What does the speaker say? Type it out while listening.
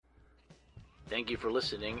Thank you for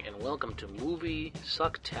listening, and welcome to Movie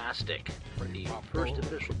Sucktastic, the first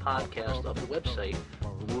official podcast of the website,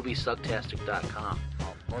 MovieSucktastic.com.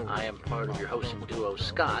 I am part of your hosting duo,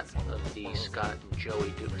 Scott, of the Scott and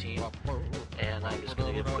Joey Duke team, and I'm just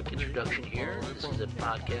going to give a quick introduction here. This is a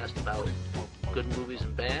podcast about good movies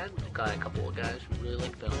and bad. Got a couple of guys who really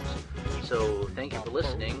like films. So thank you for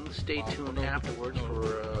listening. Stay tuned afterwards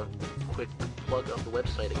for a quick plug of the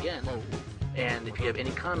website again. And if you have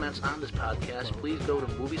any comments on this podcast, please go to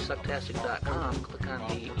MovieSucktastic.com, click on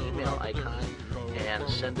the email icon, and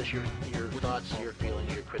send us your thoughts, your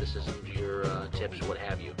feelings, your criticisms, your tips, what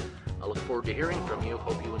have you. I look forward to hearing from you.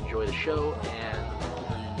 Hope you enjoy the show, and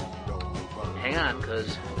hang on,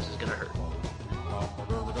 because this is going to hurt.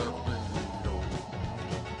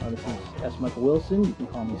 This is S. Michael Wilson. You can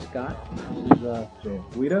call me Scott. This is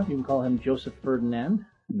Guido? You can call him Joseph Ferdinand.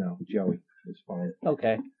 No, Joey. It's fine.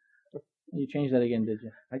 Okay. You changed that again, did you?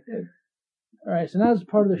 I did. All right. So now, as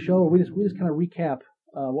part of the show, we just kind of recap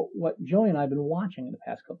what Joey and I have been watching in the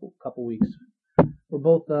past couple weeks. We're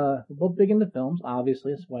both big into films.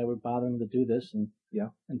 Obviously, that's why we're bothering to do this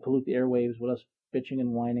and pollute the airwaves with us bitching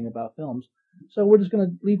and whining about films. So we're just going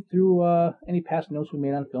to lead through any past notes we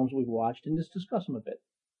made on films we've watched and just discuss them a bit.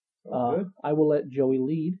 Good. I will let Joey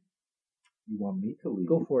lead. You want me to lead?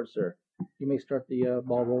 Go for it, sir. You may start the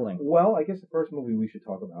ball rolling. Well, I guess the first movie we should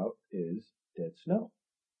talk about is Dead Snow.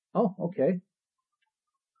 Oh, okay.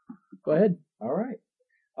 Go ahead. All right.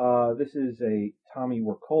 This is a Tommy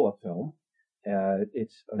Wirkola film.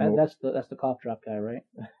 That's the cough drop guy, right?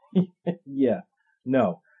 Yeah.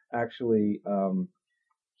 No, actually,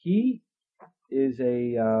 he is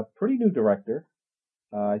a pretty new director.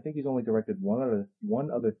 I think he's only directed one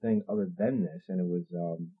other thing other than this, and it was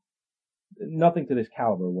nothing to this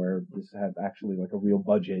caliber, where this had actually like a real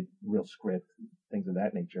budget, real script, things of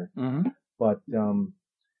that nature. Mm-hmm. But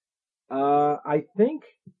I think,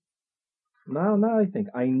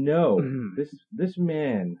 I know this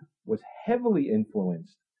man was heavily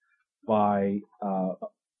influenced by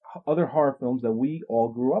other horror films that we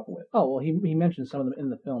all grew up with. Oh, well, he mentioned some of them in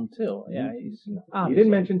the film too. Yeah, he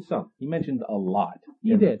didn't mention some. He mentioned a lot.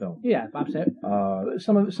 He did. The film. Yeah, I'm saying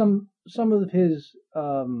some of his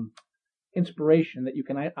inspiration that you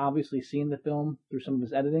can obviously see in the film through some of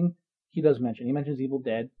his editing. He does mention. He mentions Evil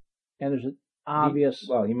Dead, and there's an obvious.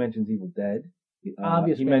 He mentions Evil Dead.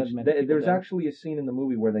 There's actually a scene in the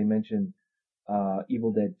movie where they mention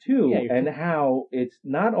Evil Dead 2, and how it's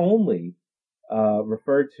not only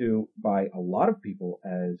referred to by a lot of people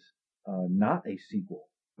as not a sequel,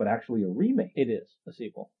 but actually a remake. It is a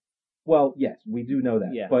sequel. Well, yes, we do know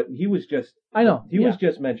that. Yeah. But he was just... I know. He was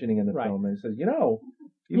just mentioning in the film, and he says,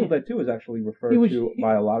 Evil Dead 2 is actually referred to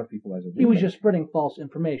by a lot of people as a remake. He was just spreading false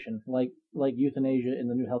information, like euthanasia in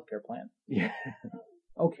the new healthcare plan. Yeah.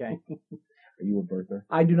 Okay. Are you a birther?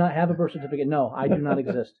 I do not have a birth certificate. No, I do not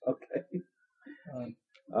exist. Okay.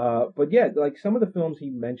 But yeah, like some of the films he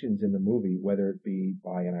mentions in the movie, whether it be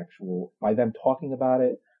by them talking about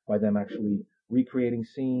it, by them actually recreating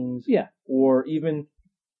scenes, or even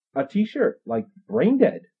a T-shirt like Brain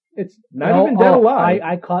Dead. It's not even Dead Alive.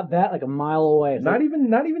 I caught that like a mile away. Not even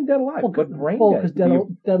Dead Alive, but Brain Dead.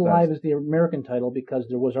 Because Dead Alive is the American title, because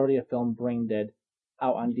there was already a film, Brain Dead,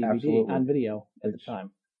 out on DVD, on video at the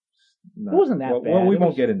time. It wasn't that bad. Well, we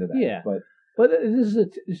won't get into that. Yeah, but this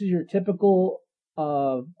is your typical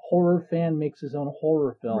horror fan makes his own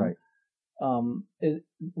horror film. Right.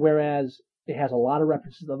 Whereas it has a lot of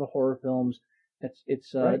references to other horror films.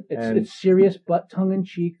 It's serious but tongue in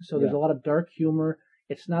cheek. So there's a lot of dark humor.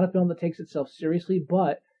 It's not a film that takes itself seriously,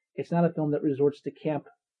 but it's not a film that resorts to camp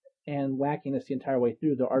and wackiness the entire way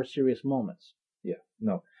through. There are serious moments. Yeah,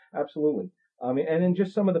 no, absolutely. I mean, and in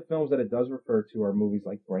just some of the films that it does refer to are movies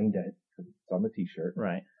like Brain Dead, because it's on the T-shirt.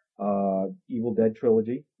 Right. Evil Dead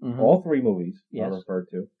trilogy. Mm-hmm. All three movies are referred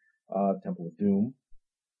to. Temple of Doom.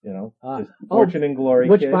 Just Fortune and Glory.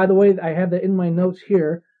 Which, by the way, I have that in my notes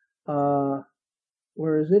here.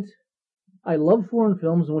 Where is it? I love foreign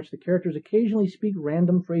films in which the characters occasionally speak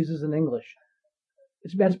random phrases in English.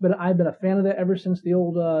 I've been a fan of that ever since the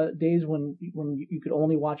old days when you could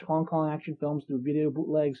only watch Hong Kong action films through video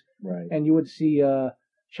bootlegs, right? And you would see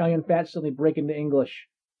Chow Yun-fat suddenly break into English,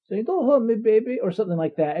 saying "Don't hurt me, baby" or something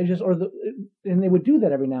like that. And they would do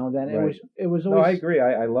that every now and then. Right. It was always. No, I agree.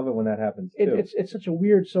 I love it when that happens too. It's such a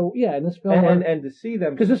weird. So yeah, in this film and to see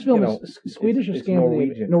them, because this film is Swedish or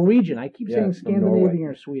Scandinavian. Norwegian. I keep saying Scandinavian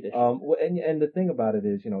or Swedish. And the thing about it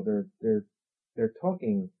is, they're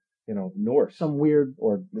talking, Norse, some weird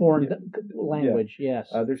or foreign language. Yes,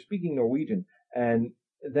 they're speaking Norwegian, and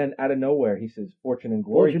then out of nowhere he says "Fortune and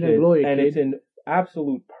Glory," and it's in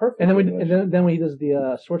absolute perfect And then English. then when he does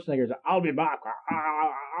the Schwarzenegger's, I'll be back.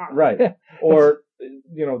 Right. Or,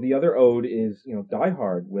 the other ode is, Die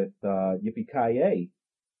Hard with Yippee-Ki-Yay.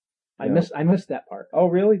 I missed that part. Oh,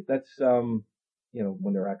 really? That's,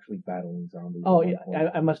 when they're actually battling zombies. Oh, yeah.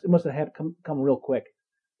 It must have had come real quick.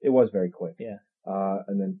 It was very quick. Yeah.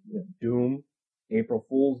 And then Doom, April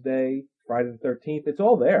Fool's Day, Friday the 13th. It's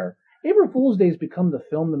all there. April Fool's Day has become the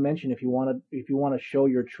film to mention if you want to show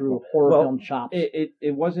your true horror film chops.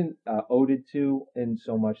 It wasn't odied to in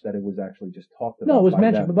so much that it was actually just talked about. No, it was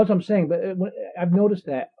mentioned, them. but that's what I'm saying. But I've noticed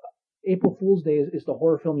that April Fool's Day is the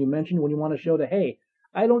horror film you mentioned when you want to show that, hey,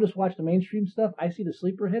 I don't just watch the mainstream stuff. I see the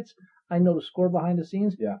sleeper hits. I know the score behind the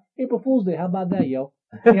scenes. Yeah. April Fool's Day. How about that, yo?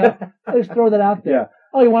 Just throw that out there. Yeah.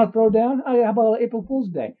 Oh, you want to throw down? Oh, yeah, how about April Fool's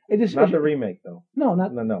Day? Not the remake though. No.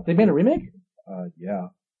 They made a remake? Yeah.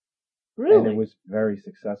 Really? And it was very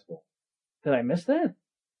successful. Did I miss that?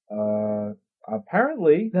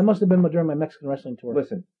 Apparently. That must have been during my Mexican wrestling tour.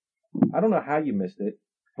 Listen, I don't know how you missed it,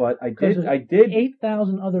 but I did.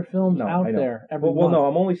 8,000 other films out there every month. Well, no,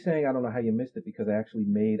 I'm only saying I don't know how you missed it because I actually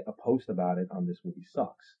made a post about it on This Movie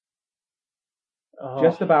Sucks. Oh.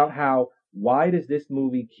 Just about why does this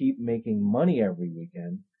movie keep making money every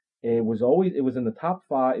weekend? It was in the top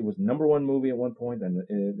 5. It was number 1 movie at one point. And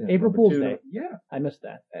April Fool's Day. Yeah. I missed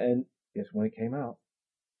that. And guess when it came out?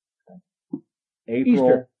 April.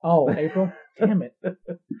 Easter. Oh, April? Damn it.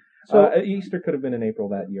 So Easter could have been in April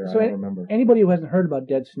that year. So I don't remember. Anybody who hasn't heard about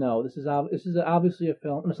Dead Snow, this is obviously a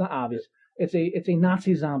film. It's not obvious. It's a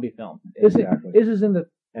Nazi zombie film. Exactly. This is in the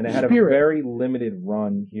and it had spirit. A very limited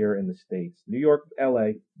run here in the States. New York,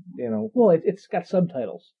 L.A., Well, it's got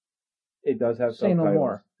subtitles. It does have Say subtitles. no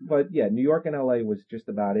more. But yeah, New York and L.A. was just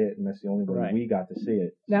about it, and that's the only way we got to see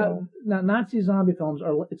it. Now, Nazi zombie films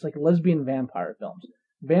it's like lesbian vampire films.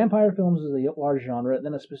 Vampire films is a large genre, and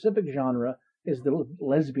then a specific genre is the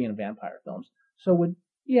lesbian vampire films. So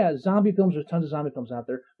zombie films, there's tons of zombie films out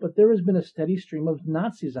there, but there has been a steady stream of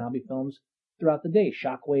Nazi zombie films throughout the day.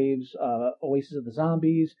 Shockwaves, Oasis of the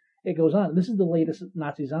Zombies, it goes on. This is the latest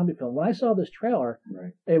Nazi zombie film. When I saw this trailer,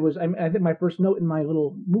 right. It was, I think my first note in my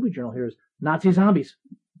little movie journal here is Nazi zombies.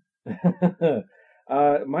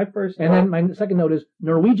 My first and then my second note is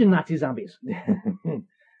Norwegian Nazi zombies.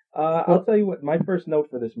 I'll tell you what, my first note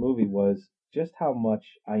for this movie was just how much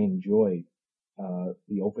I enjoyed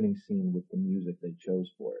the opening scene with the music they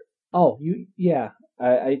chose for it. Oh, yeah.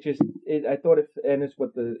 I thought it's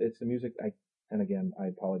the music. And again, I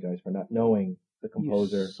apologize for not knowing the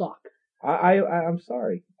composer. You suck. I'm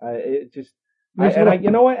sorry.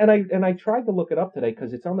 You know what? And I tried to look it up today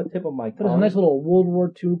because it's on the tip of my tongue. But there's a nice little World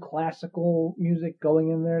War II classical music going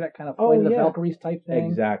in there, that kind of Flight of the Valkyries type thing.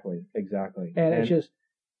 Exactly. And it's just.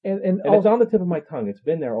 And it's on the tip of my tongue. It's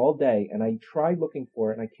been there all day, and I tried looking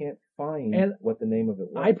for it, and I can't find what the name of it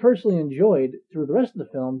was. I personally enjoyed, through the rest of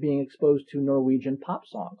the film, being exposed to Norwegian pop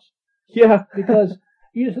songs. Yeah. Because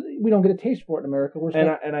we don't get a taste for it in America.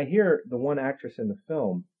 And I hear the one actress in the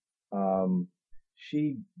film,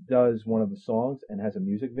 she does one of the songs and has a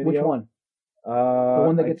music video. Which one? The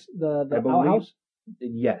one that gets the outhouse?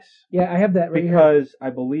 Yes. Yeah, I have that right here. Because I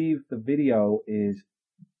believe the video is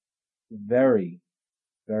very,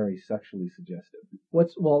 very sexually suggestive.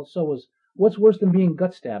 What's worse than being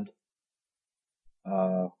gut stabbed?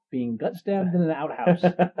 Being gut stabbed in an outhouse.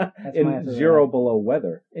 That's in 0 below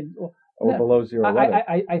weather. Below 0 weather.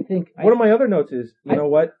 I think one of my other notes is, you know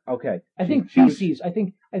what? Okay. I think feces. I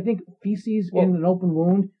think feces in an open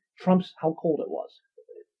wound trumps how cold it was.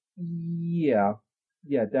 Yeah.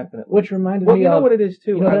 Yeah, definitely. Which reminded me of... Well, you know what it is,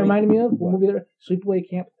 too? You know what that reminded me of? What movie there? Sleepaway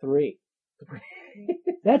Camp 3.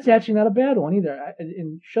 That's actually not a bad one either.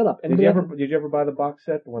 And shut up. Did you ever buy the box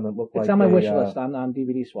set? The one that looked like... It's on my wish list on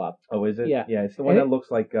DVD Swap. Oh, is it? Yeah. Yeah, it's the one that looks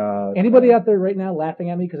like... anybody out there right now laughing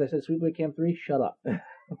at me because I said Sleepaway Camp 3? Shut up.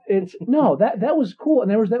 That was cool. And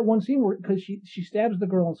there was that one scene where, because she stabs the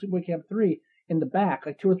girl in Sleepaway Camp 3 in the back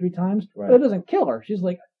like 2 or 3 times, right. But it doesn't kill her. She's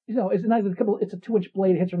like, it's not it's a 2-inch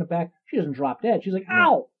blade, hits her in the back. She doesn't drop dead. She's like,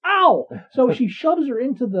 ow, ow. So she kicks her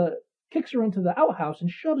into the outhouse and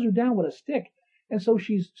shoves her down with a stick. And so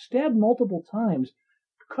she's stabbed multiple times,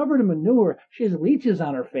 covered in manure. She has leeches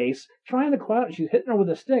on her face, trying to go out. She's hitting her with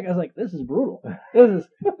a stick. I was like, this is brutal. This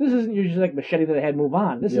isn't usually like machete to the head, move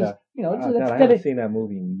on. This is, I haven't seen that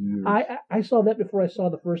movie in years. I saw that before I saw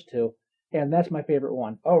the first 2. And that's my favorite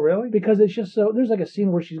one. Oh, really? Because it's just so... There's like a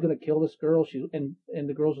scene where she's going to kill this girl. And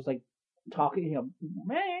the girl's just like talking,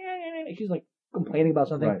 she's like complaining about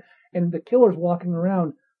something. Right. And the killer's walking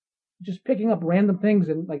around just picking up random things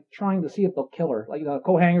and like trying to see if they'll kill her. Like,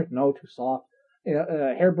 coat hanger, no, too soft.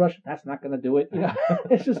 Hairbrush, that's not going to do it.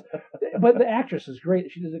 It's just... But the actress is great.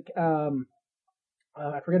 She does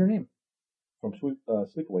I forget her name. From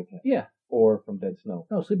Sleepaway Camp. Yeah. Or from Dead Snow.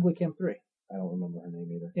 No, Sleepaway Camp 3. I don't remember her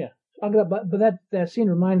name either. Yeah. But that scene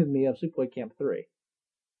reminded me of Sleepaway Camp 3.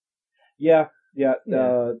 Yeah.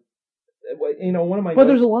 One of my. But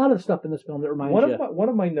there's a lot of stuff in this film that reminds you. One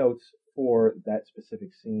of my notes for that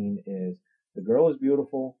specific scene is the girl is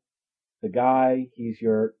beautiful. The guy, he's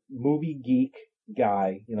your movie geek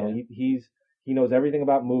guy. He knows everything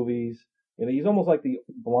about movies. He's almost like the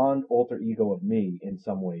blonde alter ego of me in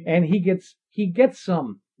some ways. And he gets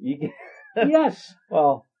some. Yes.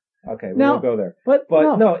 Well, okay, we won't go there. But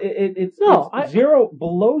no, it's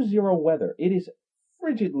below zero weather. It is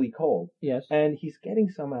frigidly cold. Yes. And he's getting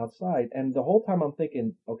some outside, and the whole time I'm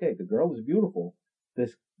thinking, okay, the girl is beautiful. The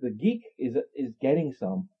geek is getting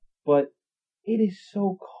some, but it is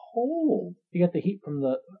so cold. You got the heat from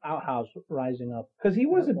the outhouse rising up. Because he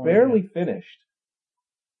wasn't barely finished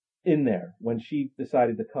in there when she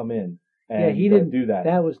decided to come in. And he didn't do that.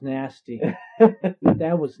 That was nasty.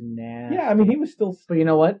 That was nasty. Yeah, I mean, he was still. But you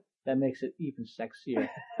know what? That makes it even sexier.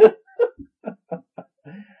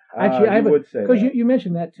 Actually, I would say because you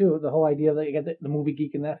mentioned that too. The whole idea that you got the movie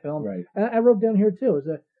geek in that film, right? And I wrote down here too is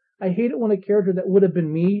that I hate it when a character that would have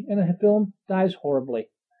been me in a film dies horribly.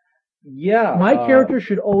 Yeah, my character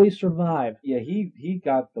should always survive. Yeah, he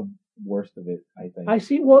got the worst of it. I think. I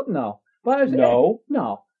see. Well, no, but no.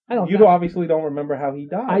 I don't. You obviously don't remember how he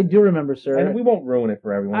died. I do remember, sir. And we won't ruin it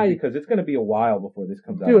for everyone because it's going to be a while before this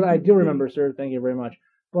comes out. Dude, I do remember, sir. Thank you very much.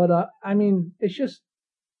 But I mean, it's just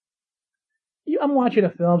I'm watching a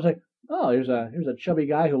film. It's like, oh, here's a chubby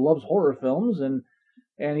guy who loves horror films and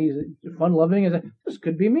he's fun loving. It's like, this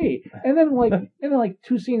could be me. And then like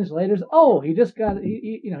 2 scenes later, he just got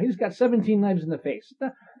 17 knives in the face.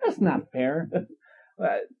 That's not fair. That's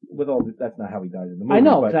not how he dies in the movie. I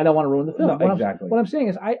know, because I don't want to ruin the film. No, exactly. What I'm saying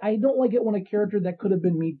is, I don't like it when a character that could have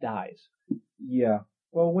been me dies. Yeah.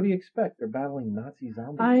 Well, what do you expect? They're battling Nazi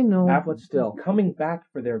zombies. I know, but still. Coming back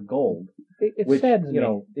for their gold. Which, saddens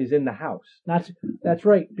me. Is in the house. That's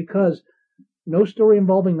right, because no story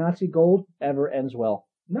involving Nazi gold ever ends well.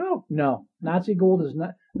 No. Nazi gold is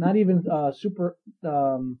not even Super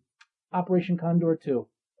Operation Condor 2.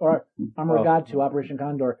 Or Armor of God 2, Operation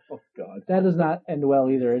Condor. Oh, God. That does not end well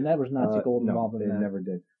either, and that was Nazi gold involved in that. No, it never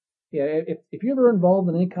did. Yeah, if you're ever involved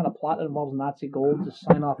in any kind of plot that involves Nazi gold, just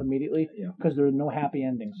sign off immediately, because there are no happy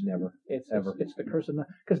endings. Never. It's the curse of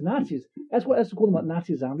because Nazis. That's the cool thing about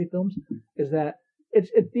Nazi zombie films is that it's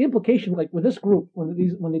the implication, like with this group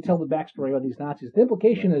when they tell the backstory of these Nazis, the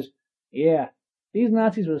implication is, these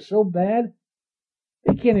Nazis were so bad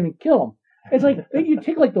they can't even kill them. It's like you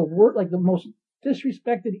take like the most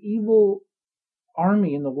disrespected evil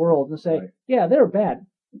army in the world and say, they're bad,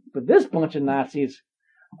 but this bunch of Nazis,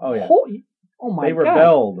 oh my God, they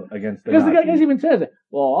rebelled against the Nazis. Because the guy even says,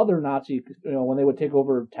 well, other Nazis, when they would take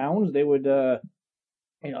over towns, they would,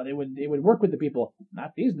 they would work with the people.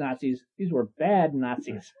 Not these Nazis. These were bad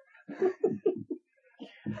Nazis.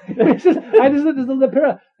 There's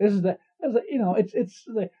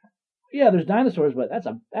dinosaurs, but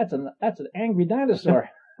that's an angry dinosaur.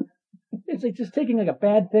 It's like just taking like a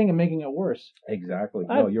bad thing and making it worse. Exactly.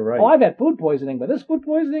 No, you're right. I've had food poisoning, but this food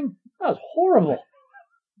poisoning, that was horrible.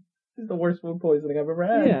 This is the worst food poisoning I've ever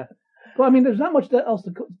had. Yeah. Well, I mean, there's not much else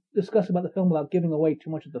to discuss about the film without giving away too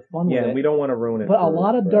much of the fun with it. Yeah, we don't want to ruin it. But a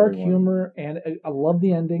lot of dark humor, and I love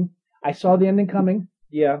the ending. I saw the ending coming.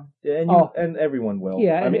 Yeah, and everyone will.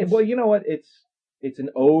 Yeah, I mean, well, you know what? It's an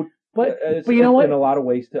ode. But you know what? In a lot of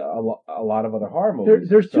ways, to a lot of other horror movies.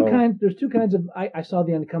 There's two kinds of. I saw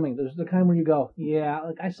the end coming. There's the kind where you go,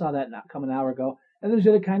 like I saw that not come an hour ago, and there's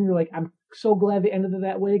the other kind where you're like, I'm so glad they ended it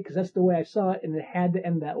that way because that's the way I saw it, and it had to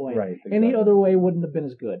end that way. Right. Exactly. Any other way wouldn't have been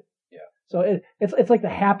as good. Yeah. So it's like the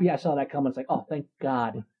happy I saw that coming. It's like, oh, thank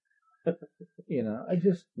God. I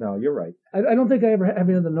just. No, you're right. I don't think I ever have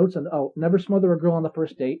any other notes on. Never smother a girl on the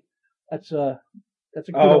first date. That's a.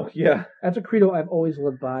 Credo. Oh yeah. That's a credo I've always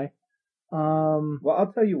lived by. Well,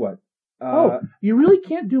 I'll tell you what. You really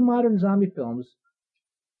can't do modern zombie films.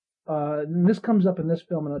 And this comes up in this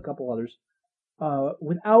film and a couple others,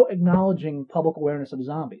 without acknowledging public awareness of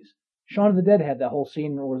zombies. Shaun of the Dead had that whole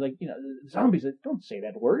scene where it was like, zombies. Don't say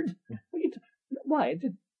that word. Why?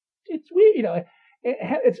 It's weird.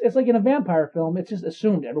 It's like in a vampire film. It's just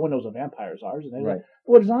assumed everyone knows what vampires are. Right.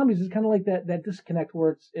 But with zombies, it's kind of like that disconnect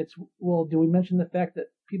where it's well, do we mention the fact that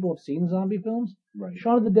people have seen zombie films? Right.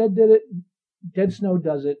 Shaun of the Dead did it. Dead Snow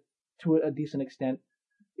does it to a decent extent.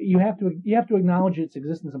 You have to acknowledge its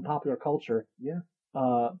existence in popular culture. Yeah.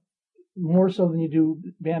 More so than you do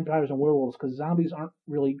vampires and werewolves, because zombies aren't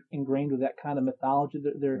really ingrained with that kind of mythology.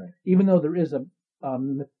 They're right. Even though there is a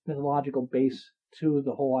mythological base to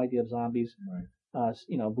the whole idea of zombies. Right.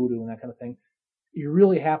 voodoo and that kind of thing. You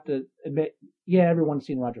really have to admit, everyone's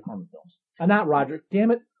seen Roger Corman films. Not Roger,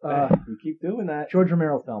 damn it. You keep doing that. George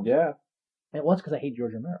Romero films. Yeah. It was because I hate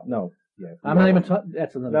George Romero. No. Yeah. I'm not even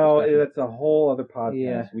that's another discussion. That's a whole other podcast.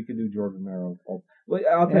 Yeah. We could do George Romero.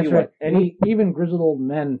 I'll tell you what. Even grizzled old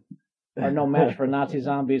men are no match for Nazi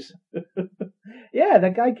zombies. Yeah,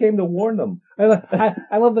 that guy came to warn them. I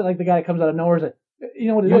love that, like, the guy that comes out of nowhere is like, you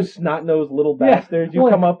know what it you is? snot-nosed little bastards. You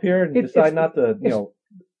come up here and decide not to,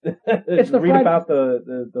 read about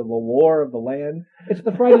the lore of the land. It's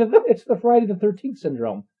the Friday the 13th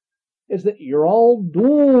syndrome. Is that you're all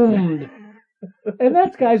doomed. And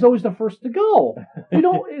that guy's always the first to go.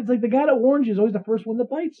 It's like the guy that warns you is always the first one that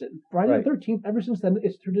bites it. Friday the 13th, ever since then,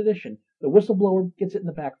 it's tradition. The whistleblower gets it in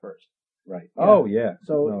the back first. Right. Yeah. Oh, yeah.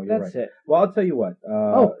 So that's right. It. Well, I'll tell you what.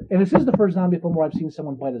 And this is the first zombie film where I've seen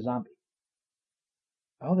someone bite a zombie.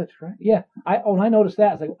 Oh, that's right. Yeah. When I noticed that,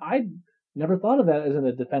 I was like, I never thought of that as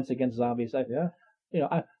a defense against zombies. I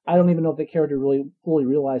don't even know if the character really fully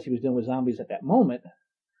realized he was dealing with zombies at that moment.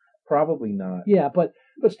 Probably not. Yeah, but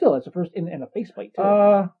still, it's the first, and a face bite too.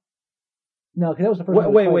 No, because that was the first.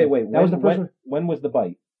 Wait. That was the first. When was the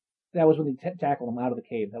bite? That was when they tackled him out of the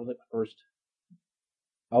cave. That was like the first.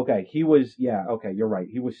 Okay, he was. Yeah, okay, you're right.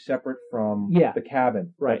 He was separate from the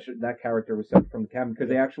cabin. Right. That character was separate from the cabin because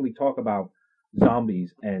they actually talk about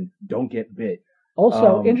zombies and don't get bit.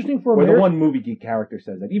 Also, interesting for the one movie geek character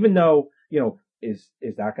says that, even though is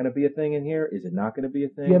that going to be a thing in here? Is it not going to be a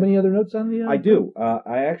thing? Do you have any other notes on the? I do.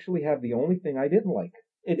 I actually have the only thing I didn't like.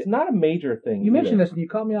 It's not a major thing. You mentioned this and you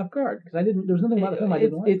caught me off guard because I didn't. There was nothing about the film I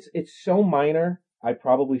didn't like. It's so minor. I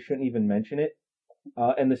probably shouldn't even mention it.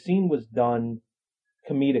 And the scene was done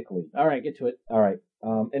comedically. All right, get to it. All right.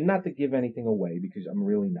 And not to give anything away because I'm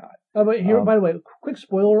really not. But here, by the way, quick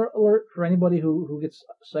spoiler alert for anybody who gets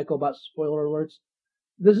psycho about spoiler alerts.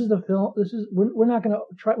 This is the film. We're not going to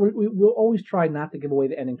try. We'll always try not to give away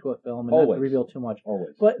the ending to a film and not to reveal too much.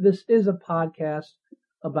 Always. But this is a podcast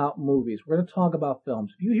about movies. We're going to talk about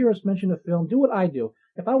films. If you hear us mention a film, do what I do.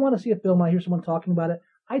 If I want to see a film and I hear someone talking about it,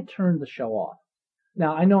 I turn the show off.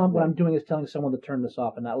 Now, I know what I'm doing is telling someone to turn this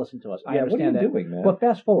off and not listen to us. I understand what are you doing, man? But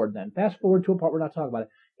fast forward then. Fast forward to a part we're not talking about it.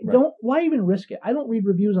 Right. Why even risk it? I don't read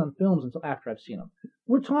reviews on films until after I've seen them.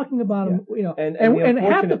 We're talking about them, And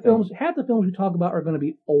half the films we talk about are going to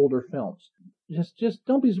be older films. Just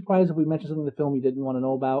don't be surprised if we mention something in the film you didn't want to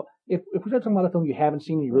know about. If we start talking about a film you haven't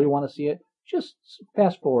seen and you really want to see it, just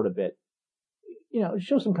fast forward a bit.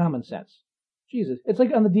 Show some common sense. Jesus, it's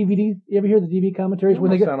like on the DVD. You ever hear the DVD commentaries when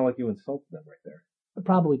they sounded like you insulted them right there. I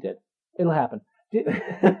probably did. It'll happen.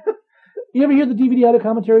 You ever hear the DVD audio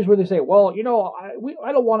commentaries where they say, "Well,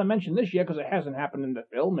 I don't want to mention this yet because it hasn't happened in the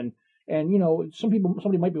film, and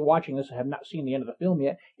somebody might be watching this and have not seen the end of the film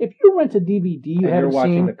yet." If you rent a DVD you haven't you're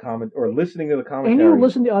watching seen, the comment or listening to the commentary, and you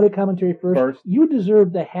listen to the audio commentary first, you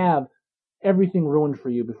deserve to have everything ruined for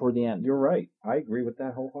you before the end. You're right. I agree with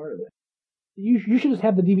that wholeheartedly. You should just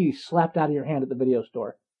have the DVD slapped out of your hand at the video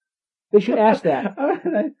store. They should ask that.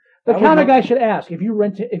 The counter guy should ask if you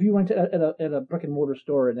rent it at a brick and mortar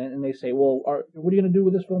store and they say, "Well, what are you going to do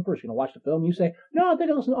with this film first? You going to watch the film?" You say, "No, I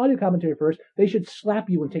think I'll listen to audio commentary first." They should slap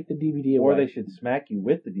you and take the DVD away. Or they should smack you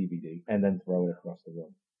with the DVD and then throw it across the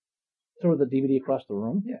room. Throw the DVD across the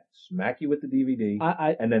room? Yeah, smack you with the DVD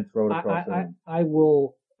and then throw it across the room. I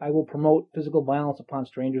will promote physical violence upon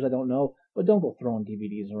strangers I don't know, but don't go throwing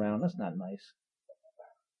DVDs around. That's not nice.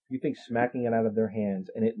 You think smacking it out of their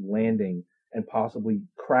hands and it landing and possibly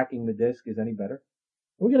cracking the disc is any better?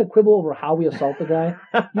 We're going to quibble over how we assault the guy.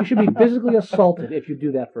 You should be physically assaulted if you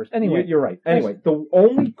do that first. Anyway. You're right. Anyway, the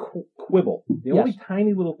only quibble, the only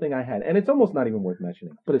tiny little thing I had, and it's almost not even worth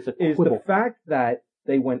mentioning, but it's is the fact that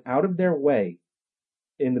they went out of their way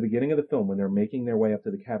in the beginning of the film when they're making their way up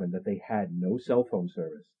to the cabin that they had no cell phone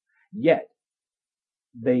service. Yet,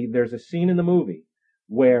 there's a scene in the movie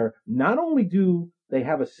where not only do they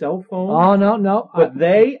have a cell phone. Oh, no. But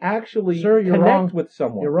they actually connect with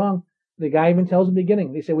someone. You're wrong. The guy even tells in the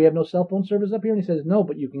beginning. They say, "We have no cell phone service up here," and he says, "No,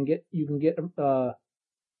 but you can get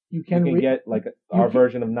like our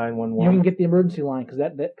version of 911. You can get the emergency line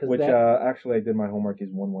which actually I did my homework is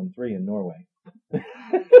 113 in Norway."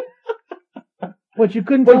 But you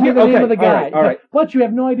couldn't tell me the name of the guy. All right. But you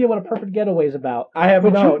have no idea what a perfect getaway is about. I have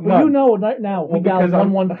no. You know now. We dialed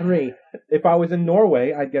 113. If I was in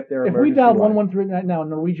Norway, I'd get their emergency. If we dialed 113 right now,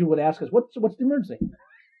 Norwegian would ask us, "What's the emergency?"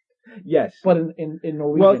 Yes. But in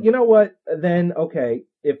Norwegian. Well, you know what? Then okay,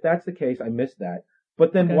 if that's the case, I missed that.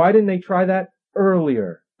 But then why didn't they try that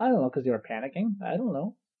earlier? I don't know, because they were panicking. I don't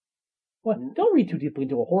know. Well, don't read too deeply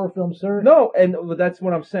into a horror film, sir. No, and that's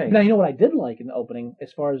what I'm saying. Now, you know what I did like in the opening,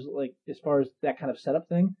 as far as that kind of setup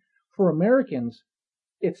thing? for Americans,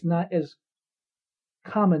 it's not as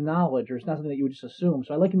common knowledge, or it's not something that you would just assume.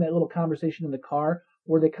 So I like in that little conversation in the car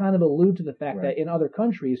where they kind of allude to the fact that in other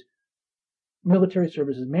countries, military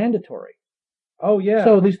service is mandatory. Oh yeah.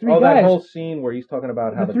 So these three guys. that whole scene where he's talking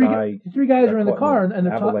about how the three guys are in the car and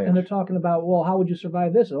they're talking about, well, how would you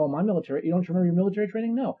survive this? Oh, my military. You don't remember your military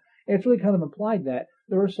training? No. And it's really kind of implied that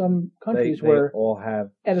there are some countries where they all have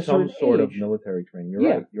at some sort age, of military training. You're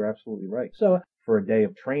right. You're absolutely right. So for a day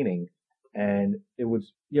of training, and it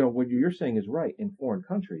was, what you're saying is right. In foreign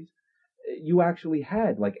countries, you actually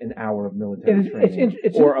had like an hour of military training,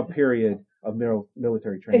 or a period of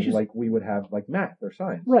military training, like we would have like math or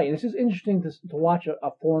science. Right, and it's just interesting to watch a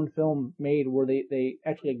foreign film made where they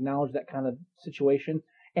actually acknowledge that kind of situation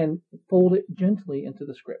and fold it gently into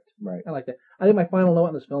the script. Right. I like that. I think my final note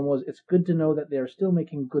on this film was it's good to know that they're still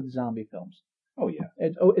making good zombie films. Oh yeah.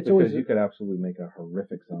 It's because always you could absolutely make a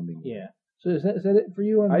horrific zombie movie. Yeah. So is that it for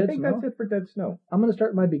you on Dead Snow? I think that's it for Dead Snow. I'm going to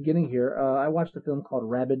start my beginning here. I watched a film called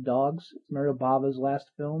Rabid Dogs. It's Mario Bava's last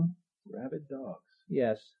film. Rabid Dogs.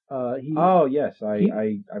 Yes. Yes.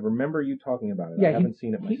 I remember you talking about it. Yeah, I haven't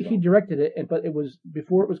seen it myself. He directed it, but it was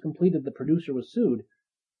before it was completed. The producer was sued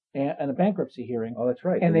in a bankruptcy hearing. Oh, that's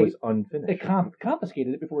right. And it was unfinished. They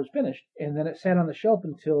confiscated it before it was finished, and then it sat on the shelf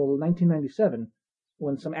until 1997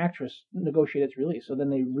 when some actress negotiated its release. So then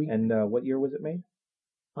they And what year was it made?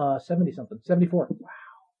 70-something. 74. Wow.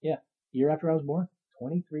 Yeah. Year after I was born.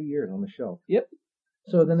 23 years on the shelf. Yep.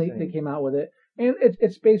 So then they came out with it, and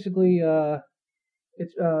it's basically I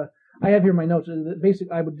have here my notes.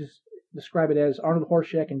 Basically, I would just describe it as Arnold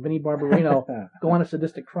Horshack and Vinnie Barbarino go on a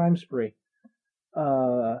sadistic crime spree.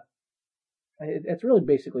 It's really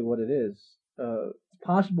basically what it is.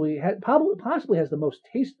 Possibly has the most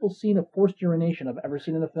tasteful scene of forced urination I've ever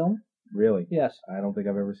seen in a film. Really? Yes. I don't think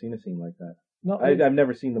I've ever seen a scene like that. No, I've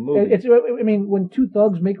never seen the movie. I mean, when two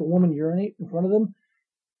thugs make a woman urinate in front of them,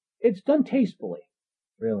 it's done tastefully.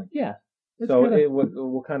 Really? Yeah. So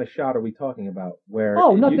what kind of shot are we talking about? Where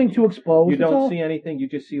nothing to expose. You don't see anything. You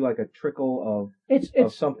just see like a trickle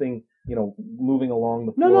of something, moving along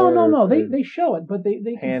the floor. No. They show it, but they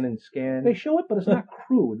pan and scan. They show it, but it's not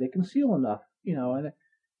crude. They conceal enough, and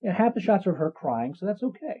half the shots are of her crying, so that's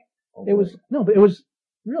okay. Oh, it was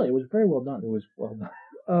very well done. It was well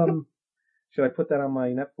done. Should I put that on my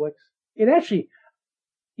Netflix? It actually,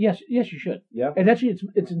 yes, you should. Yeah. And actually,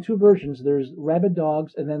 it's in two versions. There's Rabid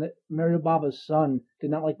Dogs, and then Mario Bava's son did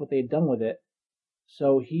not like what they had done with it,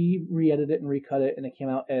 so he re-edited it and recut it, and it came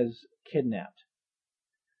out as Kidnapped.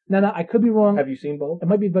 Now, I could be wrong. Have you seen both? It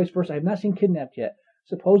might be vice versa. I have not seen Kidnapped yet.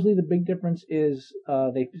 Supposedly, the big difference is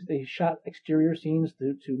they shot exterior scenes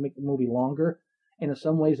to make the movie longer, and in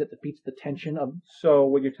some ways, it defeats the tension of. So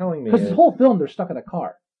what you're telling me is because this whole film they're stuck in a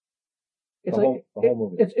car. It's the whole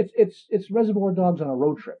movie. It's Reservoir Dogs on a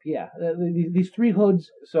road trip. Yeah, these three hoods.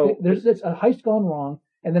 So there's a heist gone wrong,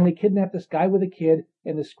 and then they kidnap this guy with a kid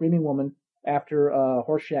and this screaming woman after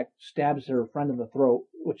Horshack stabs her friend in the throat,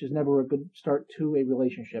 which is never a good start to a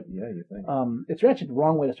relationship. Yeah, you think? It's actually the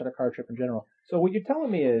wrong way to start a car trip in general. So what you're telling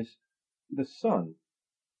me is the son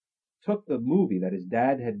took the movie that his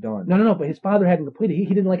dad had done. No, but his father hadn't completed. He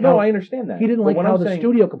didn't like. No, I understand that. He didn't like how the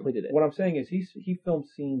studio completed it. What I'm saying is he filmed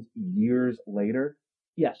scenes years later.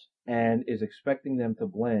 Yes. And is expecting them to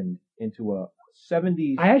blend into a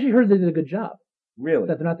 70s. I actually heard they did a good job. Really?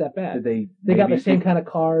 That they're not that bad. Did they got the same kind of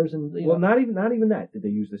cars and. Not even that. Did they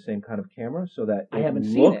use the same kind of camera so that I haven't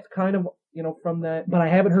seen looked it kind of from that? But I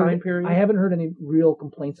haven't time heard. Period? I haven't heard any real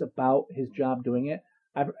complaints about his job doing it.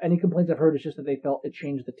 Any complaints I've heard is just that they felt it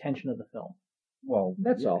changed the tension of the film. Well,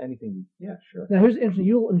 that's all. Anything, yeah, sure. Now here's interesting.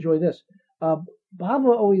 You'll enjoy this. Bava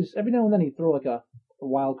always, every now and then, he'd throw like a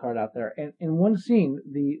wild card out there. And in one scene,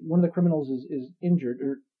 one of the criminals is injured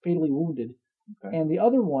or fatally wounded, and the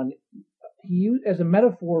other one, he used as a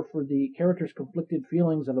metaphor for the character's conflicted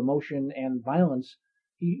feelings of emotion and violence.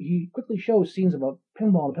 He quickly shows scenes of a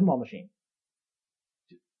pinball machine.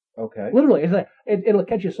 Okay. Literally, it's like it'll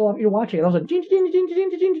catch you so off. You're watching it. I was like, jing, jing, jing, jing,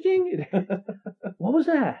 jing, jing, jing. What was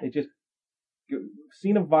that? It just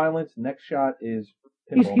scene of violence. Next shot is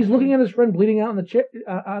he's looking at his friend bleeding out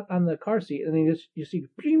on the car seat, and then you see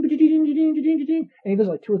jing, jing, jing, jing, jing, jing, and he does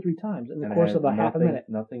it like 2 or 3 times in the course of half a minute.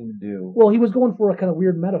 Nothing to do. Well, he was going for a kind of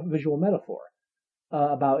weird visual metaphor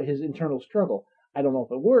about his internal struggle. I don't know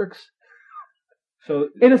if it works. So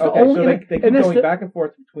and it's they keep going back and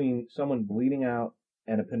forth between someone bleeding out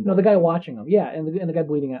and a pinball. No, the guy watching him, yeah, and the guy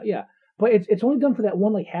bleeding out, yeah. But it's only done for that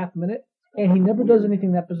one half minute, and he never does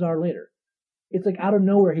anything that bizarre later. It's like out of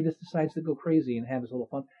nowhere he just decides to go crazy and have his little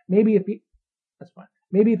fun. That's fine.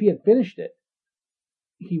 Maybe if he had finished it,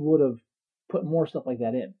 he would have put more stuff like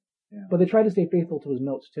that in. Yeah. But they tried to stay faithful to his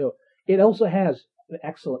notes too. It also has an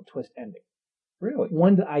excellent twist ending. Really?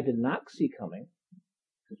 One that I did not see coming.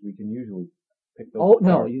 Because we can usually pick those. Oh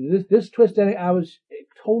apart. no! This twist ending, it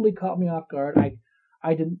totally caught me off guard.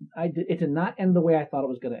 It did not end the way I thought it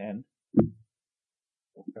was going to end.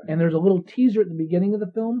 Okay. And there's a little teaser at the beginning of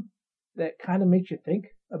the film that kind of makes you think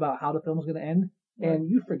about how the film is going to end, right. And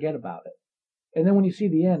you forget about it. And then when you see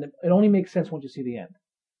the end, it only makes sense once you see the end.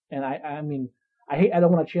 And I mean, I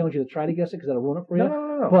don't want to challenge you to try to guess it because that'll ruin it for you.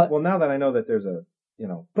 No. But, well, now that I know that there's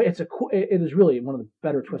but it is really one of the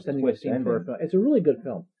better twist endings I've seen for a film. It's a really good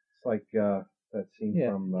film. It's like that scene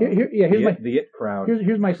from here's the It Crowd.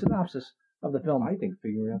 Here's my synopsis of the film. I think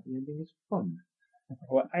figuring out the ending is fun.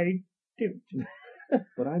 Well, I do.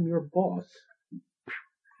 But I'm your boss.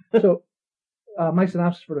 So, my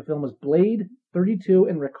synopsis for the film is Blade, 32,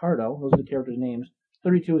 and Ricardo. Those are the characters' names.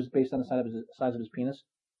 32 is based on the size of his penis.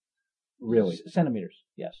 Really? Centimeters,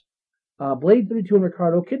 yes. Blade, 32, and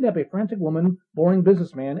Ricardo kidnap a frantic woman, boring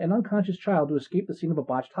businessman, and unconscious child to escape the scene of a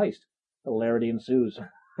botched heist. Hilarity ensues.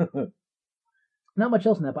 Not much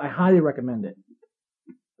else in that, but I highly recommend it.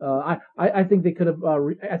 I think they could have.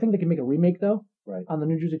 I think they can make a remake though, right, on the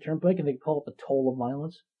New Jersey Turnpike, and they call it The Toll of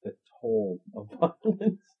Violence. The Toll of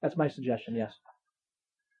Violence. That's my suggestion. Yes.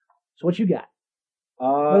 So what you got?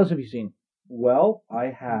 What else have you seen? Well, I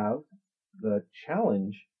have the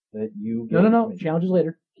challenge that you gave No. me. Challenges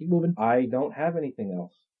later. Keep moving. I don't have anything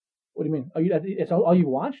else. What do you mean? It's all you've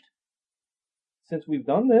watched? Since we've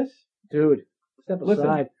done this, dude. Step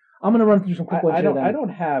aside. I'm gonna run through some quick ones. I don't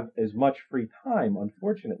have as much free time,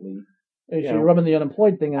 unfortunately. You're rubbing the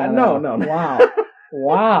unemployed thing out. No.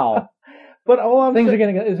 Wow. But all I'm things are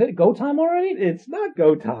getting. Is it go time already? It's not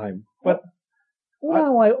go time. But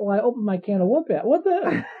I opened my can of whoop at. What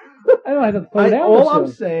the? I don't have to throw down. All I'm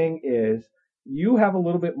saying is you have a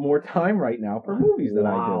little bit more time right now for movies than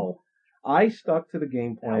I do. I stuck to the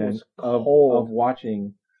game plan of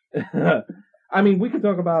watching. I mean, we could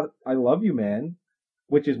talk about I Love You, Man,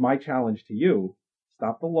 which is my challenge to you.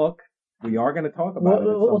 Stop the look. We are going to talk about it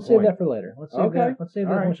at some Let's save that for later. Let's save that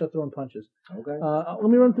when we start throwing punches. Okay. Let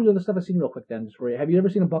me run through the other stuff I've seen real quick then. Just for you. Have you ever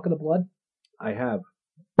seen A Bucket of Blood? I have.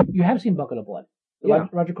 You have seen Bucket of Blood? Yeah.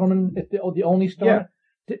 Roger Corman, the only star?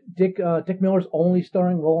 Yeah. Dick Miller's only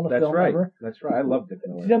starring role in a film ever? That's right. I love Dick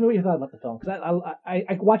Miller. Tell me what you thought about the film. Because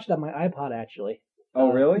I watched it on my iPod, actually.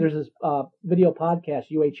 Oh, really? There's this video podcast,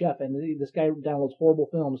 UHF, and this guy downloads horrible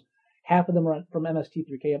films. Half of them are from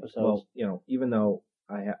MST3K episodes. Well, even though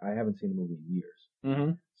I haven't seen the movie in years,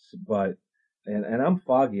 mm-hmm. But and I'm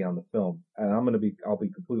foggy on the film, and I'll be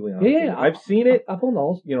completely honest. Yeah, I've seen it. I've pulled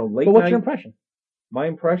those. Late But what's night, your impression? My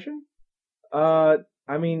impression?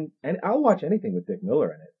 I mean, and I'll watch anything with Dick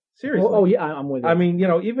Miller in it. Seriously. Oh yeah, I'm with you. I mean,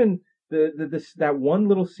 even that one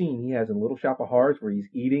little scene he has in Little Shop of Horrors where he's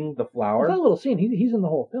eating the flower. It's not a little scene. He's in the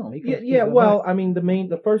whole film. Well, I mean,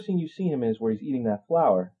 the first thing you see him is where he's eating that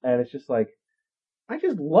flower, and it's just like, I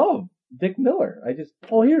just love Dick Miller.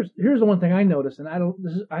 Here's the one thing I noticed, and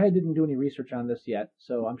I didn't do any research on this yet,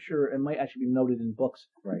 so I'm sure it might actually be noted in books.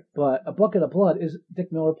 Right. But A Bucket of Blood is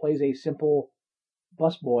Dick Miller plays a simple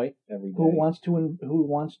busboy who wants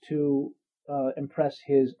to impress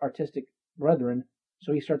his artistic brethren,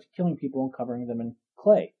 so he starts killing people and covering them in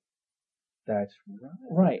clay. That's right.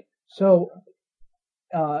 Right. So.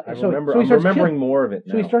 I'm remembering more of it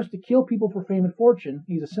now. So he starts to kill people for fame and fortune.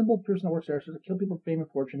 He's a simple person that works there, so to kill people for fame and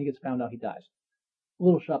fortune. He gets found out, he dies.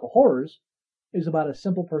 Little Shop of Horrors is about a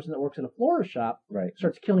simple person that works at a florist shop, right?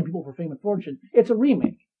 Starts killing people for fame and fortune. It's a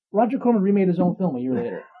remake. Roger Corman remade his own film a year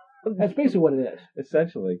later. That's basically what it is.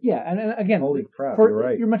 Essentially. Yeah, and again, holy crap, you're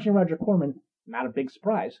right. You're mentioning Roger Corman, not a big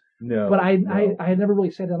surprise. No. But I had never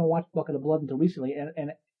really sat down and watched Bucket of Blood until recently,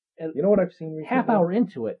 and you know what I've seen recently? Half hour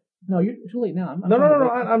into it. No, you're too late now. No.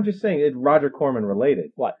 I'm just saying it's Roger Corman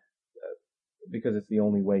related. What? Because it's the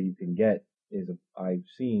only way you can get is I've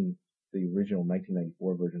seen the original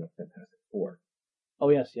 1994 version of Fantastic Four. Oh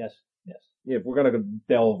yes. Yeah, if we're gonna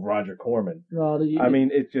delve Roger Corman, I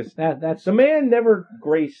mean it's just that's the man never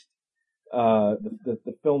graced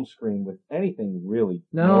the film screen with anything really.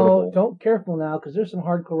 No, notable. Don't careful now because there's some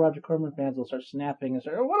hardcore Roger Corman fans that'll start snapping and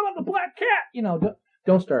start. Oh, what about the Black Cat?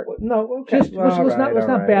 Don't start. No, okay. Let's not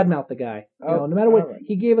badmouth the guy. No matter what,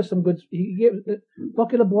 he gave us some good. He gave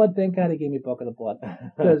Bucket of Blood. Thank God he gave me Bucket of Blood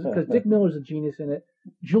because Dick Miller's a genius in it.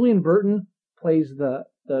 Julian Burton plays the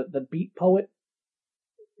beat poet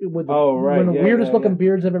with one of the weirdest looking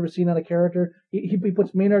beards I've ever seen on a character. He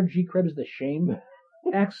puts Maynard G. Krebs to shame.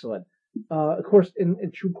 Excellent. Of course,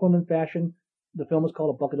 in true Corman fashion, the film is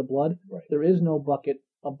called A Bucket of Blood. Right. There is no bucket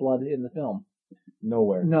of blood in the film.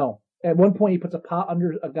 Nowhere. No. At one point, he puts a pot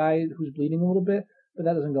under a guy who's bleeding a little bit, but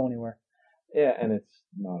that doesn't go anywhere. Yeah, and it's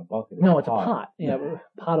not a bucket. No, it's a pot. Yeah,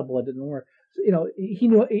 pot of blood didn't work. So, he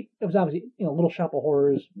knew it was obviously Little Shop of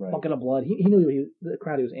Horrors, Right. bucket of blood. He knew the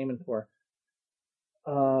crowd he was aiming for.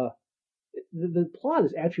 The plot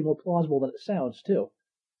is actually more plausible than it sounds too.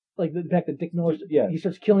 Like the fact that Dick Miller, he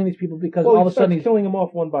starts killing these people because all of a sudden he's killing them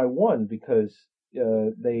off one by one because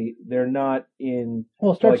they're not in.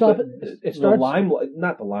 Well, it starts off. It starts the limelight,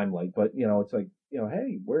 not the limelight, but it's like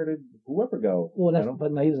hey, where did whoever go? Well,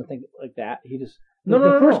 but no, he doesn't think like that. He just the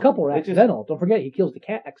first couple are accidental. Don't forget, he kills the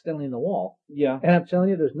cat accidentally in the wall. Yeah, and I'm telling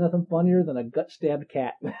you, there's nothing funnier than a gut stabbed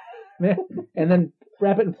cat. And then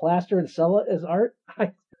wrap it in plaster and sell it as art.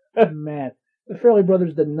 Man, the Farrelly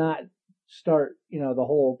brothers did not start, the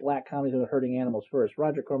whole black comedy of hurting animals first.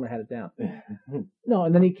 Roger Corman had it down. No,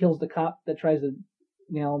 and then he kills the cop that tries to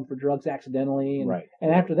nail him for drugs accidentally. And, right.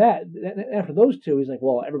 And after that, after those two, he's like,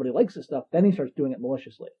 well, everybody likes this stuff. Then he starts doing it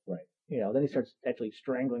maliciously. Right. Then he starts actually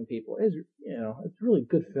strangling people. It's a really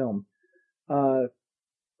good film. The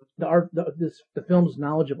film's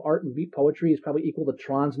knowledge of art and beat poetry is probably equal to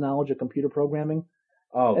Tron's knowledge of computer programming.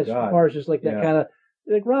 Oh, as God. far as just like that kind of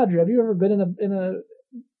like Roger, have you ever been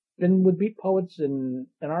been with beat poets in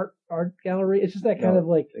an art gallery? It's just that kind of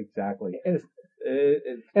like exactly. And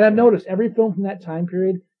I've noticed every film from that time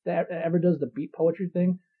period that ever does the beat poetry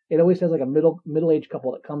thing, it always has like a middle-aged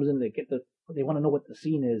couple that comes in. They want to know what the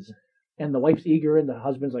scene is, and the wife's eager, and the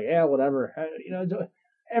husband's like, yeah, whatever.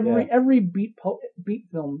 Every beatnik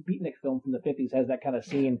film from the 50s has that kind of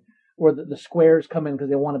scene where the squares come in because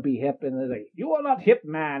they want to be hip, and they're like, "You are not hip,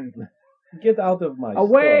 man. Get out of my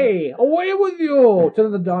away with you to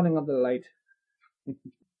the dawning of the light."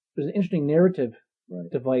 There's an interesting narrative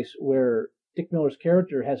device where Dick Miller's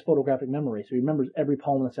character has photographic memory, so he remembers every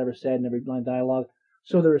poem that's ever said and every line of dialogue.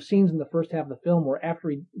 So there are scenes in the first half of the film where after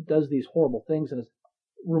he does these horrible things in his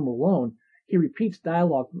room alone, he repeats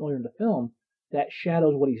dialogue from earlier in the film that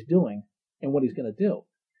shadows what he's doing and what he's going to do.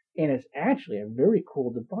 And it's actually a very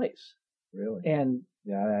cool device. Really? And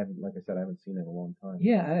yeah, like I said, I haven't seen it in a long time.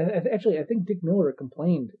 Yeah, I think Dick Miller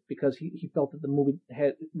complained because he felt that the movie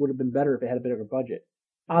would have been better if it had a bigger budget.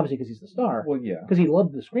 Obviously, because he's the star. Well, yeah. Because he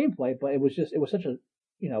loved the screenplay, but it was such a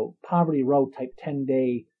Poverty Row type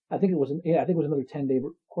 10-day. I think it was another 10-day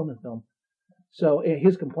Corman film. So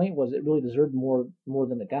his complaint was it really deserved more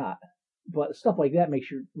than it got. But stuff like that makes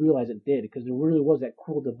you realize it did, because there really was that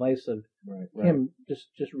cool device of him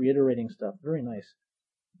just reiterating stuff. Very nice.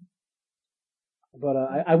 But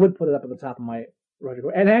I would put it up at the top of my Roger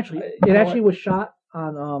Corman. And actually, it actually was shot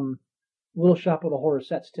on Little Shop of the Horrors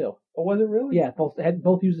sets too. Oh, was it really? Yeah,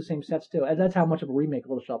 both used the same sets too. And that's how much of a remake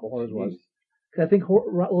Little Shop of Horrors was. Because I think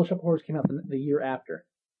Little Shop of Horrors came out the year after.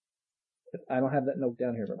 I don't have that note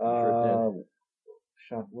down here, but I'm sure it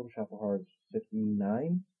did. Little Shop of Horrors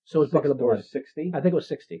 59. So it's Bucket of Blood. 60? I think it was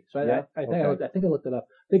 60. So I think I looked it up.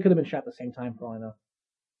 They could have been shot at the same time for all I know.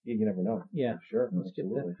 You never know. Yeah, sure.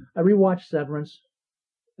 Absolutely. I rewatched Severance.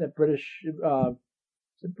 That British, is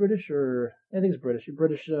it British or I think it's British.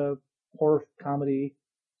 British horror comedy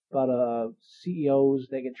about CEOs.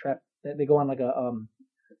 They get trapped. They go on like a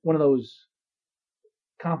one of those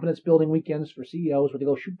confidence building weekends for CEOs where they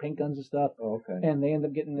go shoot paint guns and stuff. Oh, okay. And they end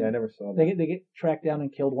up getting. Yeah, I never saw that. They get tracked down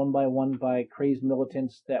and killed one by one by crazed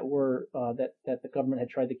militants that were that the government had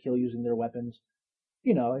tried to kill using their weapons.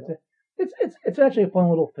 It's actually a fun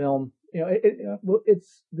little film.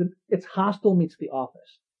 It's Hostel meets The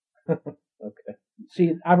Office. Okay.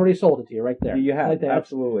 See, I've already sold it to you right there. You have, right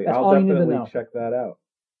absolutely. That's I'll all definitely you need to know. Check that out.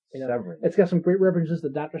 Severance. It's got some great references to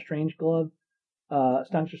Doctor Strange Glove,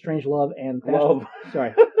 Doctor Strange Love, and Glove.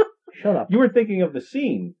 Sorry, shut up. You were thinking of the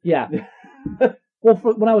scene. Yeah. Well,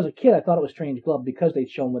 when I was a kid, I thought it was Strange Glove because they'd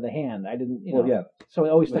shown with a hand. I didn't, Well, yeah. So it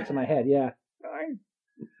always sticks in my head. Yeah.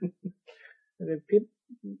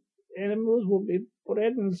 Animals will be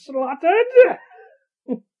bred and slaughtered.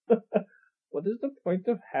 What is the point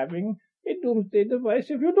of having a doomsday device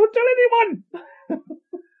if you don't tell anyone?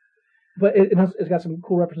 But it's got some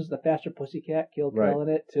cool references to Faster Pussycat Kill in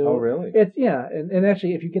it too. Oh, really? And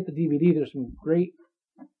actually, if you get the DVD, there's some great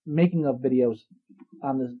making of videos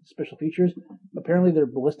on the special features. Apparently, their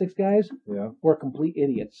ballistics guys were complete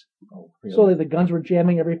idiots. Oh, really? So the guns were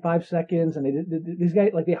jamming every 5 seconds, and these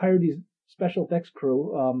guys they hired these special effects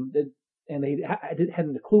crew, and they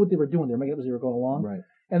hadn't a clue what they were doing. They were making it up as they were going along. Right.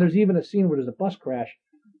 And there's even a scene where there's a bus crash,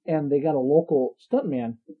 and they got a local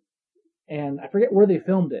stuntman, and I forget where they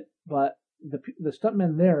filmed it, but the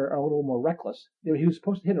stuntmen there are a little more reckless. He was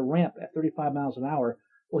supposed to hit a ramp at 35 miles an hour.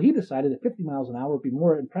 Well, he decided that 50 miles an hour would be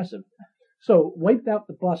more impressive. So wiped out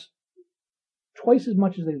the bus twice as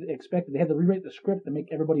much as they expected. They had to rewrite the script to make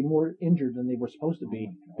everybody more injured than they were supposed to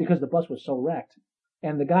be because the bus was so wrecked.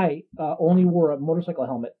 and the guy only wore a motorcycle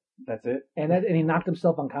helmet, That's it. and he knocked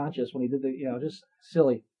himself unconscious when he did the just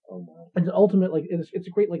silly. Oh my. And the ultimate it's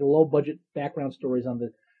a great low budget background stories on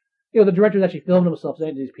the the director actually filmed himself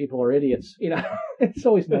saying these people are idiots. It's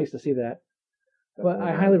always nice to see that. But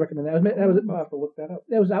I highly recommend that. I'll have to look that up.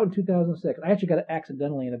 That was out in 2006. I actually got it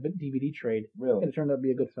accidentally in a DVD trade. Really? And it turned out to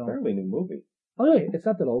be a good film. Fairly new movie. Oh, yeah, it's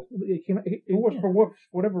not that old. It came. For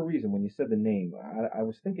whatever reason, when you said the name, I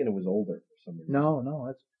was thinking it was older for some reason. No,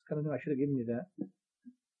 it's kind of new. I should have given you that.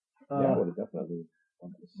 Yeah, I would have definitely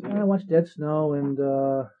wanted to see I watched Dead Snow and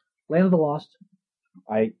Land of the Lost.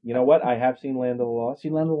 You know what? I have seen Land of the Lost.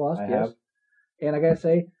 Seen Land of the Lost, I yes. have. And I gotta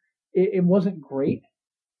say, it wasn't great.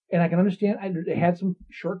 And I can understand it had some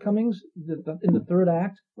shortcomings in the third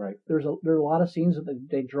act. Right. There are a lot of scenes that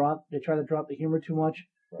they try to drop the humor too much.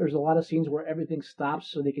 Right. There's a lot of scenes where everything stops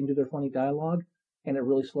so they can do their funny dialogue, and it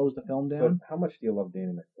really slows the film down. But how much do you love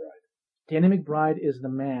Danny McBride? Danny McBride is the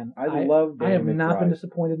man. I love Danny I have McBride. not been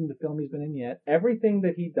disappointed in the film he's been in yet. Everything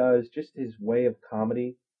that he does, just his way of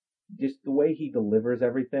comedy, just the way he delivers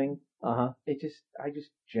everything. I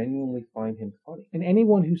just genuinely find him funny. And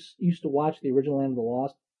anyone who used to watch the original Land of the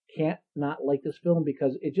Lost can't not like this film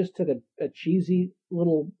because it just took a cheesy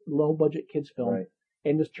little low budget kids film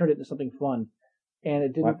and just turned it into something fun. And it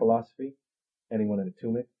didn't. My philosophy: anyone in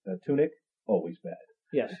a tunic, always bad.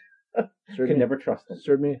 Yes, can never trust them.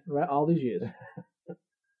 Served me right all these years.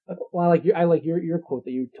 Well, I like your quote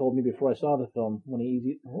that you told me before I saw the film when he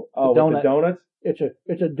eats the donuts. It's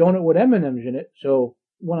a donut with M&Ms in it. So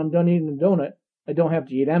when I'm done eating the donut, I don't have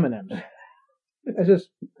to eat M&Ms. It's just.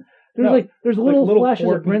 There's little flashes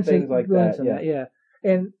of things like that. Yeah.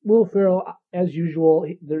 And Will Ferrell, as usual,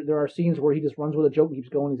 there are scenes where he just runs with a joke and keeps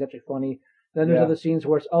going. He's actually funny. Then there's other scenes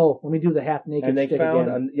where it's let me do the half naked. And they stick found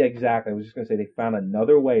again. exactly. I was just gonna say they found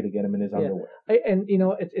another way to get him in his underwear. And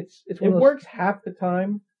it works half the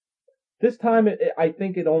time. This time I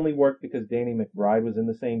think it only worked because Danny McBride was in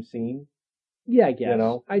the same scene. Yeah, I guess.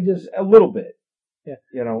 I just a little bit. Yeah.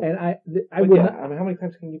 And I would not. I mean, how many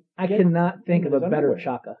times can you? I cannot think of a better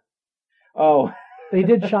Chaka. Oh. They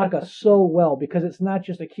did Chaka so well because it's not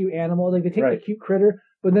just a cute animal. Like they take the cute critter,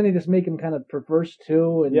 but then they just make him kind of perverse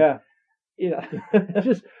too. And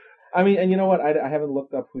just. I mean, and you know what? I haven't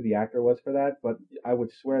looked up who the actor was for that, but I would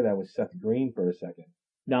swear that was Seth Green for a second.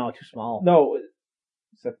 No, too small. No,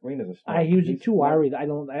 Seth Green is a small. He's too wiry. I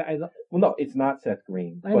don't. Well, no, it's not Seth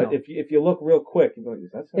Green. But if you look real quick, you go,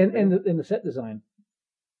 is that Seth Green? And the set design.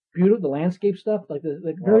 Beautiful, the landscape stuff,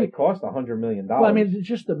 it cost $100 million. Well, I mean, it's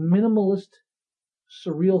just the minimalist,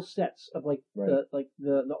 surreal sets of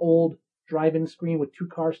the old drive-in screen with two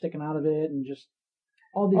cars sticking out of it, and just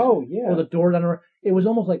all these. Oh yeah. Or the door down. It was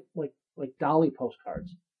almost like Dali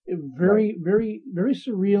postcards. It was very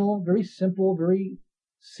surreal, very simple, very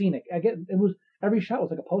scenic. Every shot was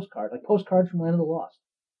like a postcard, like postcards from Land of the Lost.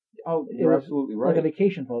 Oh, you're absolutely right. Like a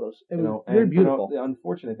vacation photos. It was very beautiful. The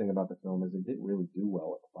unfortunate thing about the film is it didn't really do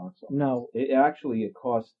well at the box office. No. It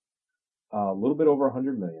cost a little bit over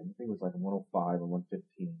 $100 million. I think it was like 105 or 115.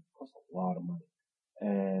 It cost a lot of money.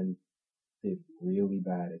 And did really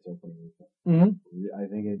bad its opening weekend. Mm-hmm.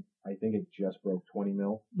 I think it just broke 20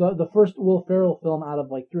 mil. The first Will Ferrell film out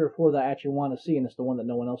of like 3 or 4 that I actually want to see, and it's the one that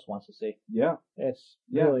no one else wants to see. Yeah. It's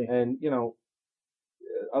really. And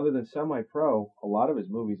other than Semi-Pro, a lot of his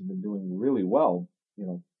movies have been doing really well,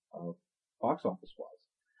 box office wise.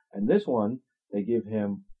 And this one, they give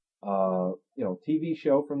him, TV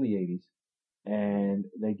show from the 80s, and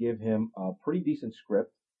they give him a pretty decent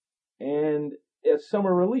script, and a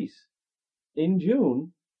summer release in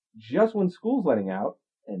June, just when school's letting out,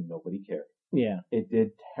 and nobody cared. Yeah. It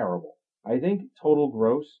did terrible. I think total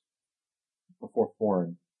gross before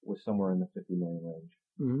foreign was somewhere in the 50 million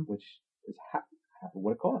range, which is half of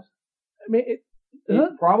what it cost. I mean,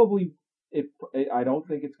 I don't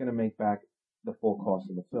think it's going to make back the full cost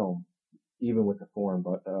of the film, even with the foreign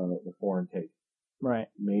take. Right.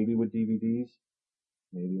 Maybe with DVDs,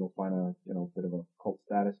 maybe it'll find a bit of a cult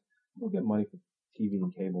status. We'll get money for TV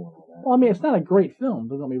and cable and all that. Well, I mean, it's not a great film.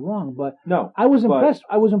 Don't get me wrong, but no, I was impressed.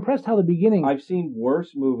 I was impressed how the beginning. I've seen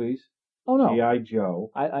worse movies. Oh no, G.I.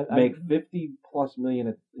 Joe make 50+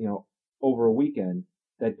 million, over a weekend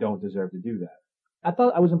that don't deserve to do that.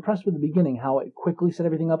 I was impressed with the beginning, how it quickly set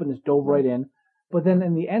everything up and just dove right in. But then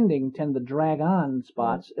in the ending, tended to drag on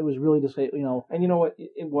spots. It was really just, And you know what?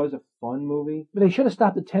 It was a fun movie. But they should have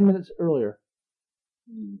stopped it 10 minutes earlier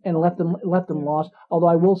and left them lost. Although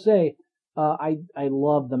I will say, I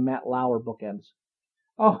love the Matt Lauer bookends.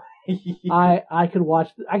 Oh, I could watch.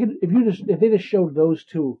 If they just showed those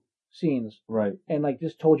two scenes, right, and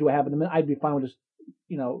just told you what happened to them, I'd be fine with just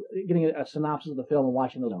getting a synopsis of the film and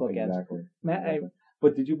watching those bookends. Exactly.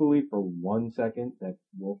 But did you believe for 1 second that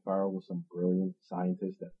Will Ferrell was some brilliant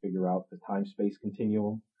scientist that figure out the time-space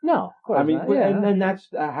continuum? No, of course I mean, not. but, Yeah. and that's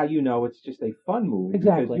how you know it's just a fun movie.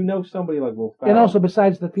 Exactly. Because you know somebody like Will Ferrell. And also,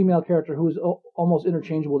 besides the female character who is almost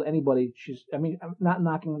interchangeable to anybody, I'm not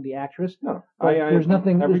knocking the actress. No, there's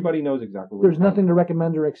nothing. Everybody knows exactly. There's nothing to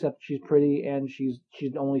recommend her except she's pretty and she's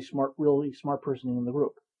the only really smart person in the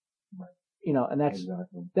group. Right. You know, and that's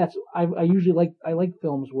exactly. I usually like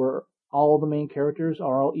films where all the main characters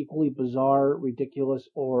are all equally bizarre, ridiculous,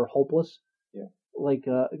 or hopeless. Yeah.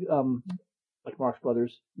 Like Marx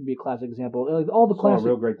Brothers would be a classic example. Like all the classic. I saw a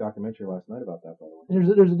real great documentary last night about that, by the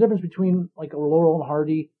way. There's a difference between like a Laurel and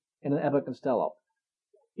Hardy and an Abbott and Costello.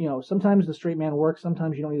 You know, sometimes the straight man works.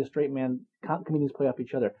 Sometimes you don't need a straight man. Comedians play off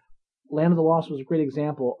each other. Land of the Lost was a great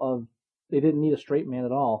example of they didn't need a straight man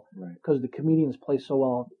at all because the comedians play so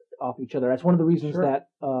well off each other. That's one of the reasons that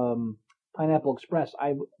Pineapple Express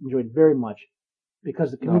I enjoyed very much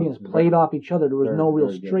because the comedians played off each other. There was no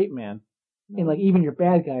real straight man. No. And like even your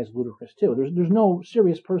bad guy is ludicrous too. There's no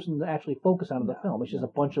serious person to actually focus on in the film. It's just a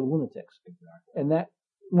bunch of lunatics. Exactly. And that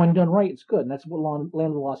when done right, it's good. And that's what Land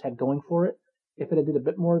of the Lost had going for it. If it had did a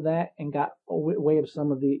bit more of that and got away of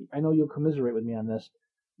some of the, I know you'll commiserate with me on this,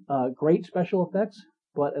 great special effects,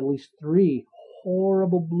 but at least 3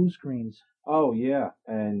 horrible blue screens. Oh yeah,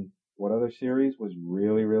 and what other series was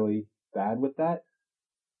really, really bad with that?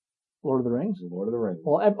 Lord of the Rings. Lord of the Rings.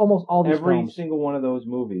 Well, almost all these Every films. single one of those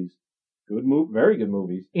movies, very good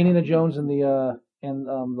movies. Indiana Jones and the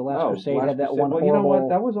Last Crusade had that one. Well, you know what?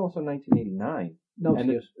 That was also 1989. No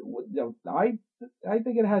excuse. I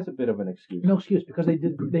think it has a bit of an excuse. No excuse because they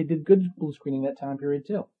did good blue screening that time period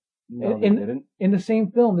too. No, they didn't. In the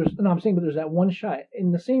same film, there's that one shot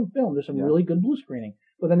in the same film. There's some really good blue screening,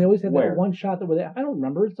 but then they always have that one shot I don't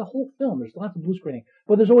remember. It's the whole film. There's lots of blue screening,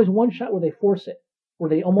 but there's always one shot where they force it, where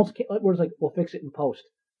they almost can't, where it's like we'll fix it in post.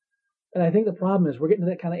 And I think the problem is we're getting to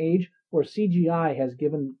that kind of age where CGI has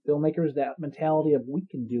given filmmakers that mentality of we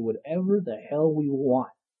can do whatever the hell we want.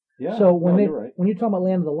 Yeah. So when you're talking about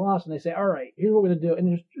Land of the Lost and they say, all right, here's what we're gonna do, and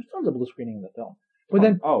there's tons of blue screening in the film, but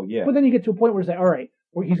then but then you get to a point where they say, all right,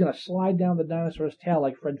 he's gonna slide down the dinosaur's tail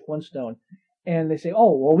like Fred Flintstone, and they say,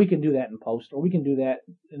 oh well, we can do that in post, or we can do that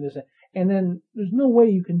in this, and then there's no way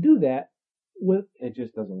you can do that with it.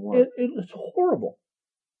 Just doesn't work. It's horrible.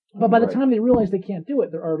 But by the time they realize they can't do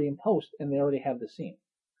it, they're already in post and they already have the scene.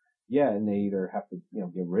 Yeah, and they either have to,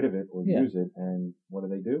 get rid of it or use it. And what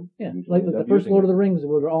do? Yeah, like the first Lord of the Rings,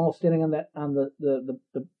 where they're all standing on the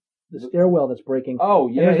stairwell that's breaking. Oh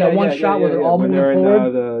yeah, and there's that one shot where they're all moving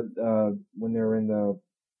forward. When they're in the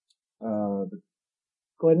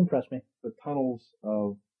go ahead and press me. The tunnels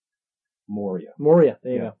of Moria. Moria,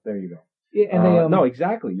 there you go. There you go. Yeah, and no,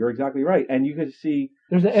 exactly. You're exactly right. And you can see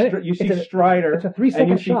you see Strider. It's a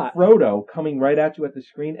 3-second shot. See Frodo coming right at you at the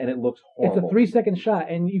screen, and it looks horrible. It's a 3-second shot,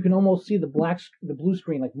 and you can almost see the blue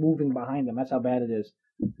screen like moving behind them. That's how bad it is.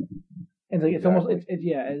 And it's almost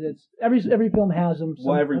it's every film has them.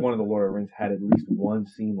 Well, every one of the Lord of the Rings had at least one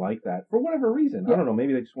scene like that for whatever reason. Yeah. I don't know.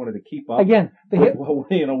 Maybe they just wanted to keep up. Again,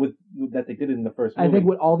 with that they did it in the first movie. I think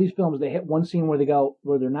with all these films, they hit one scene where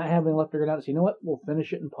they're not having left figured out. So you know what? We'll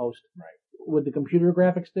finish it in post. Right. With the computer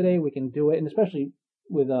graphics today, we can do it, and especially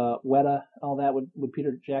with Weta, all that with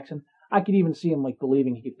Peter Jackson, I could even him like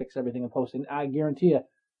believing he could fix everything in post. And I guarantee you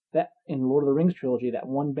that in Lord of the Rings trilogy, that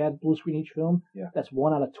one bad blue screen each film, that's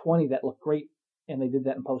 1 out of 20 that look great, and they did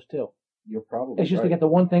that in post too. You're probably it's just right. to get the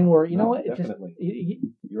one thing where you know what, definitely.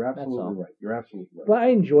 You're absolutely right. You're absolutely right. But I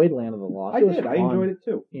enjoyed Land of the Lost. I enjoyed it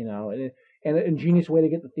too. You know, and an ingenious way to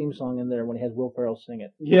get the theme song in there when he has Will Ferrell sing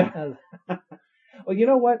it. Yeah. Well, you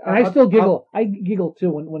know what? And I still giggle. I giggle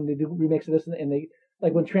too when they do remakes of this, and they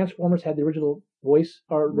like when Transformers had the original voice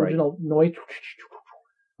or original noise.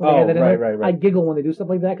 Right. I giggle when they do stuff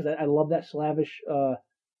like that because I love that slavish.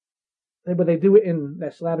 But they do it in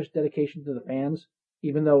that slavish dedication to the fans,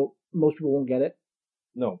 even though most people won't get it.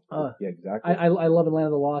 No. Yeah, exactly. I love in Land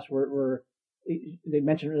of the Lost where they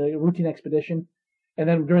mentioned a routine expedition, and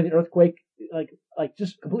then during the earthquake, like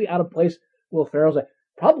just completely out of place, Will Ferrell's like,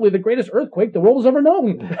 probably the greatest earthquake the world has ever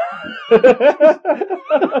known.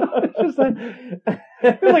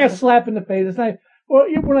 It's like a slap in the face. It's not. Well,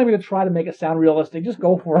 we're not going to try to make it sound realistic. Just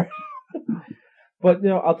go for it. But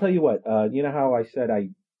I'll tell you what. You know how I said I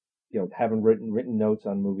haven't written notes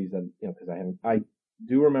on movies that because I haven't. I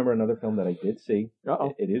do remember another film that I did see.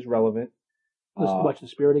 It is relevant. Watch The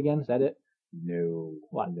Spirit again. Is that it? No.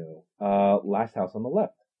 What? No. Last House on the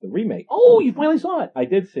Left. The remake. Oh, you finally saw it. I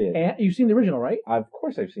did see it. And you've seen the original, right? Of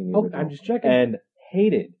course I've seen the original. I'm just checking. And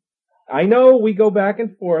hated. I know we go back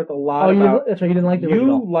and forth a lot about... That's why you didn't like the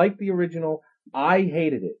original. You liked the original. I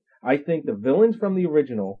hated it. I think the villains from the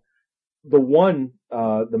original, the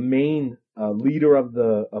main leader of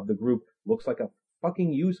the group looks like a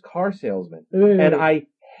fucking used car salesman, and I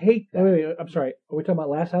hate that. Wait, I'm sorry. Are we talking about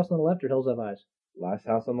Last House on the Left or Hills Have Eyes? Last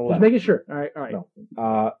House on the Just Left. making sure. All right. No.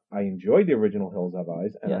 I enjoyed the original Hills Have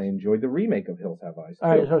Eyes, and Yes. I enjoyed the remake of Hills Have Eyes, too.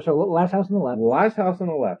 All right, so Last House on the Left. Last House on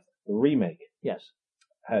the Left, the remake. Yes.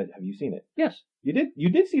 Have you seen it? Yes. You did? You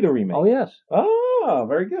did see the remake? Oh, yes. Oh,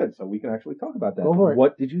 very good. So we can actually talk about that. Go for it.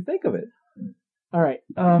 What did you think of it? All right.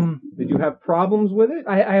 Did you have problems with it?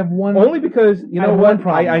 I have one. Only because, you I know have what? one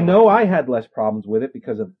problem. I know I had less problems with it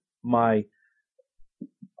because of my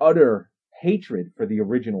utter hatred for the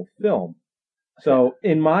original film. So,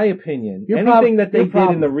 in my opinion, anything that they did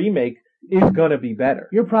in the remake is gonna be better.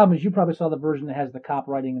 Your problem is you probably saw the version that has the cop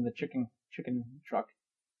riding in the chicken truck,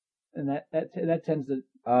 and that tends to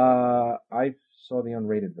I saw the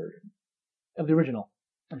unrated version of the original.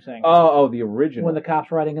 I'm saying. Oh, the original. When the cop's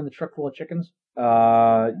riding in the truck full of chickens.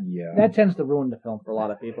 Yeah. That tends to ruin the film for a lot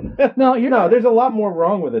of people. No, there's a lot more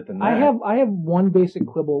wrong with it than that. I have one basic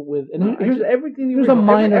quibble with, and here's everything. There's a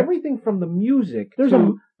minor everything from the music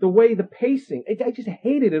to the way the pacing. I just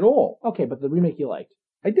hated it all. Okay, but the remake you liked.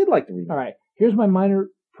 I did like the remake. All right. Here's my minor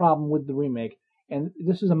problem with the remake, and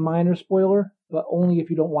this is a minor spoiler, but only if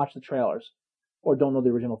you don't watch the trailers or don't know the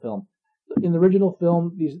original film. In the original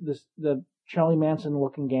film, the Charlie Manson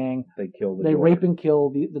looking gang, they rape and kill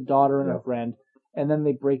the daughter and her friend, and then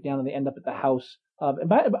they break down and they end up at the house of.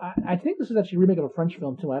 And I think this is actually a remake of a French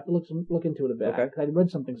film too. I have to look into it a bit. Okay. I read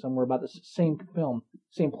something somewhere about the same film,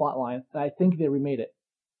 same plot line. And I think they remade it,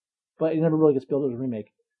 but it never really gets billed as a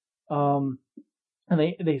remake. And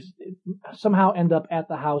they somehow end up at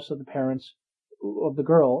the house of the parents of the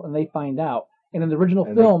girl, and they find out. And in the original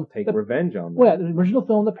film, they take revenge on them. Well, in the original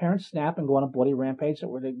film, the parents snap and go on a bloody rampage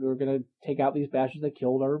where they were going to take out these bastards that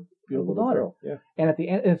killed our beautiful daughter. Girl. Yeah. And at the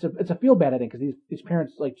end, it's a feel bad ending because these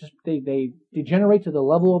parents they degenerate to the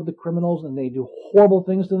level of the criminals and they do horrible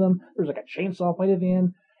things to them. There's like a chainsaw fight at the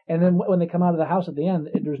end, and then when they come out of the house at the end,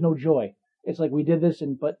 there's no joy. It's like we did this,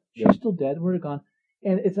 but she's still dead. Where'd it gone?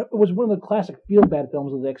 And it was one of the classic feel bad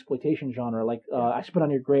films of the exploitation genre, like I Spit on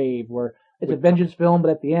Your Grave, where it's a vengeance film,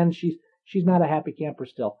 but at the end she's not a happy camper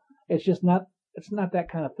still. It's not that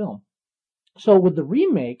kind of film. So with the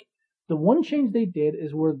remake, the one change they did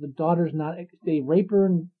is where the daughter's they rape her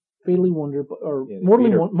and fatally wound her, or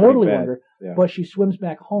mortally wound her, but she swims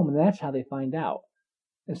back home, and that's how they find out.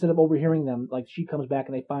 Instead of overhearing them, like she comes back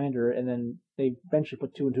and they find her, and then they eventually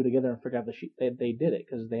put two and two together and figure out that they did it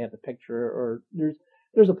because they have the picture, or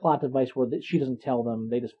there's a plot device where she doesn't tell them,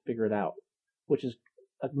 they just figure it out, which is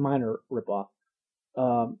a minor ripoff.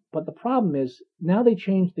 But the problem is, now they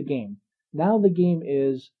changed the game. Now the game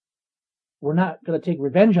is, we're not going to take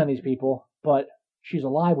revenge on these people, but she's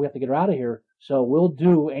alive, we have to get her out of here, so we'll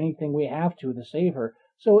do anything we have to save her.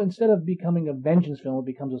 So instead of becoming a vengeance film, it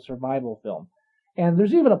becomes a survival film. And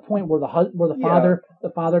there's even a point where the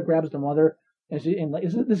father grabs the mother, and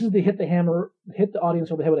this is the hit the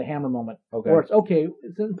audience over the head with a hammer moment. Okay. Where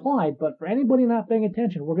it's implied, but for anybody not paying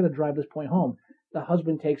attention, we're going to drive this point home. The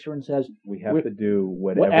husband takes her and says, "We have to do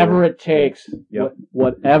whatever it takes. Yep.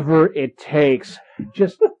 Whatever it takes."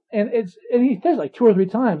 And he says like 2 or 3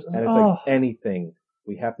 times. And it's like anything.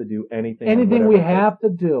 We have to do anything. Anything we have to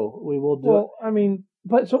do, we will do. Well, I mean,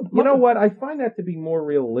 you know what? I find that to be more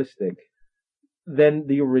realistic than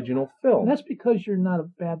the original film. And that's because you're not a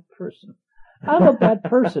bad person. I'm a bad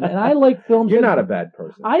person, and I like films. You're not a bad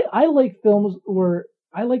person. I like films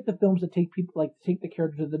the films that take the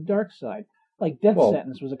character to the dark side. Like Death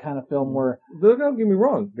Sentence was a kind of film where... Don't get me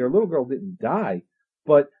wrong, their little girl didn't die,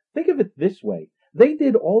 but think of it this way. They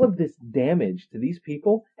did all of this damage to these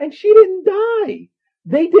people, and she didn't die.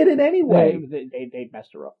 They did it anyway. They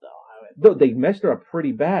messed her up, though. They messed her up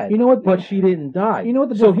pretty bad, but she didn't die. You know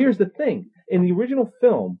what? So here's the thing. In the original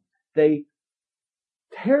film, they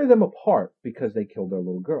tear them apart because they killed their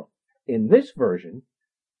little girl. In this version,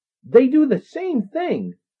 they do the same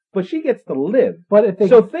thing, but she gets to live.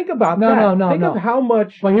 So think about that. Think of how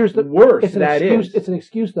much worse that is. It's an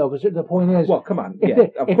excuse, though, because the point is... Well, come on.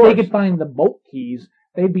 If they could find the boat keys,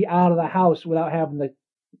 they'd be out of the house without having to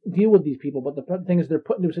deal with these people. But the thing is, they're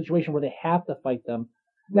put into a situation where they have to fight them.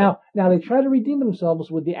 Now they try to redeem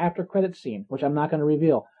themselves with the after credits scene, which I'm not going to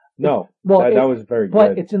reveal. No. That was very good.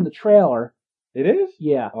 But it's in the trailer. It is?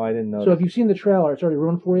 Yeah. Oh, I didn't know. So if you've seen the trailer, it's already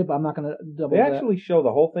ruined for you, but I'm not going to double They actually show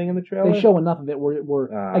the whole thing in the trailer? They show enough of it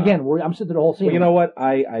I'm sitting through the whole scene. Well, you know what?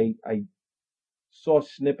 I saw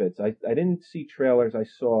snippets. I didn't see trailers. I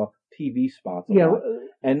saw TV spots a Yeah, lot.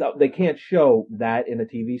 And they can't show that in a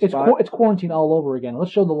TV spot. it's quarantine all over again.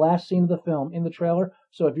 Let's show the last scene of the film in the trailer.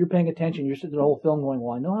 So if you're paying attention, you're sitting through the whole film going,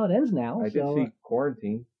 "Well, I know how it ends now." I did see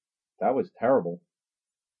Quarantine. That was terrible.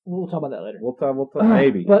 We'll talk about that later. We'll talk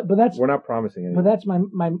maybe. But that's we're not promising anything. But that's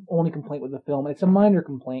my only complaint with the film. It's a minor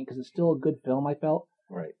complaint because it's still a good film, I felt.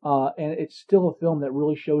 Right. And it's still a film that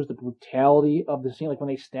really shows the brutality of the scene, like when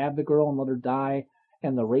they stab the girl and let her die,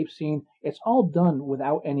 and the rape scene. It's all done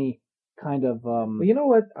without any kind of. But you know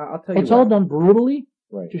what? I'll tell you. It's all done brutally,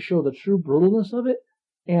 right, to show the true brutalness of it.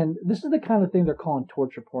 And this is the kind of thing they're calling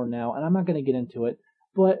torture porn now. And I'm not going to get into it,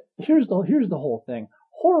 but here's the whole thing.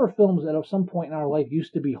 Horror films at some point in our life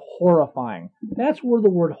used to be horrifying. That's where the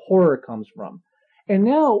word horror comes from. And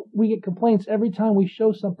now we get complaints every time we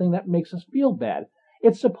show something that makes us feel bad.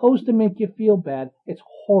 It's supposed to make you feel bad. It's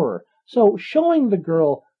horror. So showing the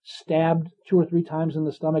girl stabbed 2 or 3 times in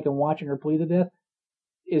the stomach and watching her bleed to death,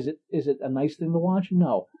 is it a nice thing to watch?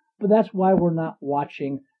 No. But that's why we're not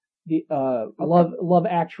watching the Love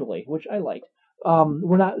Actually, which I liked.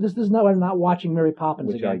 We're not. This is not. We're not watching Mary Poppins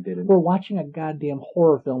which again. I didn't. We're watching a goddamn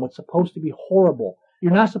horror film. It's supposed to be horrible.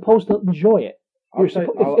 You're not supposed to enjoy it.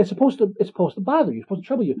 It's supposed to bother you. It's supposed to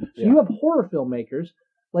trouble you. So you have horror filmmakers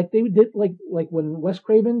like they did, like when Wes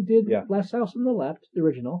Craven did Last House on the Left, the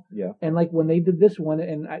original. Yeah. And like when they did this one,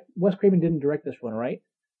 and Wes Craven didn't direct this one, right?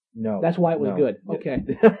 No. That's why it was good. Okay.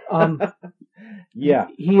 Yeah.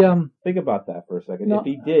 He think about that for a second. No, if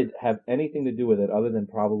he did have anything to do with it other than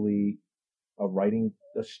probably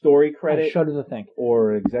a story credit, I shudder to think,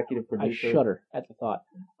 or executive producer. I shudder at the thought.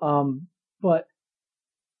 But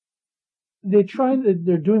they're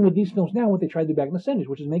doing with these films now what they tried to do back in the 70s,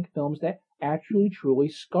 which is make films that actually truly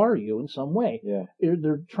scar you in some way. Yeah.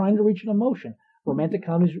 They're trying to reach an emotion. Romantic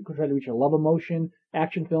comedies try to reach a love emotion.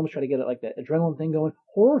 Action films try to get it like that adrenaline thing going.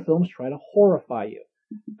 Horror films try to horrify you.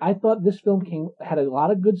 I thought this film had a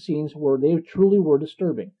lot of good scenes where they truly were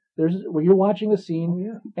disturbing. Where you're watching a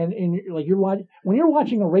scene, and when you're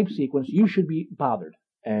watching a rape sequence, you should be bothered.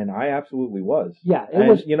 And I absolutely was. Yeah, it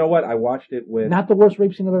was. You know what? I watched it with not the worst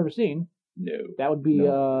rape scene I've ever seen. No, that would be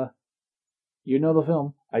you know the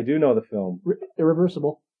film. I do know the film.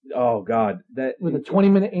 Irreversible. Oh God, that with a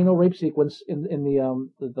 20-minute anal rape sequence in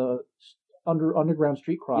the underground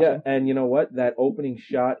street crossing. Yeah, and you know what? That opening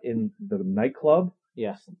shot in the nightclub.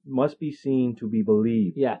 Yes, must be seen to be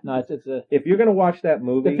believed. Yeah, no, it's a. If you're gonna watch that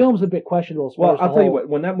movie, the film's a bit questionable. As well, I'll tell you what.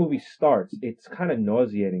 When that movie starts, it's kind of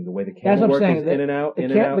nauseating the way the camera work is in and out,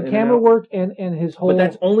 the camera work and his whole. But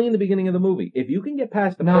that's only in the beginning of the movie. If you can get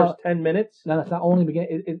past the first 10 minutes, no, that's not only the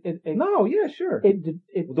beginning. No, yeah, sure. It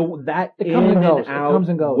comes and goes. It comes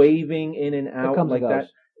and goes. Waving in and out like that.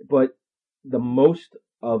 But the most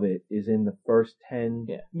of it is in the first 10,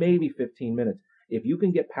 maybe 15 minutes. If you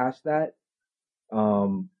can get past that.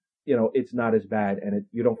 It's not as bad, and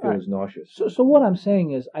you don't feel as nauseous. So what I'm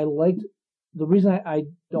saying is, I liked the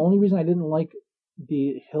only reason I didn't like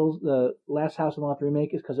the Last House on the Left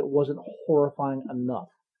remake is because it wasn't horrifying enough,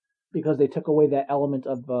 because they took away that element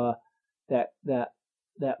of that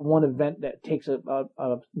one event that takes a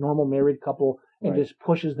normal married couple and just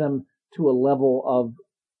pushes them to a level of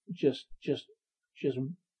just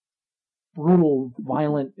brutal,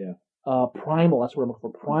 violent, primal. That's what I'm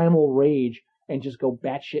looking for. Primal rage. And just go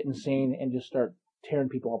batshit insane and just start tearing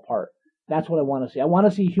people apart. That's what I want to see. I want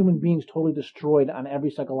to see human beings totally destroyed on every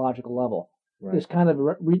psychological level. Right. This kind of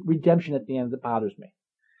redemption at the end that bothers me.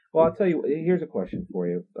 Well, I'll tell you. Here's a question for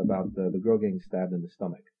you about the girl getting stabbed in the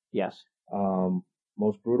stomach. Yes.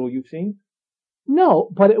 Most brutal you've seen? No,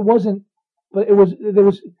 but it wasn't. But there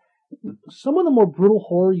was some of the more brutal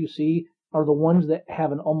horror you see are the ones that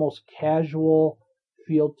have an almost casual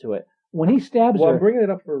feel to it. When he stabs her, I'm bringing it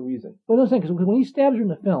up for a reason. Well, no, because when he stabs her in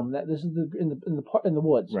the film, that this is in the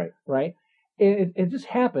woods, right? It just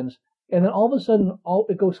happens, and then all of a sudden,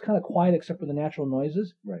 it goes kind of quiet except for the natural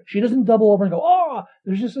noises. Right. She doesn't double over and go, oh!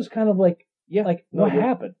 There's just this kind of what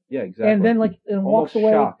happened? Yeah, exactly. And then walks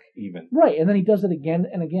away. Shock even. Right, and then he does it again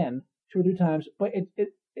and again, 2 or 3 times, but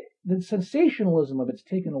the sensationalism of it's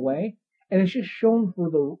taken away, and it's just shown for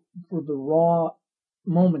the raw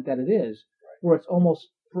moment that it is, where it's almost.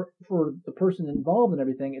 For the person involved and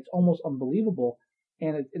everything, it's almost unbelievable,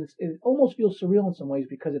 and it almost feels surreal in some ways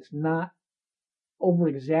because it's not over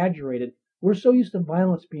exaggerated. We're so used to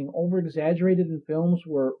violence being over exaggerated in films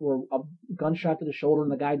where a gunshot to the shoulder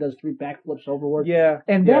and the guy does 3 backflips overboard. Yeah,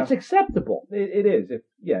 and that's acceptable. It is.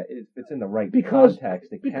 It's in the right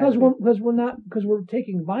context. Because we're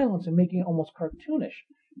taking violence and making it almost cartoonish.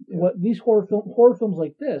 Yeah. What these horror films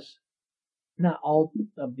like this. Not all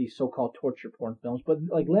of these so-called torture porn films, but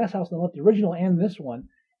like Last House on the Left, the original and this one,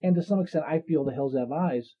 and to some extent, I feel The Hills Have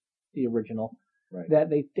Eyes, the original. Right. That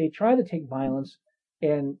they try to take violence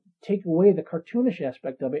and take away the cartoonish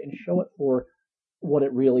aspect of it and show it for what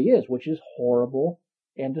it really is, which is horrible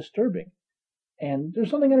and disturbing. And there's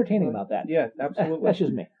something entertaining about that. Yeah, absolutely. That's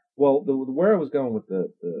just me. Well, where I was going with the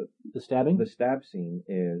stabbing, the stab scene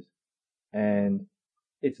is, and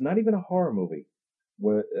it's not even a horror movie,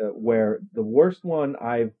 where the worst one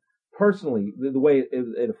I've personally, the way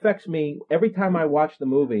it affects me every time I watch the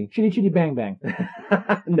movie. Chitty Chitty Bang Bang.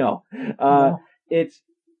 No. No. It's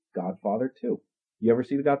Godfather 2. You ever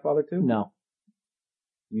see The Godfather 2? No.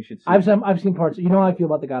 You should see I've seen parts. You know how I feel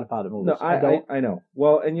about the Godfather movies. No, I know.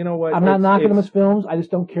 Well, and you know what? I'm not knocking them as films. I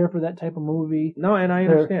just don't care for that type of movie. No, and I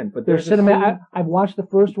understand. But they're there's cinematic. I've watched the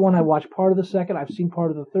first one. I watched part of the second. I've seen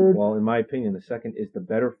part of the third. Well, in my opinion, the second is the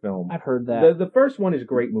better film. I've heard that. The first one is a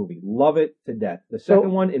great movie. Love it to death. The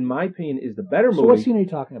second one, in my opinion, is the better movie. So what scene are you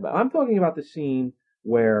talking about? I'm talking about the scene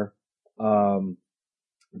where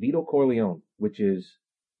Vito Corleone, which is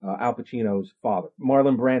Al Pacino's father,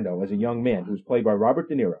 Marlon Brando, as a young man, who's played by Robert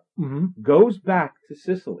De Niro, goes back to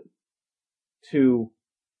Sicily to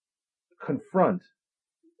confront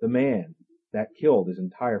the man that killed his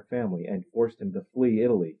entire family and forced him to flee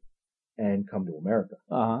Italy and come to America.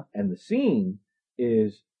 And the scene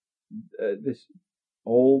is this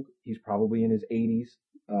old, he's probably in his 80s,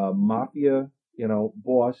 mafia,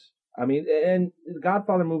 boss. I mean, and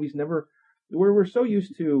Godfather movies never, we're so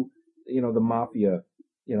used to, the mafia,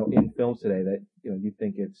 in films today that, you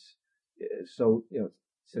think it's so,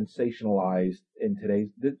 sensationalized in today's,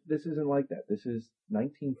 this isn't like that. This is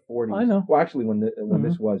 1940s. I know. Well, actually, when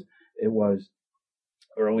this was, it was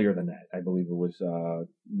earlier than that. I believe it was,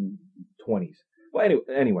 20s. Well,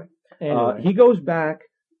 anyway. He goes back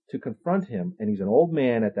to confront him, and he's an old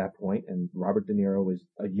man at that point, and Robert De Niro is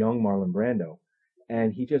a young Marlon Brando,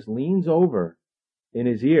 and he just leans over in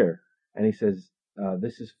his ear, and he says,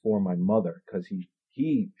 this is for my mother, because he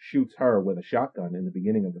shoots her with a shotgun in the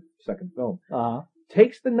beginning of the second film.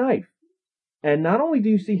 Takes the knife, and not only do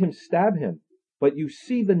you see him stab him, but you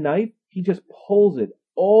see the knife, he just pulls it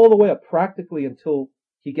all the way up practically until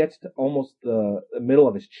he gets to almost the middle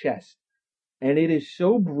of his chest. And it is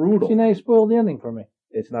so brutal. See, now you spoiled the ending for me.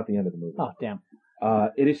 It's not the end of the movie. Oh, damn.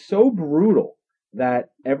 It is so brutal that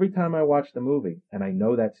every time I watch the movie, and I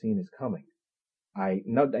know that scene is coming, I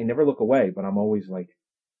never look away, but I'm always like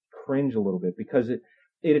cringe a little bit because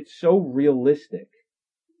it's so realistic,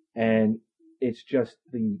 and it's just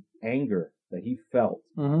the anger that he felt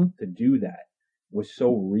to do that was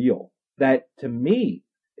so real that to me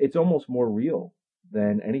it's almost more real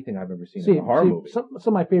than anything I've ever seen in a horror movie. Some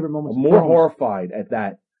of my favorite moments. I'm more horrified at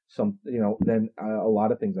that than a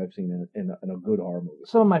lot of things I've seen in a good horror movie.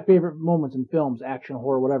 Some of my favorite moments in films, action,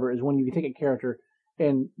 horror, whatever, is when you take a character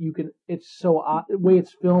and it's so, the way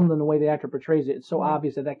it's filmed and the way the actor portrays it, it's so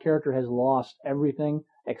obvious that character has lost everything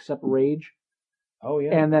except rage. Oh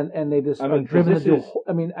yeah. And they just are driven to do,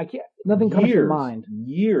 nothing comes to mind.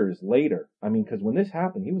 Years later, because when this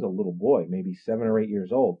happened, he was a little boy, maybe 7 or 8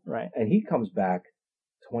 years old. Right. And he comes back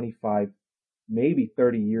 25, maybe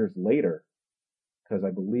 30 years later, because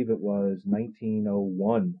I believe it was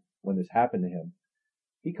 1901 when this happened to him.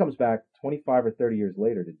 He comes back 25 or 30 years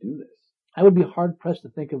later to do this. I would be hard pressed to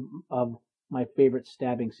think of my favorite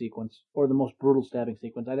stabbing sequence or the most brutal stabbing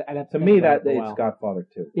sequence. I'd have to me that it's Godfather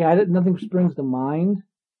 2. Yeah, nothing springs to mind,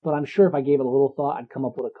 but I'm sure if I gave it a little thought, I'd come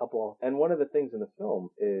up with a couple. And one of the things in the film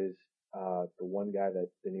is the one guy that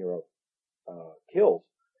De Niro kills.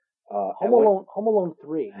 Home Alone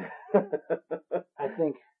 3. I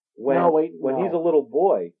think. When he's a little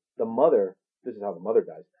boy, the mother, this is how the mother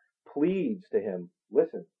dies, pleads to him,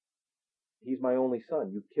 listen, he's my only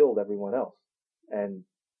son. You killed everyone else. And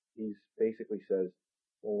he basically says,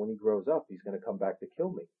 well, when he grows up, he's going to come back to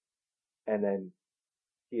kill me. And then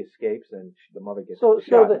he escapes, and the mother gets shot.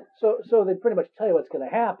 So they pretty much tell you what's going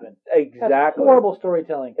to happen. Exactly. That's horrible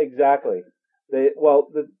storytelling. Exactly. You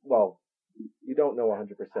don't know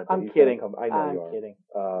 100%. I'm kidding. I know I'm you are. Kidding.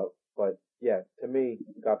 But yeah, to me,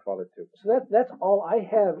 Godfather 2. So that's all I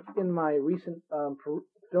have in my recent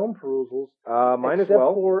film perusals. Mine as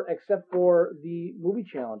well. Except for the movie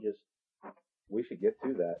challenges. We should get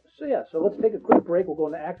to that. So let's take a quick break. We'll go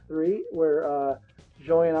into Act 3, where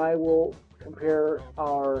Joey and I will compare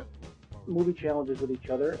our movie challenges with each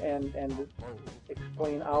other and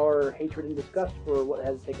explain our hatred and disgust for what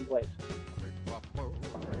has taken place.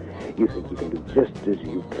 You think you can do just as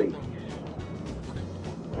you please.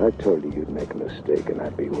 I told you you'd make a mistake and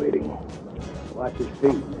I'd be waiting. Watch his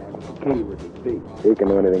feet, man. He's a key with his feet. He can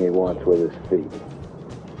do anything he wants with his feet.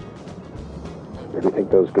 If you think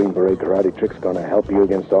those Green Beret karate tricks gonna help you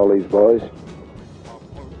against all these boys?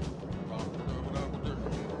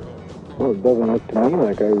 Well, it doesn't look to me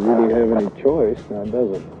like I really have any choice, now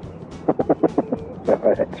does it?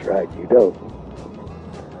 That's right, you don't.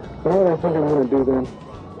 Well, what I think I'm going to do then,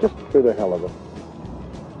 just for the hell of it,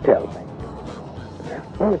 tell me.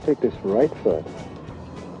 I'm going to take this right foot,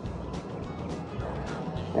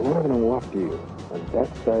 and I'm going to walk you on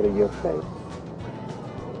that side of your face.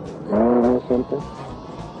 You want to know something?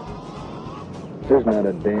 There's not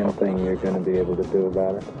a damn thing you're going to be able to do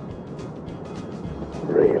about it.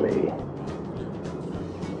 Really?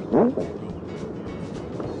 Nothing.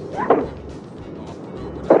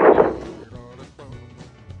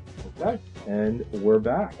 Okay, and we're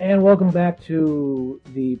back. And welcome back to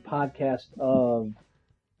the podcast of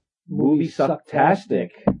Movie Sucktastic.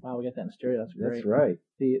 Wow, we got that in stereo. That's great. That's right.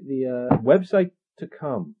 The Website to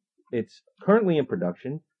come. It's currently in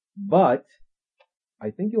production, but I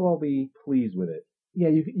think you'll all be pleased with it. yeah,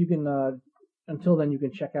 you can until then you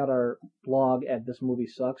can check out our blog at This Movie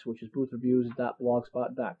Sucks, which is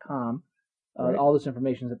boothreviews.blogspot.com. Right. All this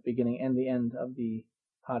information is at the beginning and the end of the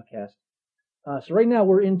podcast. So right now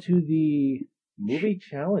we're into the Movie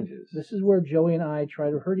challenges. This is where Joey and I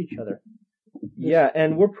try to hurt each other. Yeah,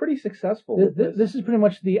 and we're pretty successful with this. This is pretty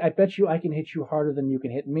much the I bet you I can hit you harder than you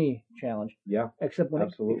can hit me challenge. Yeah, Except when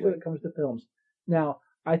absolutely. it comes to films. Now,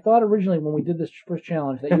 I thought originally when we did this first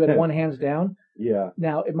challenge that you had one hands down. Yeah.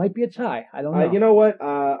 Now, it might be a tie. I don't know. You know what?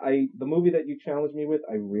 The movie that you challenged me with,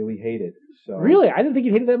 I really hated. So Really? I didn't think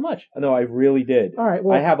you hated that much. No, I really did. All right.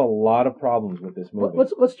 Well, I have a lot of problems with this movie.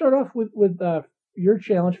 Let's start off with your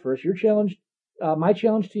challenge first. Your challenge, my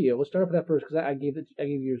challenge to you. Let's start off with that first because I gave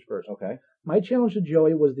yours first. Okay. My challenge to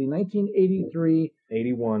Joey was the 1983.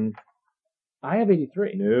 81. I have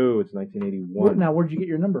 83. No, it's 1981. Now, where'd you get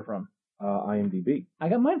your number from? IMDb. I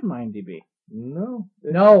got mine from IMDb. No.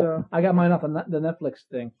 I got mine off of the Netflix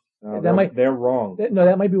thing. They're wrong.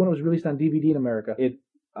 That might be when it was released on DVD in America. In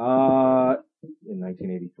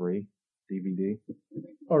 1983, DVD.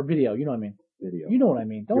 Or video, you know what I mean. Video. You know what I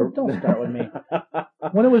mean. Don't start with me.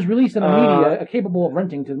 When it was released in a media capable of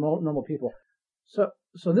renting to normal people. So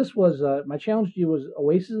this was my challenge to you was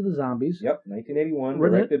Oasis of the Zombies. Yep, 1981,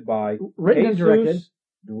 written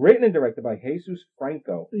and directed by Jesus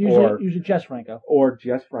Franco. Usually Jess Franco. Or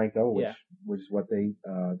Jess Franco, which is what they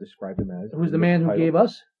described him as. Who's the man who gave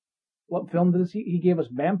us, what film did he gave us?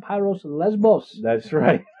 Vampiros Lesbos. That's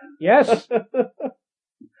right. Yes.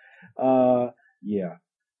 Yeah.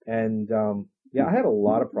 And, I had a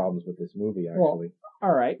lot of problems with this movie, actually. Well,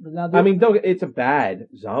 all right. Now it's a bad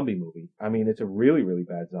zombie movie. I mean, it's a really, really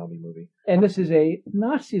bad zombie movie. And this is a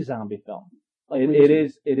Nazi zombie film.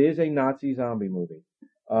 It is a Nazi zombie movie.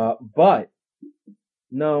 But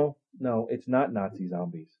no, it's not Nazi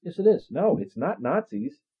zombies. Yes, it is. No, it's not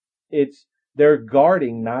Nazis. They're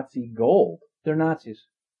guarding Nazi gold. They're Nazis.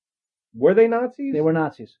 Were they Nazis? They were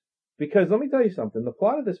Nazis. Because let me tell you something. The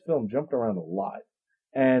plot of this film jumped around a lot,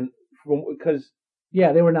 and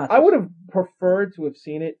they were Nazis. I would have preferred to have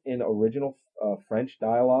seen it in original French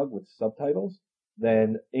dialogue with subtitles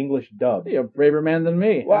than English dub. You're a braver man than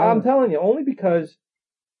me. Well, I'm telling you, only because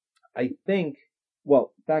I think,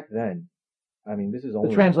 back then, I mean, this is only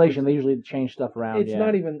the translation. They usually change stuff around. It's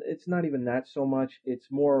not even that so much. It's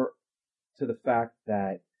more to the fact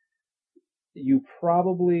that you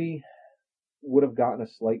probably would have gotten a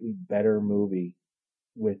slightly better movie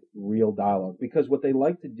with real dialogue, because what they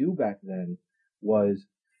liked to do back then was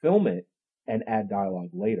film it and add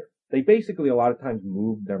dialogue later. They basically a lot of times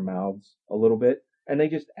moved their mouths a little bit and they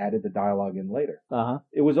just added the dialogue in later.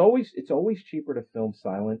 It's always cheaper to film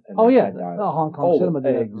silent and add dialogue. Hong Kong cinema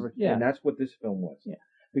did. And that's what this film was. Yeah.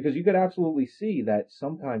 Because you could absolutely see that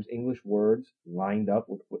sometimes English words lined up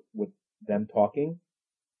with them talking,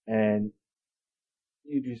 and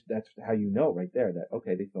that's how you know right there that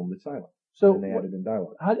okay, they filmed it silent. So and they added in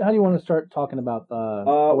dialogue. How do you want to start talking about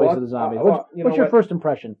Ways of the Zombies? What's your first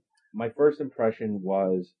impression? My first impression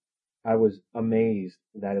was I was amazed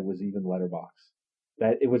that it was even letterbox.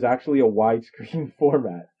 That it was actually a widescreen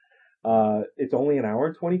format. It's only an hour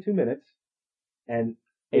and 22 minutes, and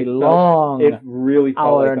it really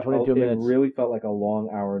felt like 22 minutes. It really felt like a long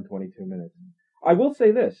hour and 22 minutes. I will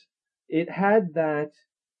say this: it had that.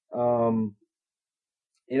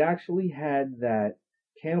 It actually had that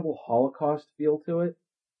Cannibal Holocaust feel to it.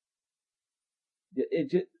 It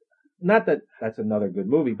just, not that that's another good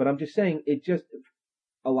movie, but I'm just saying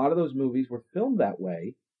a lot of those movies were filmed that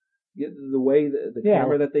way. The way the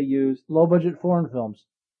camera that they used. Low budget foreign films.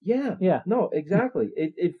 Yeah. Yeah. No, exactly.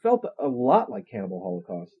 It felt a lot like Cannibal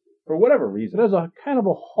Holocaust for whatever reason. There's a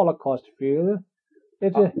Cannibal Holocaust feel.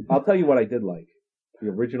 I'll tell you what I did like. The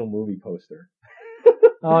original movie poster.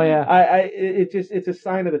 Oh yeah. It's a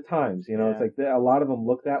sign of the times, you know. Yeah. It's like a lot of them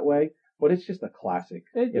look that way, but it's just a classic.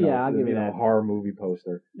 I'll give you that. Horror movie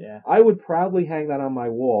poster. Yeah. I would proudly hang that on my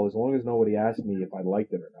wall as long as nobody asked me if I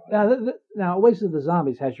liked it or not. Now, Oasis of the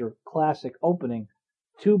Zombies has your classic opening.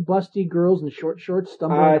 Two busty girls in short shorts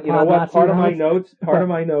stumbling you know what? Nazi Part of my helmets. notes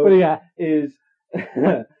What do you got? is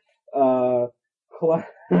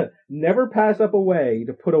never pass up a way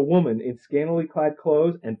to put a woman in scantily clad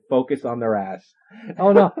clothes and focus on their ass.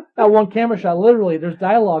 Oh no, that one camera shot. Literally, there's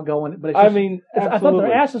dialogue going, but it's just, I thought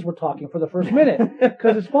their asses were talking for the first minute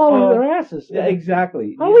because it's following their asses. Yeah,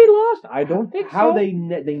 exactly. Are we lost? I don't think How so. they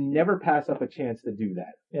never pass up a chance to do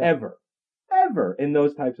that ever in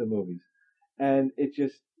those types of movies, and it's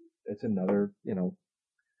another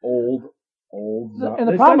old. And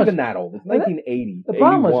the it's problem not is, even that old. It's 1980. The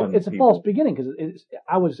problem is it's a people. false beginning because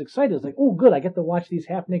I was excited. It's like, oh, good, I get to watch these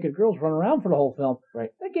half-naked girls run around for the whole film.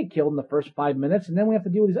 Right. They get killed in the first 5 minutes, and then we have to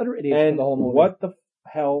deal with these other idiots And for the whole movie. what the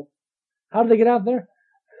hell? How did they get out there?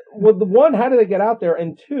 Well, one, how did they get out there?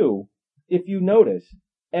 And two, if you notice,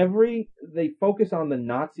 they focus on the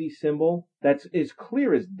Nazi symbol that's as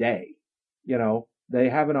clear as day. They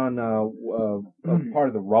have it on part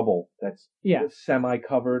of the rubble that's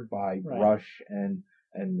semi-covered by brush and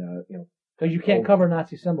because you can't cover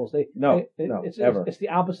Nazi symbols. It's ever. It's the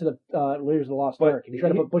opposite of Raiders of the Lost Ark. If you try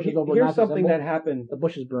to put bushes over a Nazi here's something symbol, that happened. The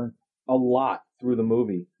bushes burn a lot through the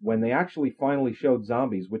movie when they actually finally showed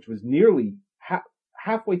zombies, which was nearly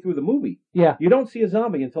halfway through the movie. Yeah. You don't see a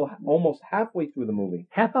zombie until almost halfway through the movie.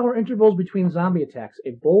 Half-hour intervals between zombie attacks.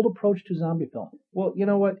 A bold approach to zombie film. Well, you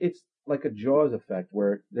know what? It's like a Jaws effect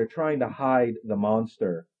where they're trying to hide the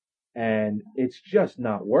monster and it's just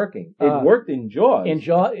not working. It worked in Jaws.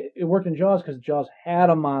 It worked in Jaws because Jaws had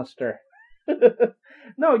a monster.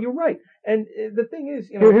 No, you're right. And the thing is,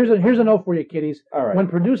 here's a note for you, kiddies. All right. When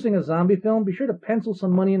producing a zombie film, be sure to pencil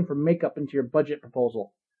some money in for makeup into your budget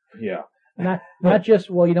proposal. Yeah. Not just,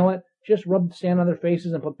 well, you know what? Just rub sand on their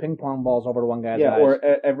faces and put ping pong balls over to one guy's eyes. Yeah, or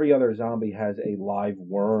every other zombie has a live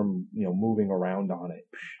worm, moving around on it.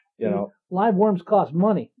 Live worms cost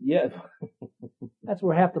money. Yeah. That's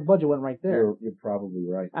where half the budget went right there. You're probably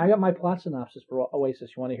right. I got my plot synopsis for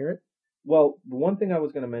Oasis. You want to hear it? Well, the one thing I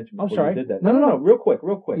was going to mention before I'm sorry. you did that. No. Real quick.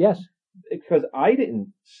 Yes. Because I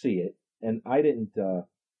didn't see it, and I didn't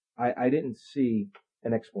see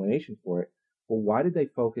an explanation for it. Well, why did they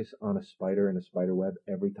focus on a spider and a spider web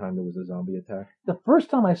every time there was a zombie attack? The first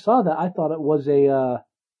time I saw that, I thought it was a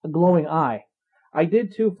glowing eye. I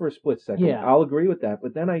did too for a split second. Yeah. I'll agree with that.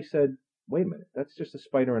 But then I said, wait a minute, that's just a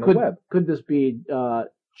spider and a web. Could this be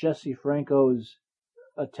Jesse Franco's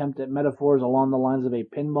attempt at metaphors along the lines of a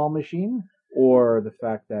pinball machine? Or the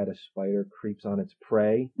fact that a spider creeps on its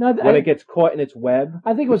prey when it gets caught in its web.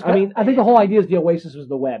 I think it was. I think the whole idea is the Oasis was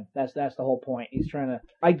the web. That's the whole point. He's trying to.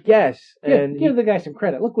 I guess. Give the guy some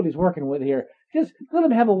credit. Look what he's working with here. Just let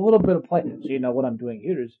him have a little bit of play. So you know what I'm doing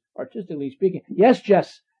here is artistically speaking. Yes,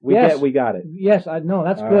 Jess. We got it. Yes, I know.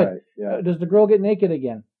 That's good. Right, yeah. Does the girl get naked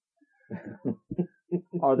again?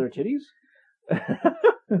 Are there titties?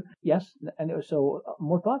 Yes. And so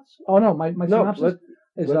more thoughts? Oh no, my synopsis.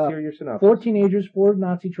 Let's hear your synopsis. 4 teenagers, 4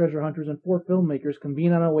 Nazi treasure hunters, and 4 filmmakers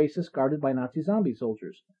convene on an oasis guarded by Nazi zombie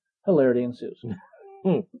soldiers. Hilarity ensues.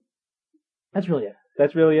 That's really it.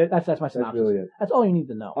 That's really it? That's my synopsis. That's really it. That's all you need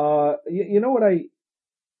to know. You know what I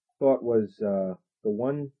thought was the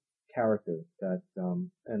one character that,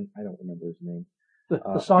 and I don't remember his name.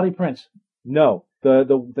 The Saudi prince. No,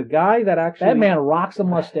 the guy that actually... That man rocks a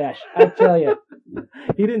mustache, I tell you.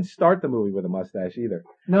 He didn't start the movie with a mustache either.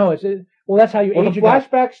 No, well, that's how you age the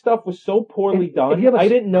flashback stuff was so poorly done, I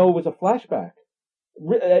didn't know it was a flashback.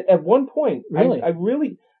 At one point, really? I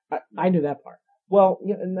knew that part. Well,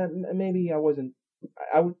 yeah, and maybe I wasn't...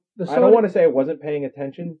 I don't want to say I wasn't paying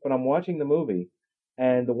attention, but I'm watching the movie,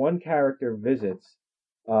 and the one character visits,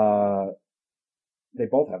 they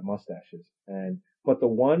both have mustaches, but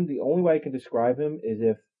the only way I can describe him is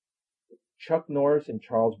if Chuck Norris and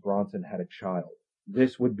Charles Bronson had a child.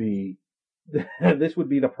 This would be the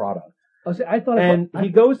product. He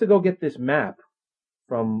goes to go get this map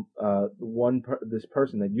from this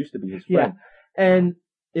person that used to be his friend, and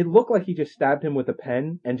it looked like he just stabbed him with a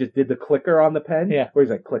pen and just did the clicker on the pen. Yeah, where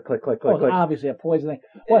he's like click, click, click, click, click. Obviously a poison thing.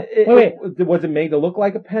 Wait. Was it made to look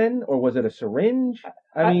like a pen or was it a syringe?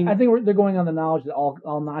 I mean, I think they're going on the knowledge that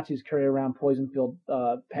all Nazis carry around poison-filled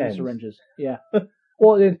pen syringes. Yeah.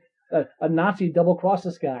 Well, a Nazi double-crossed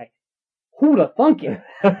this guy. Who'd have thunk it?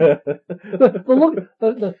 The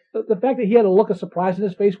fact that he had a look of surprise in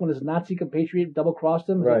his face when his Nazi compatriot double-crossed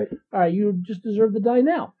him. Right. Like, all right, you just deserve to die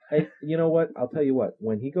now. Hey, you know what? I'll tell you what.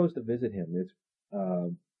 When he goes to visit him, it's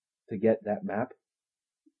to get that map.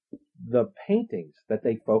 The paintings that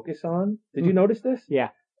they focus on. Did you notice this? Yeah.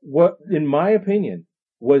 what, in my opinion,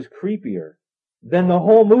 was creepier than the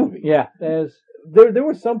whole movie. Yeah, there's There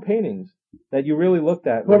were some paintings that you really looked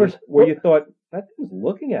at where you thought, that thing's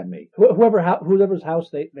looking at me. whoever's house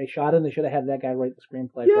they shot in, they should have had that guy write the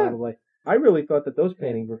screenplay, probably. I really thought that those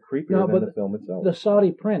paintings were creepier than the film itself. The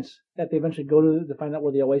Saudi prince that they eventually go to find out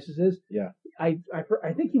where the oasis is. Yeah. I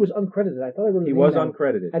think he was uncredited. I thought I wrote his He name was down.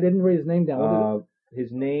 uncredited. I didn't write his name down.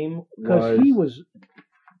 His name because was...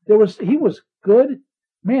 he was good.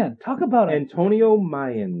 Man, talk about Antonio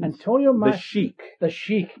Mayans. The Sheik. The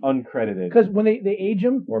Sheik. Uncredited. Because when they age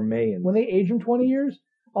him... Or Mayans. When they age him 20 years...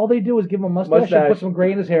 All they do is give him a mustache and put some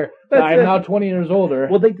gray in his hair. I'm now 20 years older.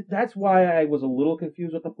 Well, that's why I was a little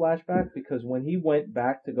confused with the flashback, because when he went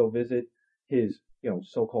back to go visit his,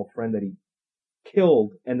 so-called friend that he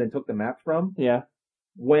killed and then took the map from, yeah.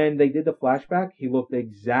 When they did the flashback, he looked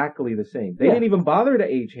exactly the same. They didn't even bother to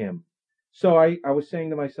age him. So I was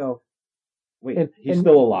saying to myself, wait, he's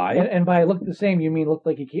still alive? And by looked the same, you mean looked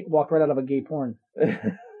like he walked right out of a gay porn.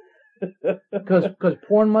 Because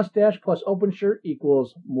porn mustache plus open shirt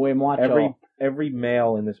equals muy macho. Every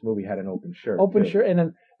male in this movie had an open shirt. Shirt,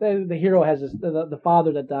 and then the hero has this, the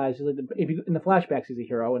father that dies. He's like in the flashbacks, he's a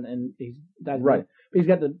hero, and he dies. Right. But he's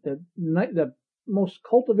got the most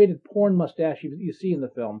cultivated porn mustache you see in the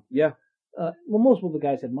film. Yeah. Most of the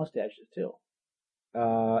guys had mustaches too.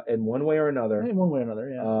 In one way or another. In one way or another,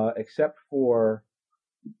 yeah. Except for,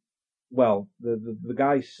 the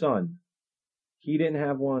guy's son. He didn't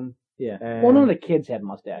have one. Yeah. None of the kids had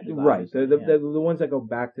mustaches. Right. The ones that go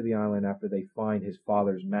back to the island after they find his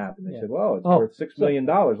father's map, and they said, "Well, it's worth $6 million.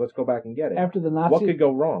 Let's go back and get it." After the Nazi, what could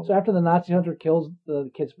go wrong? So after the Nazi hunter kills the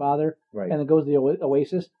kid's father, right, and it goes to the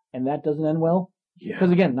Oasis, and that doesn't end well. Yeah.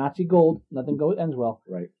 Because again, Nazi gold, nothing ends well.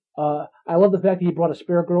 Right. I love the fact that he brought a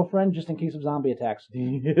spare girlfriend just in case of zombie attacks.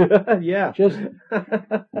 Yeah. Just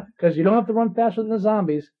because you don't have to run faster than the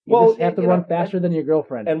zombies. You just have to run faster than your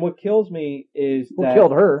girlfriend. And what kills me is what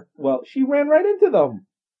killed her. Well, she ran right into them.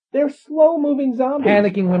 They're slow-moving zombies.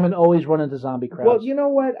 Panicking women always run into zombie crowds. Well, you know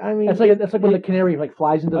what? I mean, that's like when the canary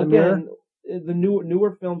flies into the mirror. The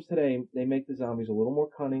newer films today, they make the zombies a little more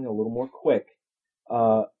cunning, a little more quick.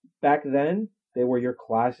 Back then, they were your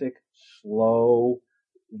classic slow,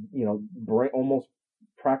 almost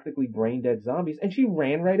practically brain dead zombies, and she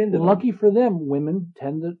ran right into them. Lucky for them, women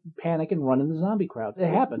tend to panic and run into zombie crowds. It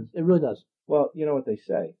happens. It really does. Well, you know what they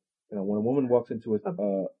say. When a woman walks into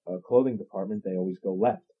a clothing department, they always go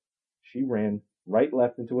left. She ran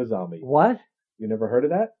left into a zombie. What? You never heard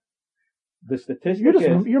of that? The statistic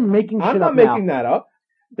you're making shit up. I'm not making that up.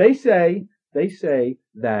 They say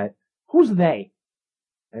that. Who's they?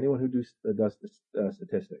 Anyone who does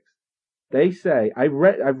statistics. They say, I've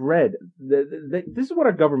read, this is what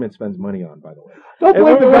our government spends money on, by the way. Don't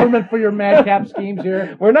blame the government for your madcap schemes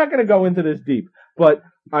here. We're not going to go into this deep, but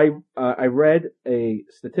I read a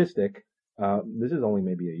statistic, this is only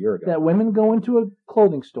maybe a year ago. That women go into a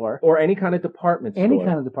clothing store. Or any kind of department store. Any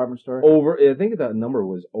kind of department store. I think the number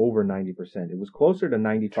was over 90%. It was closer to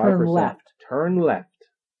 95%. Turn left.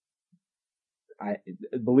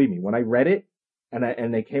 Believe me, when I read it,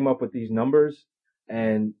 and they came up with these numbers,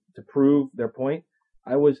 and to prove their point,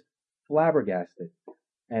 I was flabbergasted.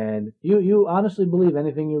 And you honestly believe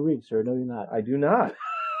anything you read, sir? No, you're not. I do not.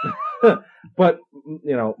 But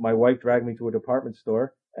my wife dragged me to a department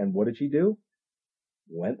store, and what did she do?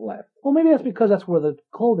 Went left. Well, maybe that's because that's where the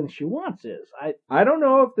clothing she wants is. I don't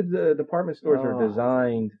know if the department stores are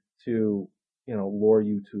designed to lure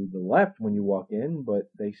you to the left when you walk in, but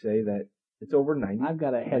they say that it's over 90. I've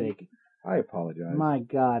got a headache. I apologize. My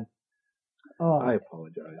God. Oh, I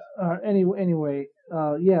apologize. Anyway,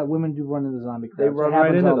 women do run into zombie crowds. They run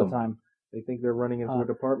right into all them. The time. They think they're running into a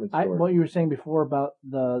department store. What you were saying before about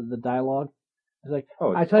the dialogue, it's like,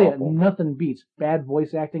 I tell awful. you, nothing beats bad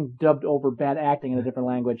voice acting dubbed over bad acting in a different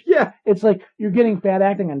language. Yeah. It's like you're getting bad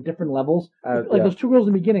acting on different levels. Those two girls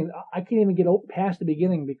in the beginning, I can't even get past the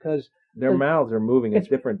beginning because their mouths are moving at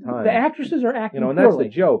different times. The actresses are acting poorly. And that's the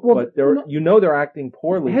joke, but they're acting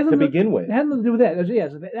poorly to begin with. It has nothing to do with that.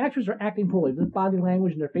 Yes, the actors are acting poorly. Their body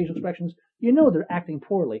language and their facial expressions, they're acting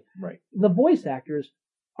poorly. Right. The voice actors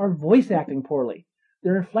are voice acting poorly.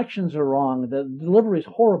 Their inflections are wrong. The delivery is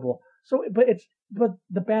horrible. So, but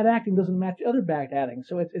the bad acting doesn't match other bad acting.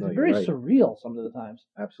 So it's very surreal some of the times.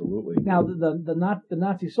 Absolutely. Now the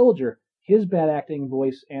Nazi soldier, his bad acting,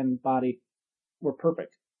 voice, and body were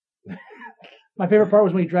perfect. My favorite part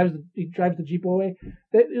was when he drives the Jeep away.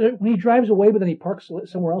 When he drives away, but then he parks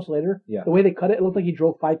somewhere else later. Yeah. The way they cut it looked like he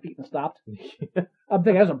drove 5 feet and stopped. I'm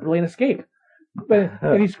thinking that was a brilliant escape.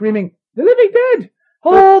 And he's screaming, "The living dead!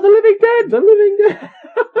 Oh, the living dead! The living dead!"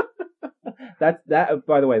 that.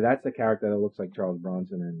 By the way, that's the character that looks like Charles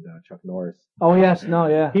Bronson and Chuck Norris. Oh yes, no,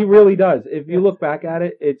 yeah. He really does. If you look back at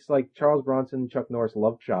it, it's like Charles Bronson, Chuck Norris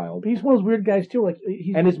love child. But he's one of those weird guys too. Like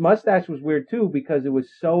and his mustache was weird too because it was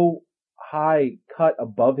so high cut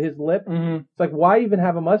above his lip. Mm-hmm. It's like, why even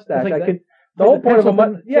have a mustache? Like I that, could. The whole point of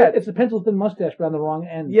a it's a pencil thin mustache, but on the wrong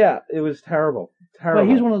end. Yeah, it was terrible. Terrible.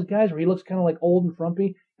 But he's one of those guys where he looks kind of like old and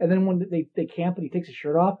frumpy, and then when they camp and he takes his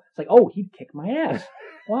shirt off, it's like, oh, he'd kick my ass.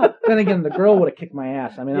 Wow. Then again, the girl would have kicked my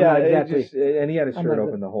ass. I mean, I'm not exactly. And he had his shirt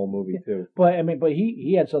open the whole movie too. But I mean,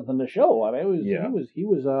 he had something to show. I mean, he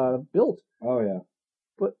was built. Oh yeah.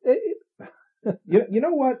 But you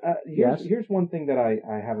know what? Yes. Here's one thing that I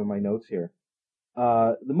have in my notes here.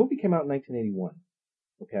 The movie came out in 1981.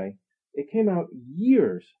 Okay, it came out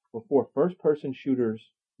years before first-person shooters,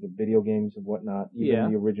 the video games and whatnot,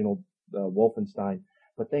 even the original Wolfenstein.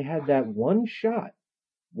 But they had that one shot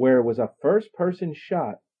where it was a first-person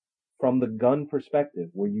shot from the gun perspective,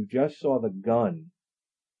 where you just saw the gun,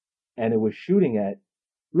 and it was shooting at.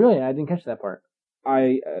 Really, I didn't catch that part.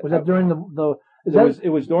 Was that during the? It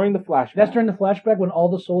was during the flashback. That's during the flashback when all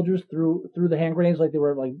the soldiers threw the hand grenades like they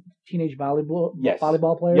were like teenage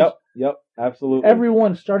volleyball players. Yep, absolutely.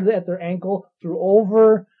 Everyone started at their ankle, threw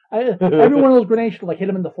over. Every one of those grenades should like hit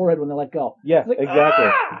them in the forehead when they let go. Yeah, like, exactly.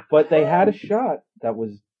 Ah! But they had a shot that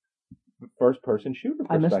was first-person shooter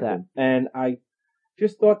perspective. I missed that. And I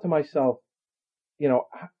just thought to myself,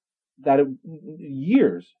 that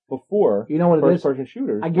years before first-person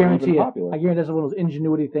shooters I guarantee were popular. I guarantee that's one of those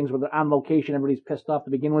ingenuity things where they're on location, everybody's pissed off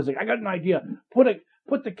to begin with. It's like, I got an idea.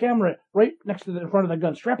 Put the camera right next to in front of the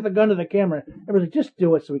gun. Strap the gun to the camera. Everybody's like, just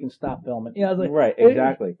do it so we can stop filming. You know, like, right,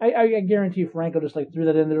 exactly. I guarantee Franco just like threw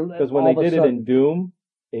that in there. Because when they did it in Doom,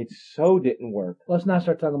 it so didn't work. Let's not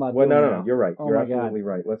start talking about Doom. No, you're right. Oh You're my absolutely God.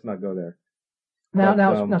 right. Let's not go there.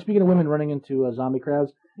 Now, speaking of women running into zombie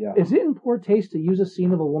crowds, yeah. Is it in poor taste to use a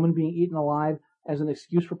scene of a woman being eaten alive as an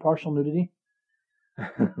excuse for partial nudity?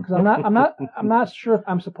 Because I'm not sure if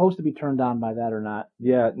I'm supposed to be turned on by that or not.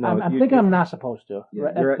 Yeah, no. I'm thinking I'm not supposed to.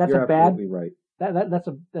 Yeah, that's you're a bad. absolutely right. That's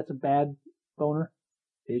a bad boner.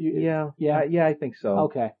 Yeah, I think so.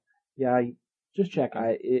 Okay. Yeah, just checking.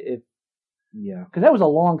 Yeah. Because that was a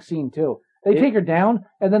long scene too. They take her down,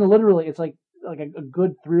 and then literally it's like a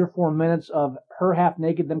good 3 or 4 minutes of her half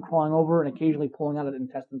naked, them crawling over and occasionally pulling out an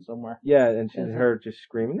intestine somewhere. Yeah, and her just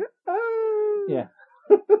screaming. Ah! Yeah.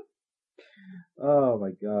 Oh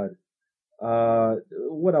my God.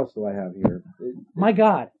 What else do I have here? My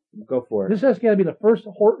God. Go for it. This has got to be the first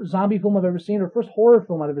zombie film I've ever seen, or first horror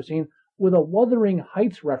film I've ever seen with a Wuthering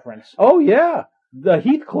Heights reference. Oh yeah, the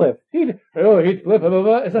Heathcliff. Heathcliff.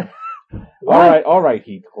 All right,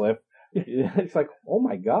 Heathcliff. It's like, oh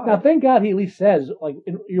my God. Now, thank God he at least says, like,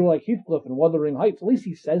 you're like Heathcliff in Wuthering Heights. At least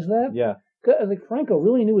he says that. Yeah. Because like Franco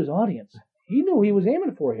really knew his audience. He knew what he was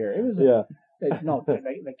aiming for here. It was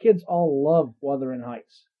the kids all love Wuthering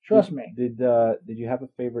Heights. Trust me. Did you have a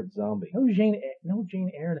favorite zombie? No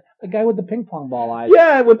Jane Eyre. The guy with the ping pong ball eyes.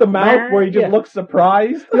 Yeah, with the mouth where he just looks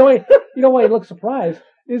surprised. You know why he looks surprised?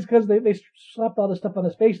 Is because they slapped all this stuff on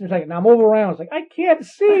his face and they're like, now move around. It's like, I can't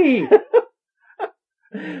see.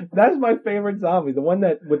 That's my favorite zombie. The one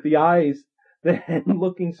that with the eyes, then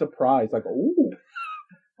looking surprised, like,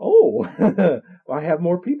 oh, I have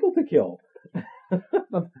more people to kill.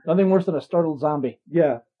 Nothing worse than a startled zombie.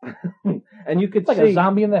 Yeah, and you could see a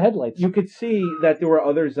zombie in the headlights. You could see that there were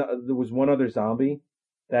others. There was one other zombie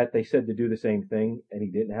that they said to do the same thing, and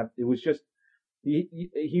he didn't have. It was just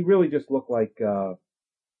he really just looked like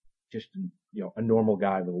just a normal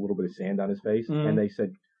guy with a little bit of sand on his face, and they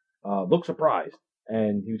said, "Look surprised."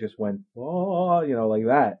 And he just went, oh, like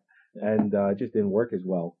that. And it just didn't work as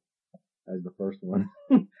well as the first one.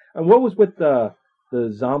 And what was with the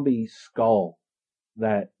zombie skull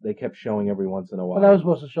that they kept showing every once in a while? Well, that was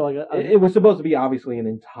supposed to show it was supposed to be obviously an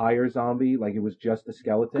entire zombie, like it was just a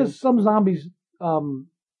skeleton. Because some zombies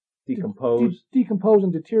decompose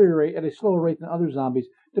and deteriorate at a slower rate than other zombies,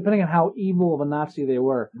 depending on how evil of a Nazi they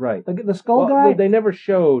were. Right. The skull guy... They never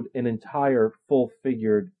showed an entire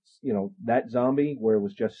full-figured, that zombie where it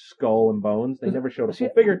was just skull and bones. They never showed a full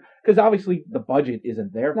figure, because obviously the budget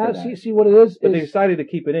isn't there for that. See what it is? But they decided to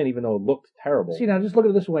keep it in, even though it looked terrible. See, now just look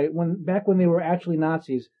at it this way. Back when they were actually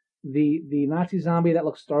Nazis, the Nazi zombie that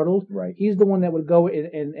looks startled, right, he's the one that would go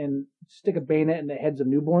and stick a bayonet in the heads of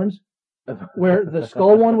newborns. Where the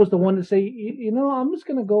skull one was the one to say, I'm just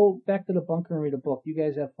going to go back to the bunker and read a book. You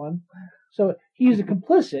guys have fun. So he's a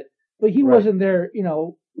complicit, but he wasn't there,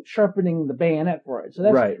 sharpening the bayonet for it. So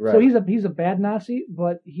that's right. So he's a bad Nazi,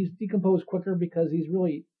 but he's decomposed quicker because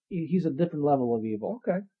he's a different level of evil.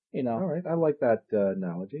 Okay. You know. All right, I like that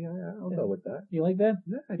analogy. I'll go with that. You like that?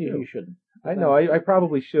 Yeah, I You do. shouldn't. I know. I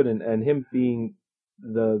probably shouldn't. And him being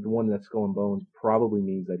the one that's Skull and Bones probably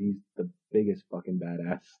means that he's the biggest fucking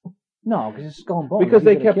badass. No, because it's Skull and Bones. Because He's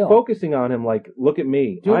they gonna kept kill. focusing on him like, look at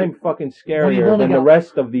me. Dude, I'm fucking when you've scarier only than the got-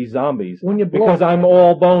 rest of these zombies. When you blow, Because I'm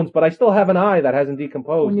all bones, but I still have an eye that hasn't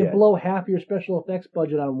decomposed when you yet. blow half your special effects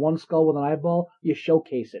budget on one skull with an eyeball, you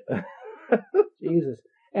showcase it. Jesus.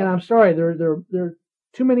 And I'm sorry, there are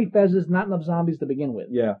too many Fezzes, not enough zombies to begin with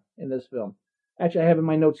Yeah. in this film. Actually, I have in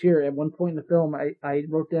my notes here, at one point in the film, I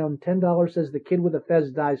wrote down $10 says the kid with the Fez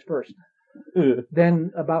dies first.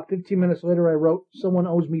 Then, about 15 minutes later, I wrote, someone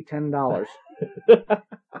owes me $10.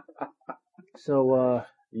 So,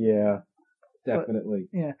 Yeah. Definitely.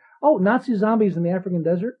 yeah. Oh, Nazi zombies in the African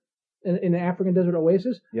desert, in the African desert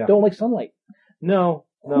oasis, Yeah. don't like sunlight. No.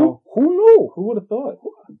 No. Who knew? Who would have thought?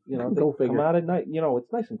 You know, Go they figure. come out at night. You know,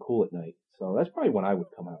 it's nice and cool at night. So that's probably when I would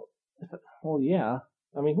come out. Well, yeah,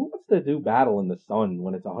 I mean, who wants to do battle in the sun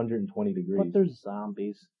when it's 120 degrees? but there's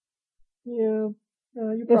zombies. Yeah.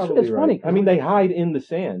 You're probably It's right. funny, 'cause I mean, they hide in the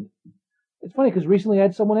sand. It's funny because recently I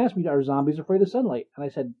had someone ask me, "Are zombies afraid of sunlight?" And I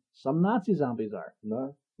said, "Some Nazi zombies are."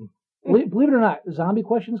 No. Believe it or not, zombie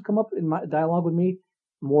questions come up in my dialogue with me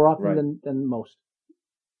more often Right. than most.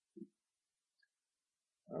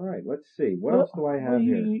 All right, let's see. What else do I have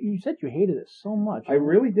you, here? you said you hated it so much. I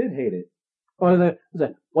really did hate it. Oh,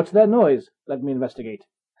 what's that noise? Let me investigate.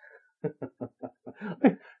 This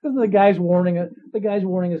is the guy's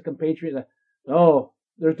warning his compatriots. Oh,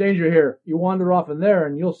 there's danger here. You wander off in there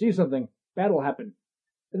and you'll see something. Bad will happen.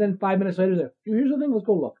 And then 5 minutes later, you hear something? Let's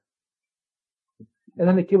go look. And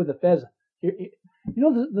then the kid with the fez. You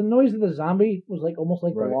know, the noise of the zombie was like almost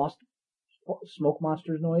like Right. the Lost Smoke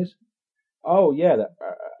Monsters noise. Oh, yeah.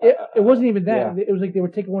 It wasn't even that. Yeah. It was like they were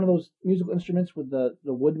taking one of those musical instruments with the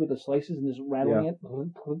wood with the slices and just rattling it.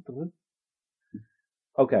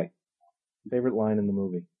 Okay. Favorite line in the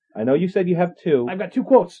movie. I know you said you have two. I've got two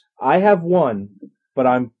quotes. I have one, but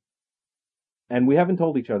and we haven't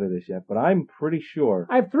told each other this yet, but I'm pretty sure.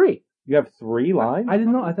 I have three. You have three lines? I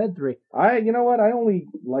didn't know. I had three. You know what? I only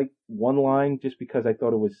like one line just because I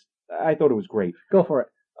thought it was great. Go for it.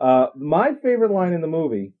 My favorite line in the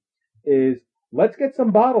movie is, let's get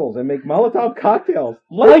some bottles and make Molotov cocktails.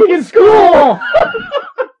 Like in school!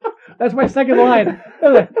 That's my second line.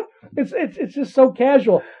 It's just so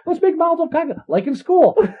casual. Let's make Molotov cocktails. Like in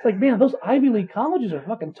school. It's like, man, those Ivy League colleges are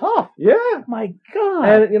fucking tough. Yeah. My God.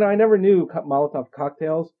 And, I never knew Molotov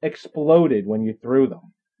cocktails exploded when you threw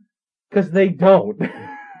them. Because they don't.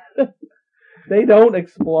 They don't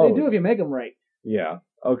explode. They do if you make them right. Yeah.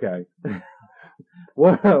 Okay.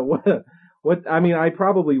 What? I mean, I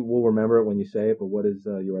probably will remember it when you say it, but what is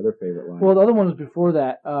your other favorite line? Well, the other one was before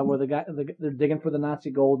that, where they're digging for the Nazi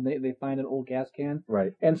gold and they find an old gas can.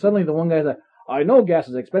 Right. And suddenly the one guy's like, I know gas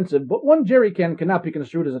is expensive, but one jerry can cannot be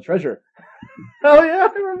construed as a treasure. Oh yeah,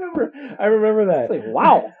 I remember that. It's like,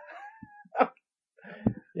 wow.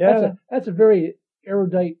 Yeah. That's a very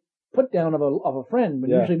erudite put down of a friend. But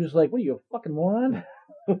Yeah. usually just like, what are you, a fucking moron?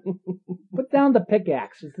 Put down the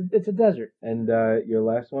pickaxe. It's a desert. And your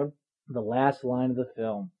last one? The last line of the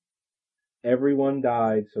film. Everyone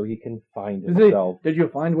died so he can find himself. Did you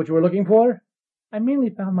find what you were looking for? I mainly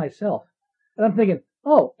found myself. And I'm thinking,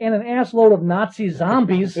 oh, and an assload of Nazi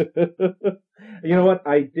zombies. You know what?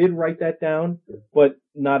 I did write that down, but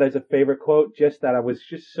not as a favorite quote. Just that I was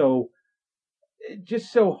just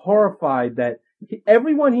so horrified that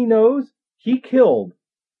everyone he knows, he killed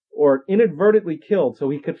or inadvertently killed so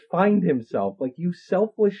he could find himself. Like, you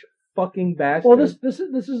selfish fucking bastard. Well, this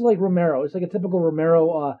is like Romero. It's like a typical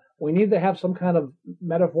Romero. We need to have some kind of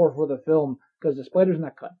metaphor for the film because the spider's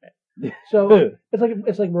not cutting it. So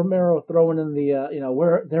it's like Romero throwing in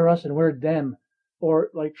the they're us and we're them, or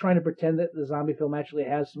like trying to pretend that the zombie film actually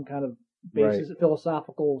has some kind of basis,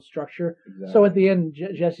 philosophical structure. Exactly. So at the end,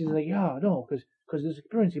 Jesse's like, yeah, no, because this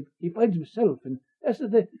experience he finds himself, and that's the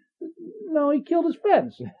thing. No, he killed his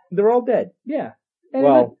friends. They're all dead. Yeah. And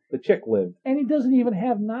Well, the chick lived. and he doesn't even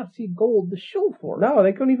have Nazi gold to show for it. No,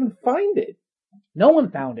 they couldn't even find it. No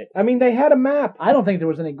one found it. I mean, they had a map. I don't think there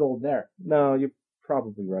was any gold there. No, you're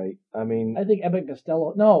probably right. I mean, I think Epic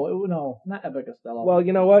Costello. No, not Epic Costello. well,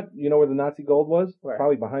 you know what? You know where the Nazi gold was? Where?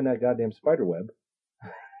 Probably behind that goddamn spider web.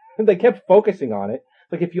 They kept focusing on it.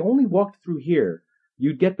 Like, if you only walked through here,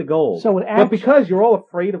 you'd get the gold. So in but because you're all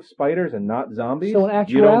afraid of spiders and not zombies, So in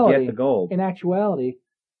you don't actuality- get the gold. in actuality,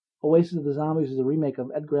 Oasis of the Zombies is a remake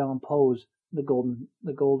of Edgar Allan Poe's The Golden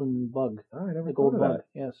Bug. Oh, I never The thought Gold of Bug. that.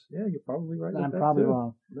 Yes. Yeah, you're probably right. with I'm that probably too.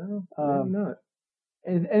 wrong. No, Um, maybe not.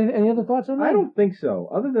 Any other thoughts on that? I don't think so.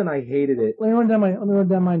 Other than I hated it. Let me run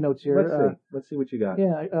down my notes here. Let's see what you got.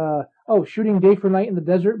 Yeah. Shooting day for night in the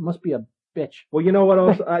desert must be a bitch. Well, you know what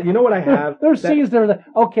else? You know what I have? There's scenes there that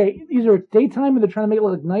either it's daytime and they're trying to make it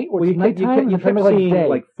look like night, or it's nighttime and they're trying to make it look like day.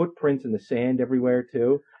 Like footprints in the sand everywhere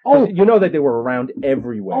too. Oh, you know that they were around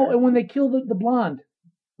everywhere. Oh, and when they kill the blonde,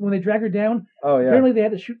 when they drag her down, apparently they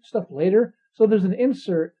had to shoot stuff later. So there's an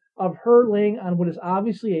insert of her laying on what is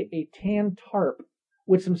obviously a tan tarp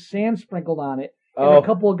with some sand sprinkled on it, and a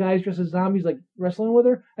couple of guys dressed as zombies like wrestling with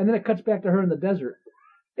her, and then it cuts back to her in the desert.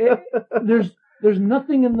 There's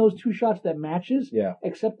nothing in those two shots that matches,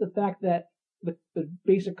 except the fact that the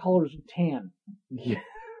basic color is tan. Yeah.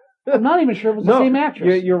 I'm not even sure it was the same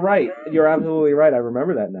actress. You're right. You're absolutely right. I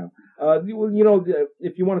remember that now. You know,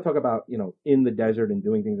 if you want to talk about, you know, in the desert and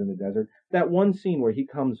doing things in the desert, that one scene where he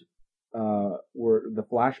comes, where the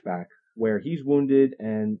flashback where he's wounded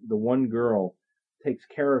and the one girl takes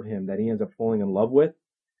care of him that he ends up falling in love with,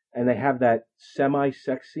 and they have that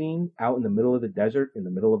semi-sex scene out in the middle of the desert in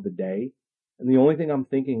the middle of the day, and the only thing I'm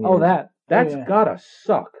thinking is that's gotta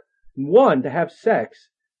suck. One, to have sex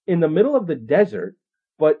in the middle of the desert,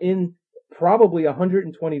 but in probably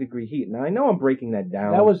 120 degree heat. Now I know I'm breaking that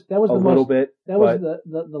down. That was a little bit. That was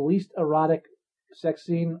the least erotic sex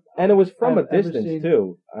scene, and it was from a distance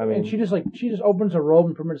too. I mean, and she just opens her robe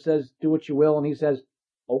and pretty much says, "Do what you will," and he says,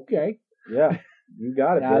 "Okay." Yeah, you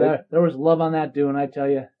got it. There was love on that Dune, I tell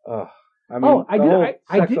you. I mean,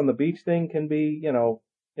 sex on the beach thing can be, you know,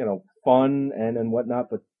 fun and whatnot,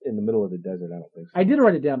 but in the middle of the desert, I don't think so. I did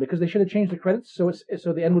write it down because they should have changed the credits so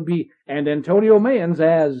the end would be and Antonio Mayans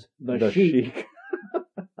as the Sheik.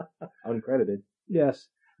 Uncredited. Yes.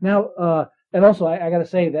 Now, and also I got to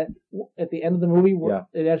say that at the end of the movie,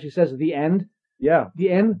 it actually says the end. Yeah. The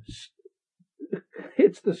end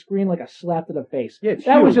hits the screen like a slap to the face. Yeah,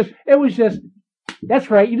 it was just.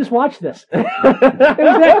 That's right. You just watched this. It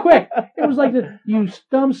was that quick. It was like you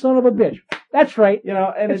dumb son of a bitch. That's right. You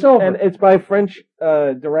know, and it's over. And it's by a French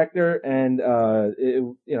director, and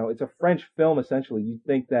it's a French film essentially. You'd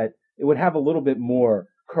think that it would have a little bit more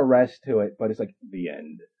caress to it, but it's like the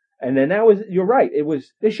end. And then you're right. It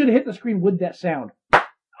was. They should have hit the screen with that sound.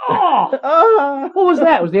 Oh! What was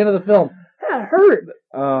that? It was the end of the film. That hurt.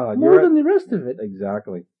 More than the rest of it.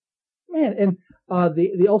 Exactly. Man, and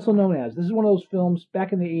the also known as, this is one of those films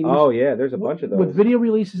back in the 80s. Oh yeah, there's a bunch of those. With video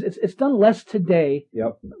releases, it's done less today.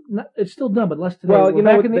 Yep. It's still done, but less today. Well, you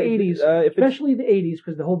know, back in the 80s, especially the 80s,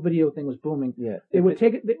 because the whole video thing was booming. Yeah. They would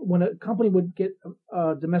take it when a company would get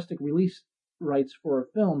domestic release rights for a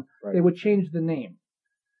film. Right. They would change the name.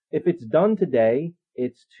 If it's done today,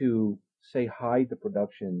 it's to say hide the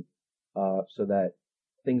production, so that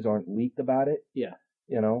things aren't leaked about it. Yeah.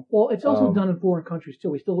 You know? Well, it's also done in foreign countries too.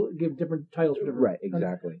 We still give different titles for different. Right,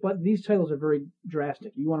 exactly. But these titles are very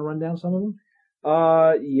drastic. You want to run down some of them?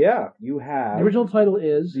 Yeah, you have. The original title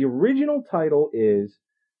is.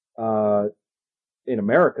 In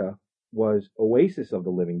America, was Oasis of the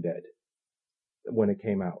Living Dead when it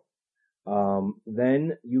came out.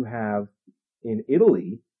 Then you have in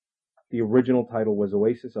Italy, the original title was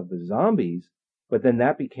Oasis of the Zombies, but then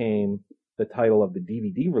that became the title of the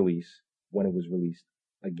DVD release when it was released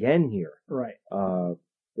again here. Right.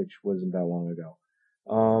 Which wasn't that long ago.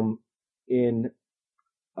 In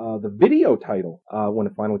the video title, when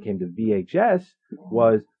it finally came to VHS,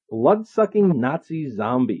 was Blood-Sucking Nazi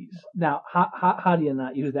Zombies. Now, how do you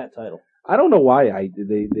not use that title? I don't know why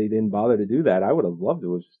they didn't bother to do that. I would have loved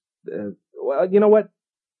to. Well, you know what?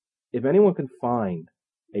 If anyone can find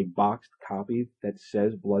a boxed copy that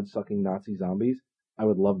says Blood-Sucking Nazi Zombies, I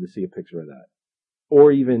would love to see a picture of that.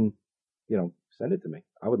 Or even, send it to me.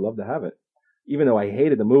 I would love to have it. Even though I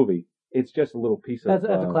hated the movie, it's just a little piece of...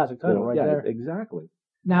 That's a classic title right there. Exactly.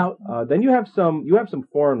 Now... then you have some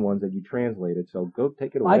foreign ones that you translated, so go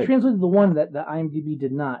take it away. I translated the one that the IMDb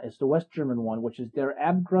did not. It's the West German one, which is Der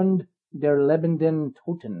Abgrund der Lebenden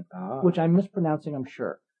Toten, which I'm mispronouncing, I'm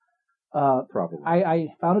sure. Probably.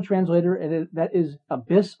 I found a translator, and that is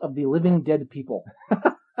Abyss of the Living Dead People.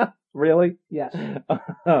 Really? Yes.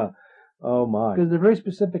 Oh my! Because they're very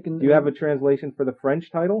specific. Do you have a translation for the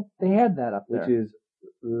French title? They had that up there, which is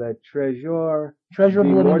Le Treasure of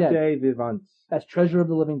the Living Dead. Vivants. That's Treasure of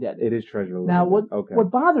the Living Dead. It is Treasure of the Living Dead. Now,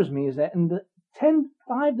 what bothers me is that in the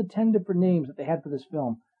 5 to 10 different names that they had for this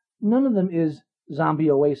film, none of them is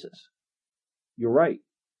Zombie Oasis. You're right.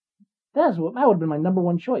 That would have been my number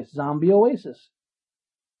one choice. Zombie Oasis.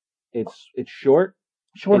 It's short.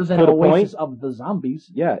 Shorter than Oasis of the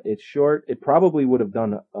Zombies. Yeah, it's short. It probably would have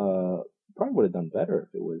done better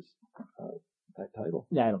if it was that title.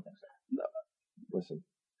 Yeah, I don't think so. No. Listen,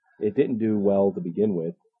 it didn't do well to begin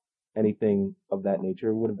with. anything of that nature,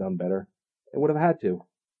 it would have done better. It would have had to.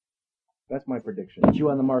 That's my prediction. Put you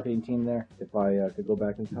on the marketing team there. If I could go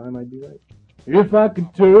back in time, I'd be right. If I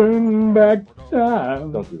could turn back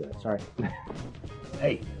time. Don't do that. Sorry.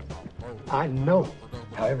 Hey, I know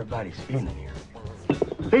how everybody's feeling here.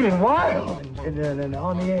 Feeling wild and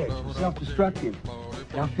on the edge and self-destructive.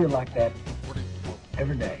 And I feel like that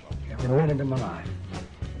every day, every minute of my life.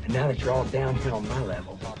 And now that you're all downhill on my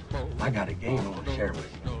level, I got a game I want to share with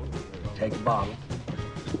you. Take a bottle,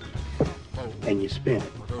 and you spin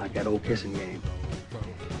it like that old kissing game.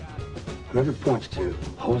 Whoever points to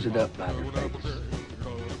holds it up by their face,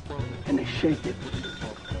 and they shake it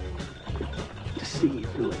to see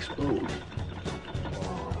if it'll explode.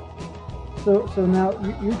 So now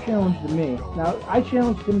you're challenged to me. Now I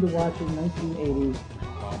challenged him to watch a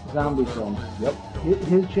 1980s zombie film. Yep.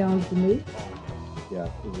 His challenge to me. Yeah,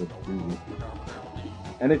 it was a doozy.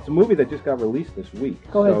 And it's a movie that just got released this week.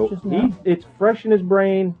 Go ahead, so just now. it's fresh in his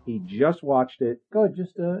brain. He just watched it. Go ahead,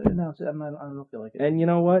 just announce it. I don't feel like it. And you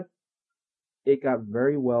know what? It got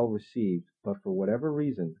very well received. But for whatever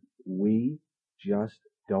reason, we just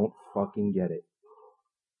don't fucking get it.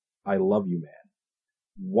 I Love You, Man.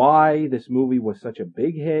 Why this movie was such a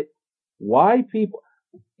big hit. Why people,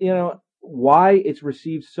 why it's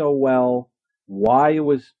received so well. Why it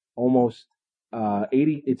was almost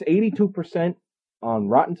 82% on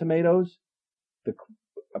Rotten Tomatoes.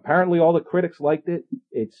 Apparently all the critics liked it.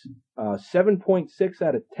 It's 7.6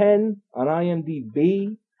 out of 10 on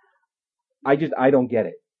IMDb. I don't get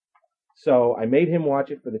it. So I made him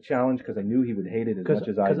watch it for the challenge because I knew he would hate it as much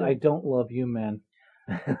as I did. Because I don't love you, man.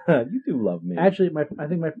 You do love me. Actually, I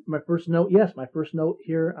think my first note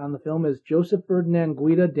here on the film is Joseph Ferdinand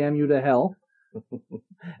Guida, damn you to hell.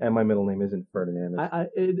 And my middle name isn't Ferdinand.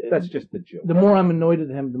 That's just the joke. The more I'm annoyed at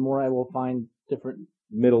him, the more I will find different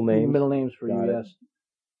middle names for Got you. it.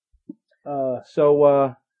 Yes.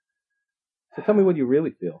 So tell me what you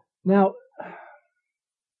really feel. Now,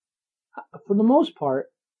 for the most part,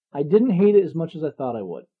 I didn't hate it as much as I thought I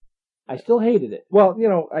would. I still hated it. Well,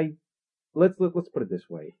 let's put it this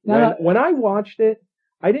way. When I watched it,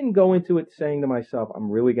 I didn't go into it saying to myself, I'm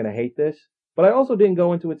really going to hate this. But I also didn't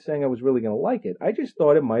go into it saying I was really going to like it. I just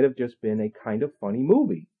thought it might have just been a kind of funny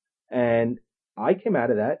movie. And I came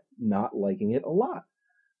out of that not liking it a lot.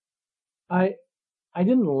 I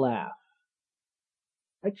didn't laugh.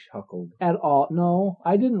 I chuckled. At all. No,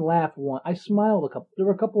 I didn't laugh once. I smiled a couple. There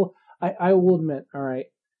were a couple, I will admit, all right.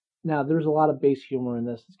 Now, there's a lot of base humor in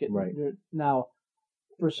this. It's getting, right. Now,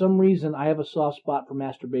 for some reason, I have a soft spot for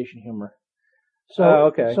masturbation humor. So,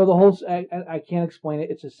 okay. So the whole, I can't explain it.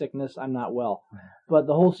 It's a sickness. I'm not well. But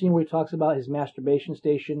the whole scene where he talks about his masturbation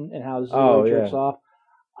station and how Zero jerks off,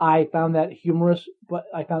 I found that humorous, but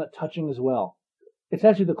I found it touching as well. It's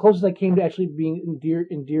actually the closest I came to actually being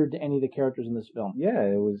endeared to any of the characters in this film. Yeah,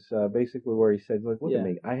 it was basically where he said, "Look at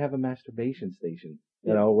me, I have a masturbation station."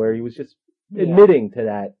 You know, where he was just admitting to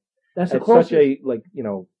that. That's the closest. Such a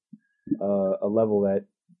a level that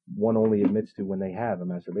one only admits to when they have a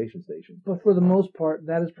masturbation station. But for the most part,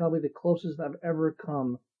 that is probably the closest I've ever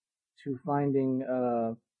come to finding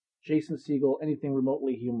Jason Segel anything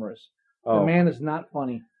remotely humorous. Oh. The man is not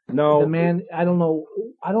funny. No, the man. I don't know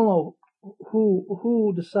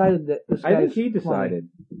who decided that this guy. I think he decided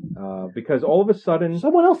because all of a sudden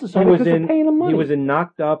someone else decided because they're paying him money. He was in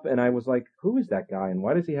Knocked Up, and I was like, "Who is that guy? And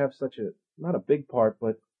why does he have such a not a big part,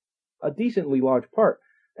 but a decently large part?"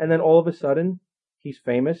 And then all of a sudden, he's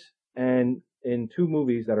famous and in 2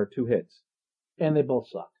 movies that are 2 hits, and they both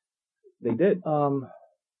sucked. They did. The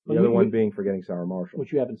other one being Forgetting Sarah Marshall,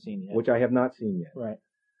 which you haven't seen yet. Which I have not seen yet. Right.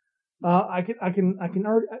 I can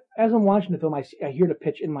as I'm watching the film, I hear the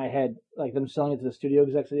pitch in my head, like them selling it to the studio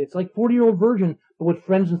execs. It's like 40-Year-Old Virgin, but with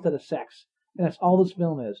friends instead of sex, and that's all this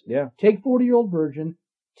film is. Yeah. Take 40-Year-Old Virgin,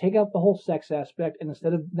 take out the whole sex aspect, and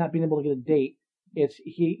instead of not being able to get a date, it's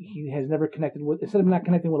he has never connected with. Instead of not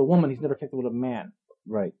connecting with a woman, he's never connected with a man.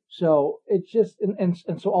 Right. So it's just and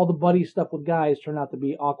so all the buddy stuff with guys turn out to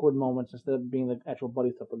be awkward moments instead of being the actual buddy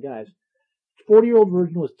stuff with guys. 40-Year-Old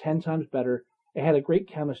Virgin was 10 times better. It had a great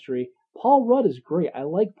chemistry. Paul Rudd is great. I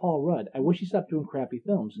like Paul Rudd. I wish he stopped doing crappy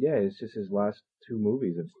films. Yeah, it's just his last 2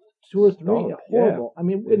 movies. 2 or 3, horrible. Yeah. I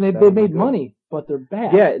mean, they made money, but they're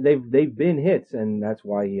bad. Yeah, they've been hits, and that's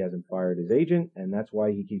why he hasn't fired his agent, and that's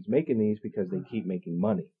why he keeps making these, because they keep making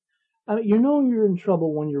money. I mean, you know you're in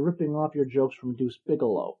trouble when you're ripping off your jokes from Deuce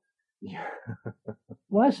Bigalow.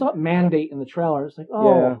 When I saw Mandate in the trailer, it's like,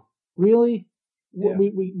 really? Yeah.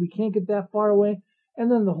 We can't get that far away? And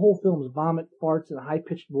then the whole film is vomit, farts, and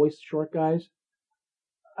high-pitched voice short guys.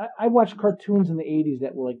 I watched cartoons in the 80s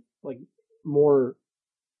that were like more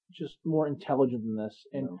just more intelligent than this.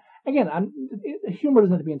 And again, humor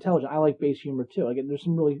doesn't have to be intelligent. I like base humor too. Again, there's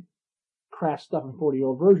some really crass stuff in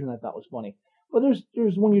 40-Year-Old Virgin I thought was funny. But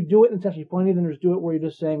there's when you do it and it's actually funny, then there's do it where you're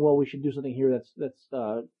just saying, well, we should do something here that's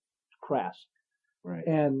crass. Right.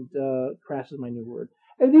 And crass is my new word.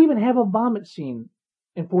 And they even have a vomit scene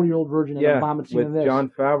in 40-Year-Old Virgin and a vomit scene in this. With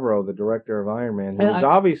Jon Favreau, the director of Iron Man, who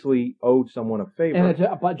obviously owed someone a favor.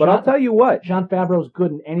 But I'll tell you what. Jon Favreau's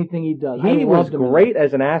good in anything he does. He was great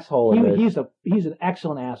as an asshole in this. He's an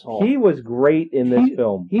excellent asshole. He was great in this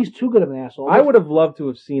film. He's too good of an asshole. I would have loved to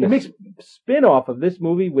have seen a spin-off of this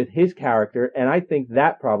movie with his character, and I think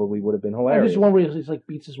that probably would have been hilarious. There's one where he like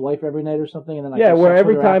beats his wife every night or something, and then where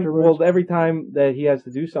every time that he has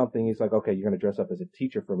to do something, he's like, okay, you're going to dress up as a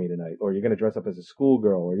teacher for me tonight, or you're going to dress up as a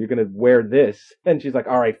schoolgirl, or you're going to wear this, and she's like,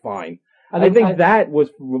 all right, fine. I think that was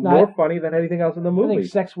more funny than anything else in the movie. I think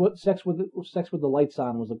sex with the lights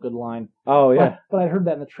on was a good line. Oh yeah, but I heard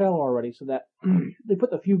that in the trailer already, so that they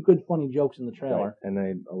put a few good funny jokes in the trailer, right.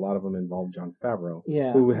 And a lot of them involved Jon Favreau,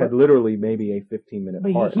 who had literally maybe a 15-minute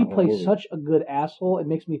part. But he plays such a good asshole. It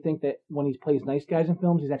makes me think that when he plays nice guys in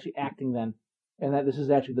films, he's actually acting then. And that this is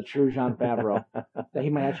actually the true Jon Favreau. That he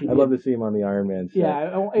might actually. I'd love to see him on the Iron Man set.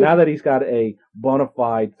 Yeah. Now that he's got a bona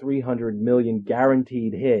fide $300 million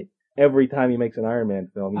guaranteed hit every time he makes an Iron Man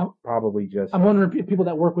film, he's probably just. I'm wondering if people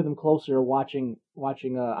that work with him closer are watching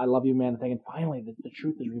I Love You Man, thinking finally the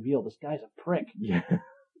truth is revealed. This guy's a prick. Yeah.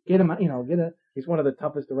 Get him. He's one of the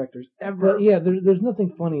toughest directors ever. But yeah. There's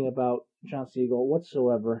nothing funny about John Siegel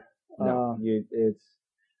whatsoever. No. It's.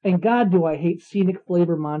 And God, do I hate scenic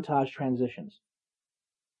flavor montage transitions.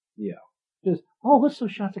 Yeah. Just, let's show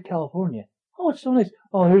shots of California. Oh, it's so nice.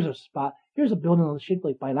 Oh, here's a spot. Here's a building shaped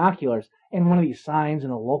like binoculars and one of these signs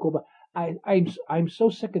and a local. But I'm so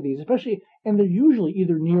sick of these, especially, and they're usually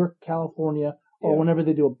either near California or whenever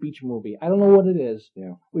they do a beach movie. I don't know what it is.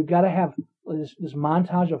 Yeah. We've got to have this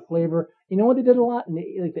montage of flavor. You know what they did a lot in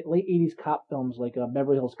the late '80s cop films, like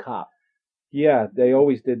Beverly Hills Cop. Yeah, they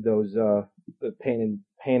always did those pan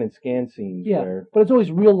and scan scenes. Yeah, where but it's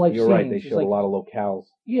always real life scenes. You're right. They showed a lot of locales.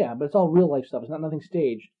 Yeah, but it's all real life stuff. It's not nothing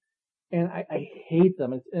staged, and I hate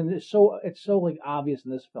them. It's so like obvious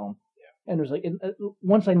in this film. Yeah. And there's like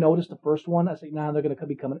once I noticed the first one, I was like, nah, they're gonna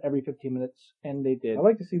be coming every 15 minutes, and they did. I'd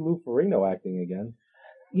like to see Lou Ferrigno acting again.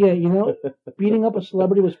 Yeah, beating up a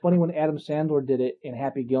celebrity was funny when Adam Sandler did it in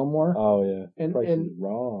Happy Gilmore. Oh yeah, and Price is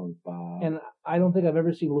Wrong, Bob. And I don't think I've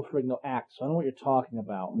ever seen Lou Ferrigno act, so I don't know what you're talking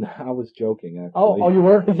about. I was joking, actually. Oh, you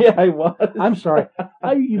were? Yeah, I was. I'm sorry.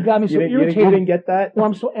 You got me so irritated. You didn't get that? Well,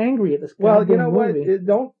 I'm so angry at this. Well, you know movie.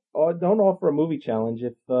 what? Don't offer a movie challenge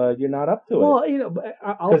if you're not up to it. Well,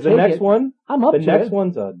 I'll take the next one, I'm up to it. The next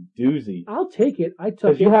one's a doozy. I'll take it. I took it.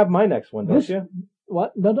 Because you have my next one, don't you?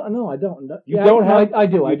 What? No, I don't. You don't have? I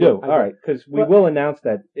do. You do. All right, because we will announce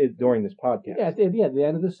that during this podcast. Yeah, at the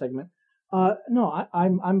end of this segment. No,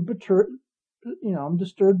 I'm perturbed. I'm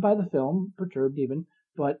disturbed by the film, perturbed even,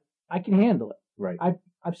 but I can handle it. Right.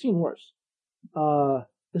 I've seen worse.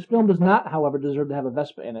 This film does not, however, deserve to have a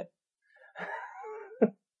Vespa in it.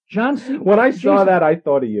 When I saw that, I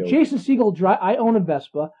thought of you. Jason Segel. I own a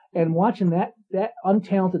Vespa, and watching that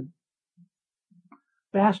untalented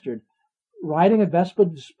bastard riding a Vespa,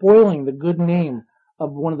 spoiling the good name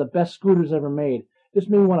of one of the best scooters ever made, just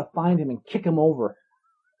made me want to find him and kick him over.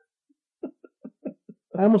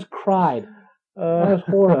 I almost cried. That was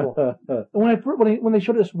horrible. When they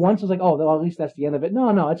showed it just once, I was like, oh, well, at least that's the end of it.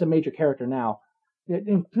 No, it's a major character now.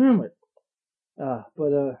 Damn it.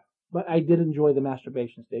 But I did enjoy the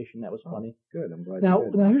masturbation station. That was funny. Good. I'm glad. Now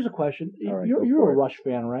here's a question. Right, you're a Rush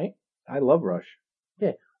fan, right? I love Rush.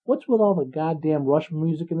 Okay. What's with all the goddamn Rush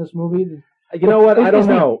music in this movie? You know what? I don't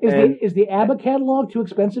know. Is the ABBA catalog too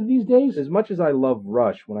expensive these days? As much as I love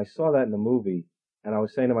Rush, when I saw that in the movie, and I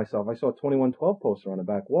was saying to myself, I saw a 2112 poster on the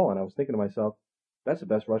back wall, and I was thinking to myself, that's the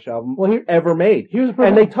best Rush album ever made.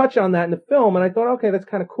 And they touch on that in the film, and I thought, okay, that's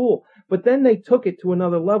kind of cool. But then they took it to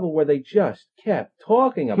another level where they just kept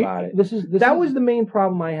talking about it. That was the main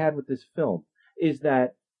problem I had with this film, is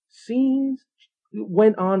that scenes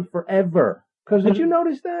went on forever. Did you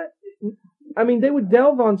notice that? I mean, they would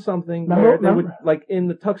delve on something where they would, like in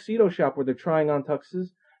the tuxedo shop where they're trying on tuxes,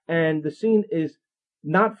 and the scene is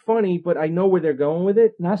not funny, but I know where they're going with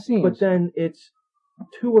it. Not scenes. But then it's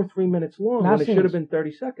 2 or 3 minutes long when it should have been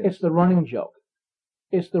 30 seconds. It's the running joke.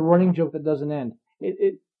 It's the running joke that doesn't end.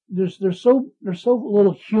 There's so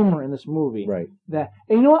little humor in this movie. Right. And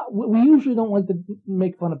you know what? We usually don't like to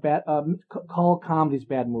make fun of call comedies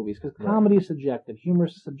bad movies, because comedy is subjective, humor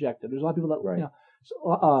is subjective. There's a lot of people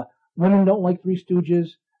that women don't like Three Stooges.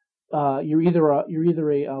 you're either a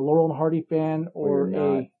Laurel and Hardy fan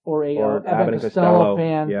or Or Abbott and Costello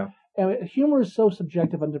fan. Yeah. And humor is so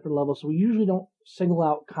subjective on different levels, so we usually don't single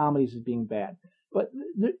out comedies as being bad. But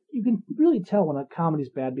you can really tell when a comedy's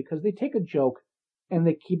bad because they take a joke and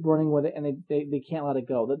they keep running with it and they can't let it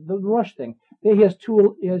go. The Rush thing. He has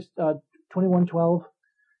 2112.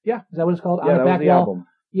 Yeah. Is that what it's called? Yeah, On that the was back the wall. album.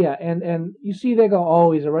 Yeah, and you see they go,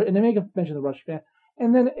 oh, he's a Rush, and they make a mention of the Rush fan.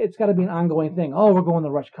 And then it's got to be an ongoing thing. Oh, we're going to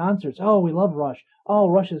Rush concerts. Oh, we love Rush. Oh,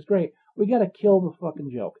 Rush is great. We got to kill the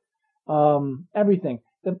fucking joke. Everything.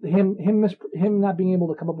 Him not being able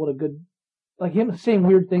to come up with a good, like him saying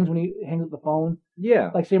weird things when he hangs up the phone.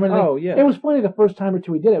 Yeah. Like saying anything. Oh, yeah. It was funny the first time or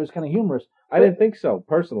two he did it. It was kind of humorous. I didn't think so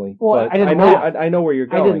personally. Well, but I didn't laugh. I know where you're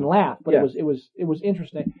going. I didn't laugh, but Yeah. it was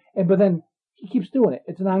interesting. But then he keeps doing it.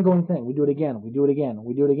 It's an ongoing thing. We do it again. We do it again.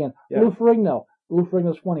 We do it again. Yeah. Lou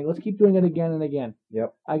Ferrigno's funny. Let's keep doing it again and again.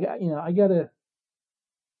 Yep. I gotta.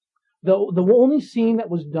 The only scene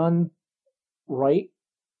that was done right,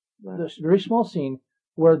 this very small scene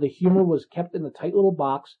where the humor was kept in the tight little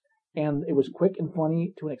box and it was quick and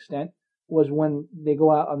funny to an extent, was when they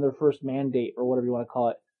go out on their first man date or whatever you want to call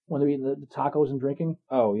it, when they're eating the tacos and drinking.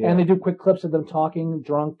 Oh, yeah. And they do quick clips of them talking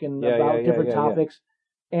drunk and about different topics.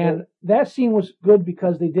 And Yeah. that scene was good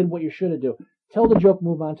because they did what you should have do. Tell the joke,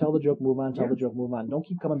 move on, tell the joke, move on, tell the joke, move on. Don't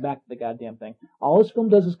keep coming back to the goddamn thing. All this film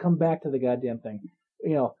does is come back to the goddamn thing.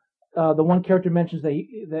 The one character mentions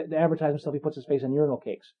that the advertisement stuff, he puts his face on urinal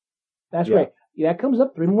cakes. That's right. Yeah, that comes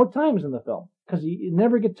up 3 more times in the film because you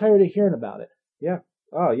never get tired of hearing about it. Yeah.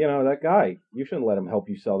 Oh, that guy, you shouldn't let him help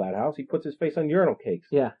you sell that house. He puts his face on urinal cakes.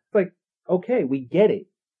 Yeah. It's like, okay, we get it.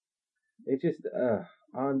 It's just,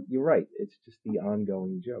 you're right. It's just the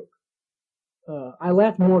ongoing joke. I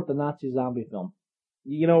laughed more at the Nazi zombie film.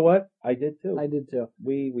 You know what? I did too. I did too.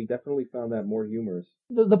 We definitely found that more humorous.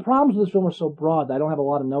 The problems with this film are so broad that I don't have a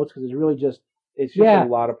lot of notes because it's really just It's just a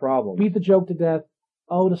lot of problems. beat the joke to death.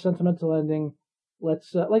 Oh, the sentimental ending.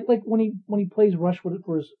 Let's like when he plays Rush for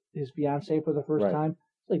his fiancee for the first time.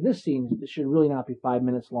 Like this scene should really not be 5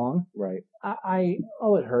 minutes long. Right.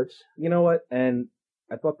 It hurts. You know what? And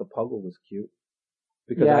I thought the Puggle was cute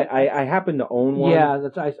because I happen to own one. Yeah,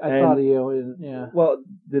 I thought of you. Yeah. Well,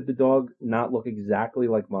 did the dog not look exactly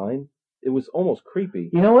like mine? It was almost creepy.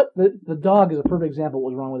 You know what? The dog is a perfect example of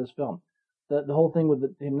what was wrong with this film. The whole thing with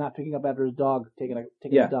him not picking up after his dog taking a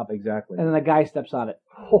dump. Exactly. And then the guy steps on it.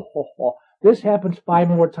 This happens 5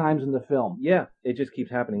 more times in the film. Yeah, it just keeps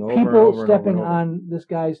happening over People and over stepping and over. on this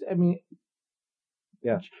guy's. I mean,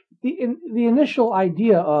 yeah. The initial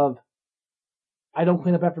idea of I don't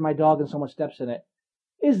clean up after my dog and someone steps in it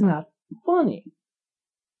is not funny.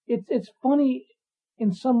 It's funny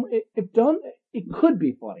in some. If done, it could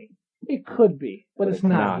be funny. It could be, but it's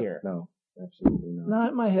not here. No, absolutely not.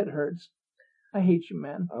 Not my head hurts. I hate you,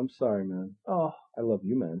 man. I'm sorry, man. Oh, I love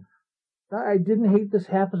you, man. I didn't hate this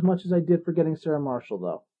half as much as I did for getting Sarah Marshall,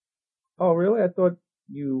 though. Oh, really? I thought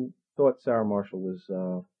you thought Sarah Marshall was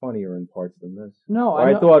funnier in parts than this. No,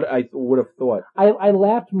 I would have thought. I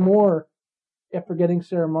laughed more at forgetting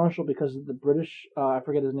Sarah Marshall because of the British. I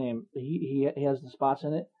forget his name. He has the spots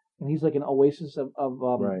in it, and he's like an oasis of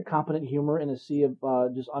competent humor in a sea of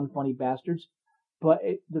just unfunny bastards. But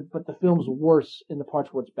the film's worse in the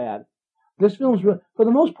parts where it's bad. This film's, for the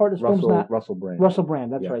most part, film's not... Russell Brand. Russell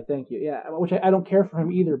Brand, that's right, thank you. Yeah, which I don't care for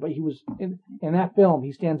him either, but he was, in that film,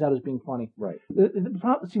 he stands out as being funny. Right.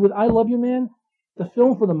 See, with I Love You, Man, the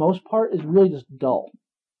film, for the most part, is really just dull.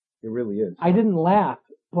 It really is. I didn't laugh,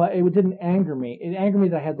 but it didn't anger me. It angered me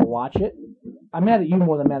that I had to watch it. I'm mad at you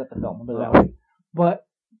more than mad at the film, put it that way. But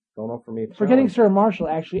don't offer me a forgetting Sarah Marshall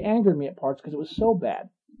actually angered me at parts because it was so bad.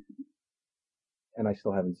 And I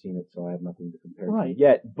still haven't seen it, so I have nothing to compare to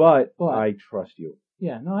yet. But I trust you.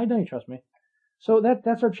 Yeah, no, I know you trust me. So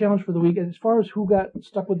that's our challenge for the week. As far as who got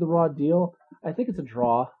stuck with the raw deal, I think it's a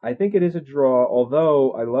draw. I think it is a draw,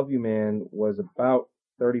 although I Love You, Man was about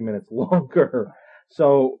 30 minutes longer.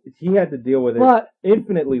 So he had to deal with it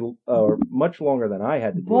infinitely, much longer than I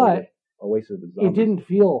had to deal with Oasis of the Zombies. It didn't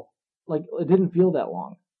feel that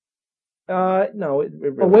long. No, it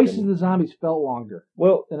really Oasis didn't. of the Zombies felt longer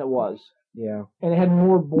than it was. Yeah. And it had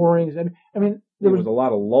more boring. I mean, there was a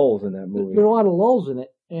lot of lulls in that movie. There were a lot of lulls in it,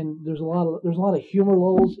 and there's a lot of humor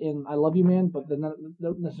lulls in I Love You, Man, but they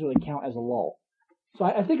don't necessarily count as a lull. So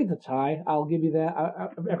I think it's a tie. I'll give you that.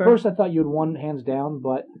 At first, I thought you had won hands down,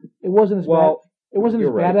 but it wasn't as bad. It wasn't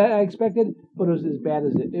as bad as I expected, but it was as bad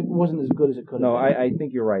as it wasn't as good as it could have been. No, I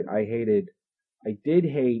think you're right. I did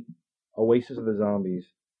hate Oasis of the Zombies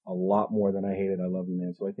a lot more than I hated I Love You,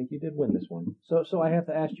 Man. So I think you did win this one. So I have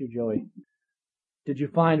to ask you, Joey, did you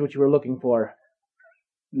find what you were looking for?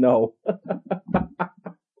 No.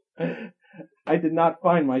 I did not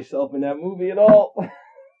find myself in that movie at all.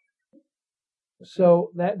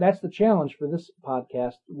 So that's the challenge for this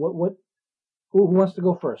podcast. Who wants to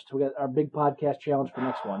go first? We got our big podcast challenge for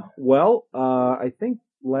next one. Well, I think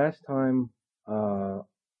last time,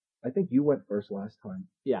 I think you went first last time.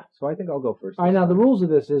 Yeah. So I think I'll go first. All right. Now the rules of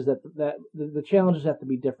this is that the challenges have to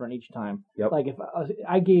be different each time. Yep. Like if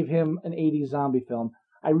I gave him an '80s zombie film,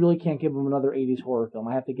 I really can't give him another '80s horror film.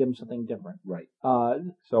 I have to give him something different. Right.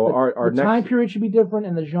 So our the next time period should be different,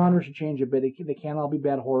 and the genre should change a bit. They can't all be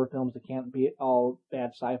bad horror films. They can't be all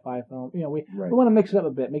bad sci-fi films. You know, we want to mix it up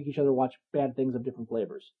a bit, make each other watch bad things of different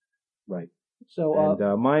flavors. Right. So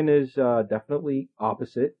and mine is definitely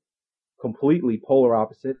opposite, completely polar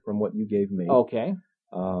opposite from what you gave me. Okay.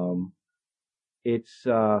 It's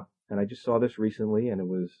and I just saw this recently, and it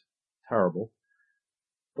was terrible.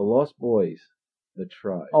 The Lost Boys. The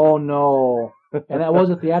Tribe. Oh no! And that was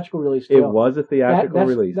a theatrical release too. It was a theatrical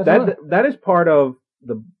release. That is part of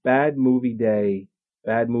the bad movie day,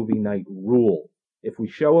 bad movie night rule. If we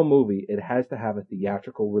show a movie, it has to have a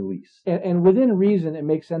theatrical release. And within reason, it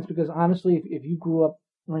makes sense because honestly, if you grew up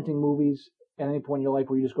renting movies at any point in your life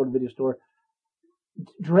where you just go to the video store,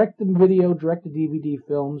 direct to video, direct to DVD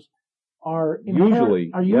films are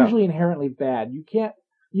usually inherently bad. You can't.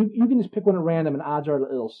 You can just pick one at random, and odds are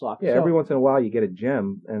it'll suck. Yeah, every once in a while you get a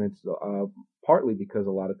gem, and it's partly because a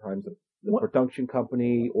lot of times the production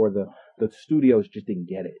company or the studios just didn't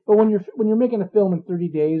get it. But when you're making a film in 30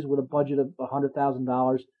 days with a budget of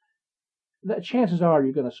 $100,000, the chances are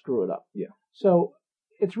you're going to screw it up. Yeah. So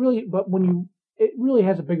it's really, but it really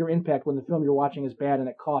has a bigger impact when the film you're watching is bad and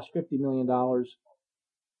it costs $50 million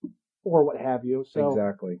or what have you. So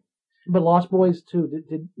exactly. But Lost Boys 2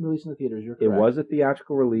 did release in the theaters. You're correct. It was a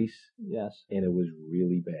theatrical release. Yes. And it was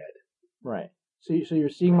really bad. Right. So you're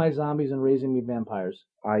seeing my zombies and raising me vampires.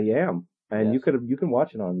 I am, and yes. you can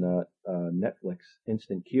watch it on Netflix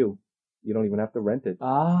Instant Queue. You don't even have to rent it.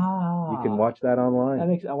 Ah. You can watch that online.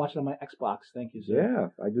 I watch it on my Xbox. Thank you, sir. Yeah,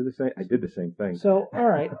 I do the same. I did the same thing. So all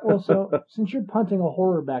right. Well, so since you're punting a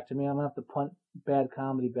horror back to me, I'm gonna have to punt bad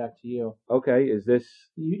comedy back to you. Okay. Is this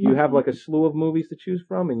you have like a slew of movies to choose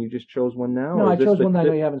from, and you just chose one now? No, I chose one that I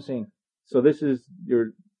know you haven't seen. So this is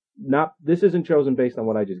This isn't chosen based on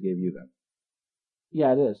what I just gave you then.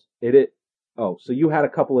 Yeah, it is. Oh, so you had a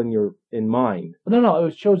couple in mind. No, it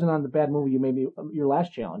was chosen on the bad movie you made me your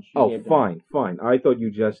last challenge. Oh, fine. I thought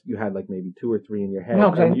you had like maybe 2 or 3 in your head.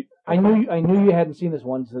 No, because I knew you hadn't seen this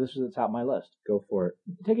one, so this was at the top of my list. Go for it.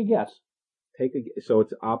 Take a guess. So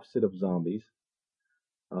it's opposite of zombies.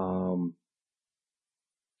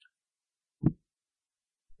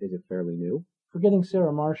 Is it fairly new? Forgetting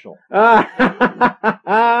Sarah Marshall.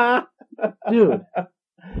 Dude.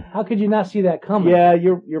 How could you not see that coming? Yeah,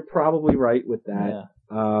 you're probably right with that.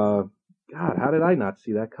 Yeah. God, how did I not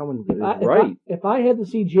see that coming? If I had to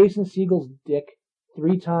see Jason Segel's dick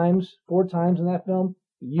 3 times, 4 times in that film,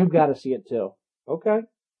 you got to see it too. Okay.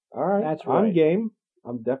 All right. That's right. I'm game.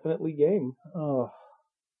 I'm definitely game. Oh.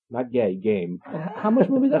 Not gay, game. How much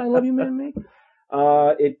movie did I Love You Man make?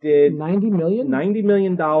 It did $90 million? $90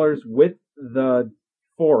 million with the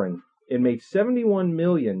foreign. It made $71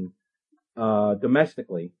 million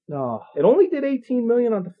domestically. Oh. It only did $18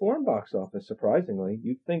 million on the foreign box office, surprisingly.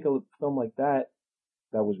 You'd think a film like that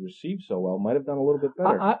was received so well might have done a little bit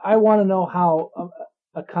better. I want to know how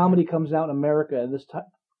a comedy comes out in America at this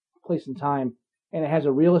place and time, and it has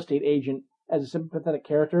a real estate agent as a sympathetic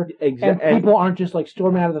character, and people aren't just like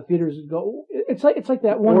storming out of the theaters and go. It's like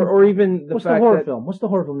that one, or even what's the horror film? What's the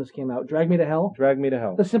horror film this came out? Drag Me to Hell. Drag Me to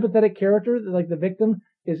Hell. The sympathetic character, like the victim,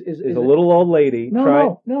 is a little old lady.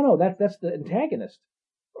 No. That's the antagonist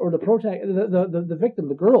or the protagonist. The victim,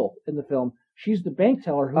 the girl in the film. She's the bank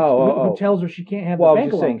teller who tells her she can't have the bank loan. Well, I'm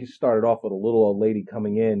just saying, she started off with a little old lady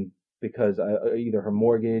coming in because either her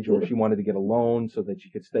mortgage or she wanted to get a loan so that she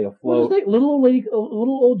could stay afloat. Little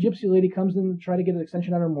old gypsy lady comes in to try to get an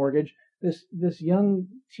extension on her mortgage. This young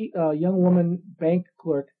woman bank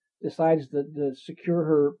clerk decides to secure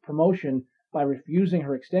her promotion by refusing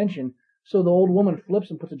her extension. So the old woman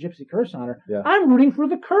flips and puts a gypsy curse on her. Yeah. I'm rooting for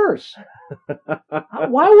the curse.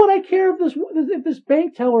 Why would I care if this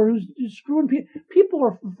bank teller who's screwing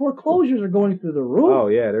people foreclosures are going through the roof? Oh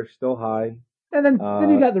yeah, they're still high. And then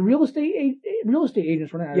you got the real estate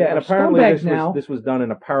agents running. Yeah, and apparently this was done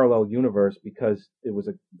in a parallel universe because it was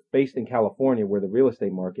based in California where the real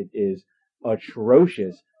estate market is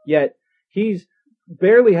atrocious. Yet he's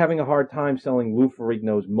barely having a hard time selling Lou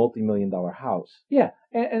Ferrigno's multi-million-dollar house. Yeah,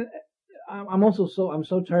 and I'm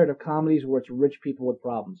so tired of comedies where it's rich people with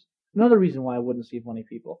problems. Another reason why I wouldn't see Funny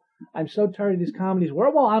People. I'm so tired of these comedies where,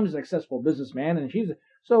 well, I'm a successful businessman and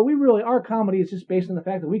so our comedy is just based on the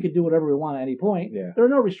fact that we could do whatever we want at any point. Yeah. There are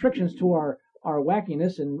no restrictions to our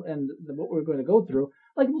wackiness and what we're going to go through.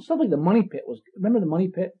 Like stuff like The Money Pit remember The Money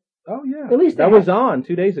Pit? Oh yeah. At least that was on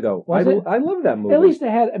 2 days ago. Was it? I love that movie. At least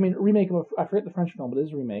they had, a remake of I forget the French film, but it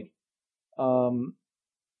is a remake.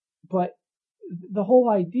 But the whole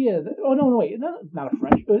idea that, not a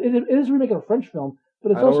French, it is a remake of a French film,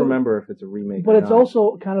 but it's I don't also remember if it's a remake. But or it's not.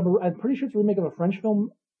 also kind of I'm pretty sure it's a remake of a French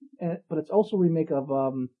film, but it's also a remake of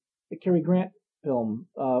a Cary Grant film,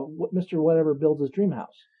 Mr. Whatever Builds His Dream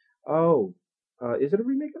House. Oh, is it a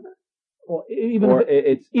remake of that? Well, even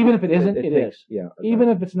if it isn't, it is. Yeah. Okay. Even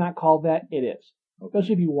if it's not called that, it is. Okay.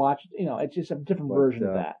 Especially if you watch, it's just a different version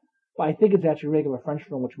of that. But I think it's actually a remake of a French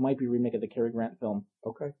film, which might be a remake of the Cary Grant film.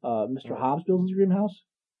 Okay. Mr. Hobbs Builds His Dream House.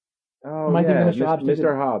 Oh, yeah,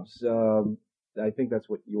 Mr. Hobbs. I think that's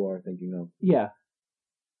what you are thinking of. Yeah.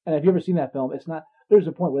 And if you ever seen that film, there's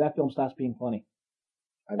a point where that film stops being funny.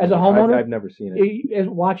 As a homeowner, I've never seen it.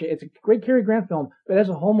 Watch it. It's a great Cary Grant film, but as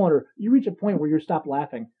a homeowner, you reach a point where you stop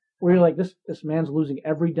laughing, where you're like, this man's losing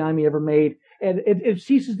every dime he ever made, and it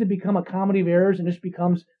ceases to become a comedy of errors and just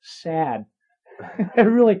becomes sad. It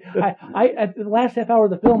really, I at the last half hour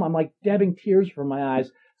of the film, I'm like dabbing tears from my eyes.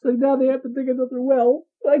 It's like now they have to dig another well.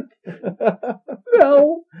 Like,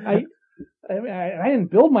 no, I didn't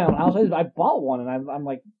build my own house. I bought one, and I'm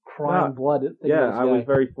like crying blood. Yeah, I was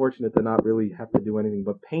very fortunate to not really have to do anything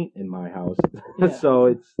but paint in my house. Yeah. So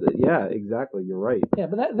it's exactly. You're right. Yeah,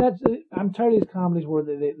 but that's I'm tired of these comedies where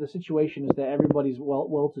the situation is that everybody's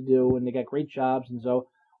well to do and they got great jobs, and so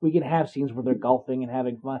we can have scenes where they're golfing and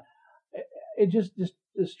having fun. It just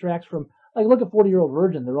distracts from, like, look at 40-Year-Old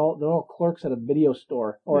Virgin. They're all clerks at a video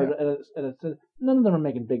store or none of them are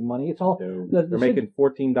making big money. It's all they're making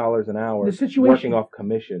 $14 an hour. The situation, working off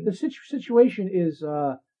commission. The situation is,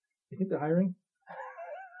 you think they're hiring?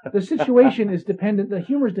 The situation is dependent. The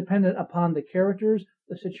humor is dependent upon the characters,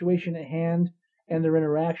 the situation at hand, and their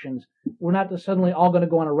interactions. We're not just suddenly all going to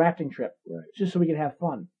go on a rafting trip just so we can have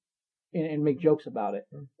fun and make jokes about it.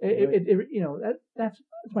 That's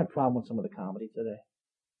my problem with some of the comedy today.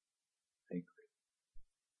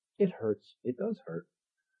 It hurts. It does hurt.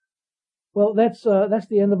 Well, that's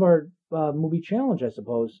the end of our movie challenge, I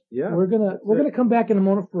suppose. Yeah. We're gonna come back in a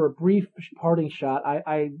moment for a brief parting shot.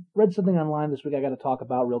 I read something online this week I got to talk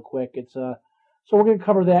about real quick. It's so we're gonna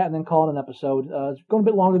cover that and then call it an episode. It's going a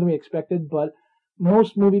bit longer than we expected, but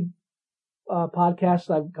most movie podcasts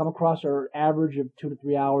I've come across are average of 2 to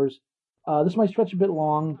 3 hours. This might stretch a bit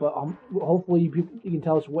long, but hopefully you can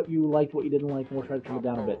tell us what you liked, what you didn't like, and we'll try to trim it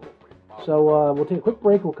down a bit. So we'll take a quick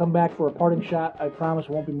break. We'll come back for a parting shot. I promise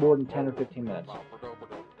it won't be more than 10 or 15 minutes.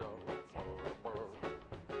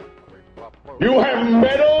 You have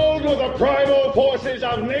meddled with the primal forces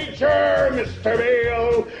of nature, Mr.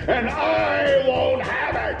 Beale, and I won't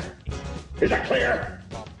have it. Is that clear?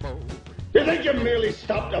 You think you merely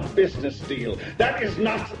stopped a business deal? That is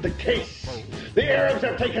not the case. The Arabs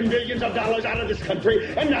have taken billions of dollars out of this country,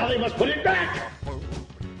 and now they must put it back.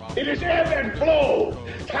 It is ebb and flow,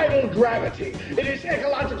 tidal gravity. It is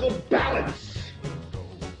ecological balance.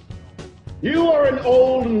 You are an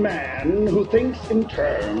old man who thinks in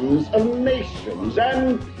terms of nations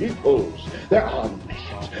and peoples. There are no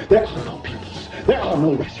nations. There are no peoples. There are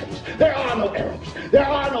no Russians. There are no Arabs. There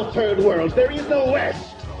are no third worlds. There is no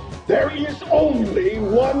West. There is only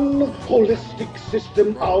one holistic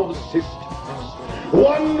system of systems.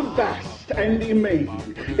 One vast and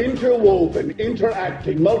immane, interwoven,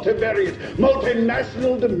 interacting, multivariate,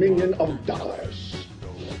 multinational dominion of dollars.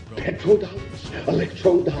 Petrodollars,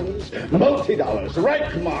 electrodollars, multi-dollars,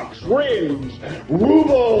 Reichmarks, rims,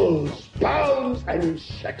 rubles, pounds, and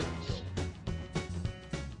shekels.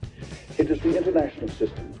 It is the international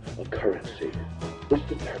system of currency which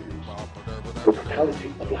determines the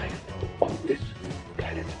totality of life on this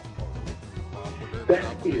planet.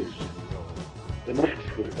 That is the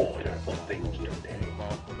natural order of things today.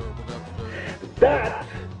 That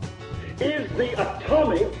is the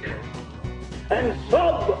atomic and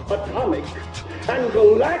subatomic and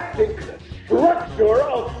galactic structure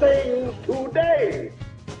of things today.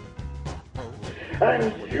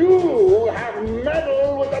 And you have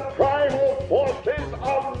meddled with the primal forces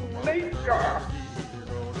of nature.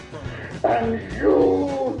 And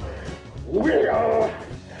you will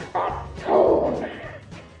atone.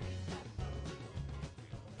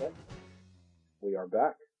 We are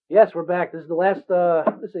back. Yes, we're back. This is the last.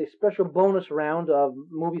 This is a special bonus round of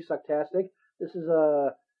Movie Sucktastic. This is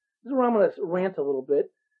where I'm going to rant a little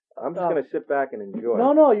bit. I'm just going to sit back and enjoy.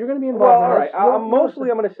 No, you're going to be involved. Well, all right. I'm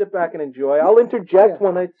going to sit back and enjoy. I'll interject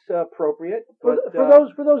when it's appropriate. But, for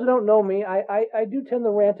those who don't know me, I do tend to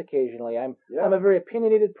rant occasionally. I'm a very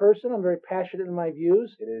opinionated person. I'm very passionate in my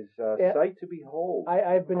views. It is sight to behold.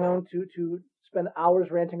 I've been known to spend hours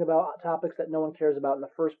ranting about topics that no one cares about in the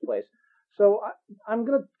first place. So I'm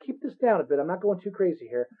going to keep this down a bit. I'm not going too crazy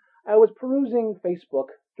here. I was perusing Facebook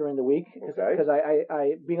during the week because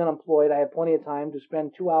I being unemployed, I have plenty of time to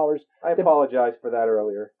spend 2 hours. I apologize for that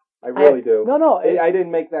earlier. I really do. No. I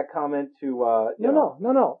didn't make that comment to. No,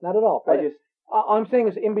 not at all. All I'm saying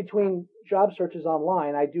is, in between job searches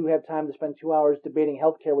online, I do have time to spend 2 hours debating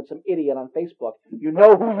healthcare with some idiot on Facebook. You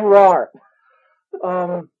know who you are.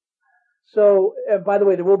 So, by the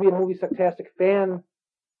way, there will be a Movie Sucktastic fan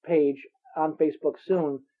page on Facebook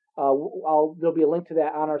soon. There'll be a link to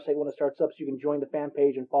that on our site when it starts up, so you can join the fan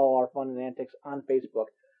page and follow our fun and antics on Facebook.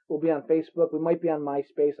 We'll be on Facebook. We might be on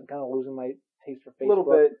MySpace. I'm kind of losing my taste for Facebook. A little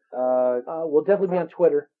bit. We'll definitely be on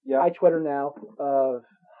Twitter. Yeah. I Twitter now.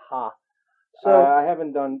 So I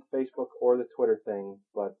haven't done Facebook or the Twitter thing,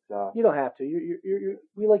 but you don't have to.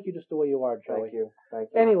 We like you just the way you are, Joey. Thank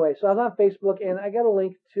you. Anyway, so I was on Facebook and I got a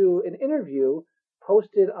link to an interview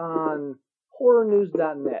posted on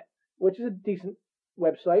horrornews.net, which is a decent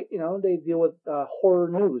website. You know, they deal with horror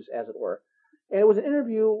news, as it were. And it was an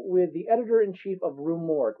interview with the editor-in-chief of Rue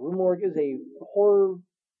Morgue. Rue Morgue is a horror,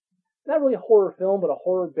 not really a horror film, but a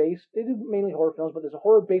horror-based. They do mainly horror films, but there's a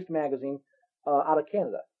horror-based magazine out of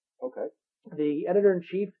Canada. Okay. The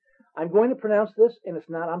editor-in-chief, I'm going to pronounce this, and it's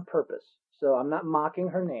not on purpose, so I'm not mocking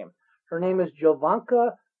her name. Her name is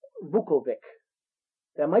Jovanka Vukovic.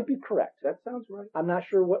 That might be correct. That sounds right. I'm not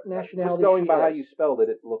sure what nationality. Just going by is. how you spelled it,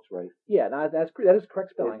 it looks right. Yeah, that is correct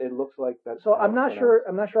spelling. It looks like that's. So I'm not sure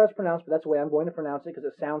how it's pronounced, but that's the way I'm going to pronounce it because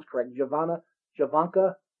it sounds correct. Jovanka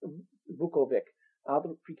Vukovic. I'll have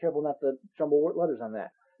to be careful not to jumble letters on that.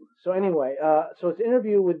 So anyway, so it's an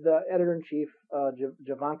interview with the editor-in-chief,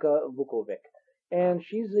 Jovanka Vukovic, and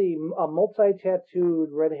she's a multi-tattooed,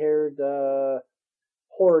 red-haired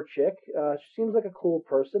horror chick. She seems like a cool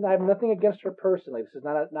person. I have nothing against her personally. This is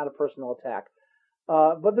not a personal attack.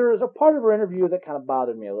 But there is a part of her interview that kind of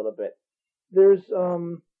bothered me a little bit. There's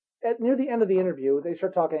near the end of the interview, they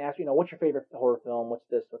start talking, ask, what's your favorite horror film? What's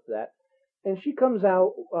this? What's that? And she comes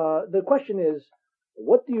out. The question is,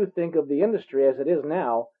 what do you think of the industry as it is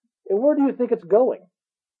now, and where do you think it's going?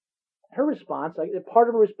 Her response, part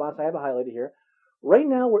of her response, I have it highlighted here. Right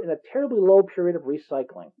now, we're in a terribly low period of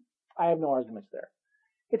recycling. I have no arguments there.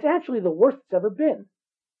 It's actually the worst it's ever been.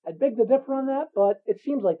 I'd beg to differ on that, but it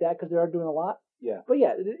seems like that because they are doing a lot. Yeah. But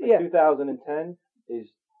yeah. 2010 is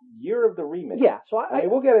year of the remake. Yeah. So I mean,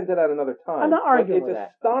 we'll get into that another time. I'm not arguing with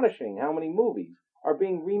that. It's astonishing how many movies are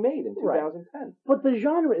being remade in 2010. Right. But the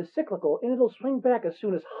genre is cyclical, and it'll swing back as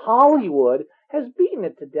soon as Hollywood has beaten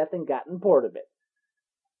it to death and gotten bored of it.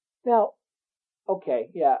 Now, okay,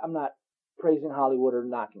 yeah, I'm not praising Hollywood or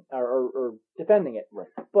knocking or defending it. Right.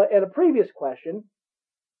 But at a previous question,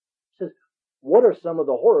 it says, what are some of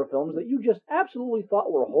the horror films that you just absolutely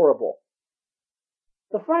thought were horrible?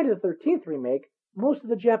 The Friday the 13th remake, most of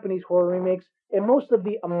the Japanese horror remakes, and most of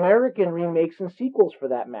the American remakes and sequels for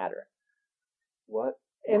that matter. What?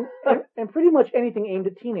 And pretty much anything aimed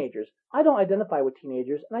at teenagers. I don't identify with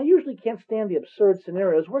teenagers, and I usually can't stand the absurd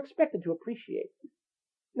scenarios we're expected to appreciate.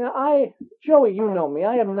 Now, Joey, you know me,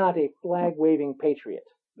 I am not a flag-waving patriot.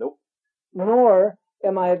 Nope. Nor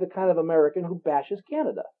am I the kind of American who bashes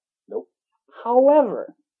Canada. Nope.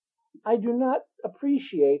 However, I do not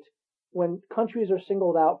appreciate when countries are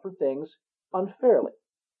singled out for things unfairly.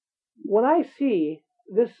 When I see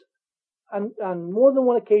this on more than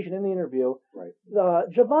one occasion in the interview, right.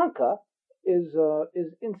 Jovanka is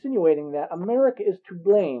insinuating that America is to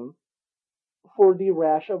blame for the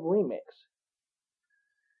rash of remakes.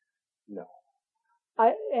 No.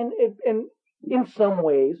 And in some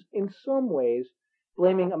ways,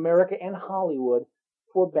 blaming America and Hollywood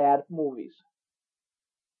for bad movies.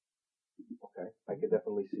 Okay, I could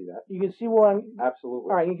definitely see that. You can see where I'm. Absolutely.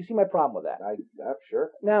 All right, you can see my problem with that. I'm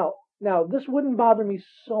sure. Now, this wouldn't bother me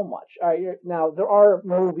so much. All right, now there are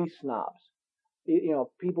movie snobs.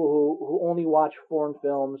 People who only watch foreign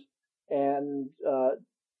films and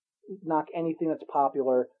knock anything that's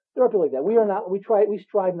popular. There are people like that. We are not. We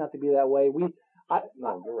strive not to be that way.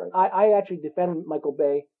 No, you're right. I actually defend Michael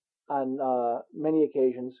Bay on many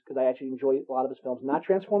occasions because I actually enjoy a lot of his films. Not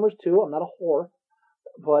Transformers 2. I'm not a whore,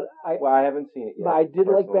 but I haven't seen it yet. But I did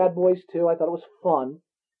like Bad Boys 2. I thought it was fun.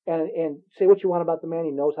 And say what you want about the man,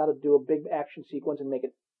 he knows how to do a big action sequence and make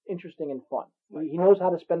it interesting and fun. Right. He knows how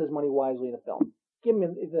to spend his money wisely in a film. Give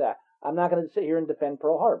him that. I'm not going to sit here and defend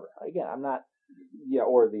Pearl Harbor. Again, I'm not. Yeah,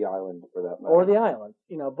 or The Island for that matter. Or The Island,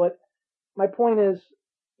 But my point is,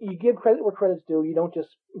 you give credit where credit's due. You don't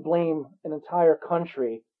just blame an entire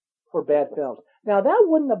country for bad films. Now, that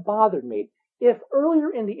wouldn't have bothered me if earlier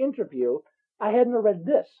in the interview I hadn't read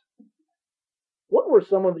this. What were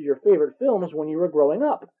some of your favorite films when you were growing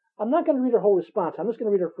up? I'm not going to read her whole response. I'm just going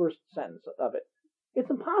to read her first sentence of it. It's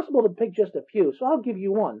impossible to pick just a few, so I'll give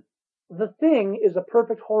you one. The Thing is a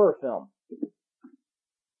perfect horror film.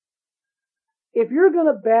 If you're going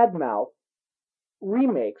to badmouth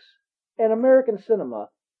remakes and American cinema,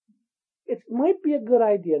 it might be a good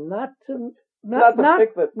idea not to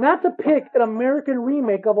pick an American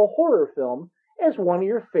remake of a horror film as one of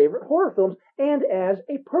your favorite horror films and as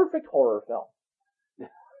a perfect horror film.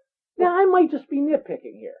 Now, I might just be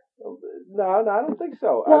nitpicking here. No, I don't think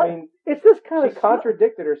so. Well, I mean, it's this kind she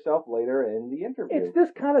contradicted herself later in the interview. It's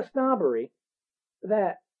this kind of snobbery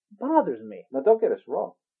that bothers me. Now, don't get us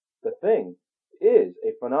wrong. The Thing is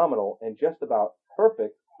a phenomenal and just about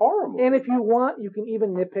perfect horror movie. And if you want, you can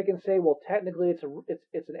even nitpick and say, well, technically,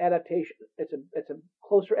 it's an adaptation. It's a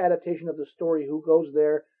closer adaptation of the story Who Goes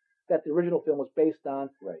There that the original film was based on.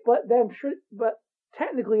 Right. But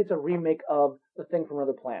technically, it's a remake of The Thing from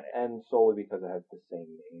Another Planet. And solely because it has the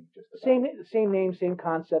same name. Same name, same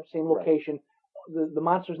concept, same location. Right. The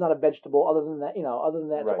monster's not a vegetable. Other than that,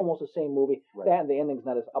 it's almost the same movie. Right. That and the ending's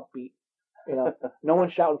not as upbeat. No one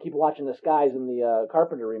shouting "Keep Watching the Skies" in the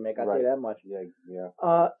Carpenter remake. I'll tell you that much. Yeah.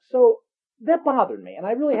 So that bothered me, and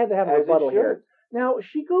I really had to have a rebuttal here. Now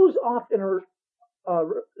she goes off in her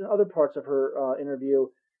in other parts of her interview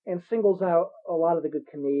and singles out a lot of the good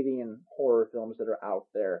Canadian horror films that are out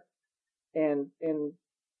there, and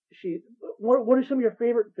she what are some of your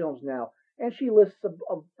favorite films now? And she lists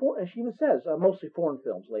and she even says mostly foreign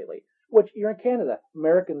films lately. Which you're in Canada,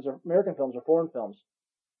 American films are foreign films.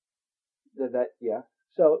 Yeah.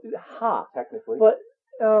 So technically, but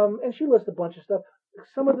and she lists a bunch of stuff.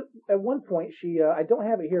 At one point she I don't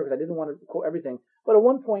have it here because I didn't want to quote everything. But at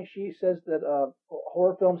one point she says that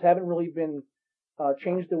horror films haven't really been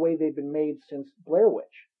changed the way they've been made since Blair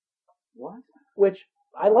Witch. What? Which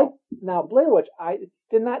I like. Now Blair Witch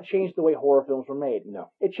did not change the way horror films were made. No,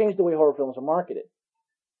 it changed the way horror films are marketed.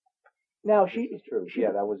 Now this is true.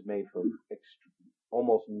 That was made for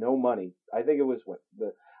almost no money. I think it was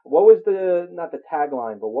what was not the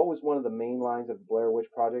tagline, but what was one of the main lines of the Blair Witch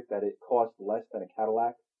Project, that it cost less than a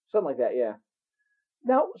Cadillac? Something like that, yeah.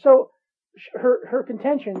 Now, so her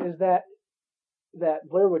contention is that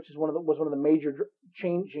Blair Witch was one of the major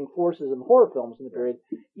changing forces in horror films in the period.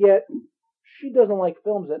 Yet she doesn't like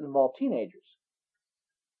films that involve teenagers.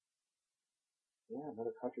 Yeah,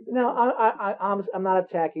 another contradiction. Now, I'm not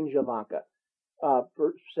attacking Javanka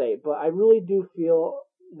per se, but I really do feel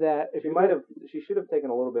that she should have taken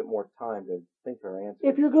a little bit more time to think her answer.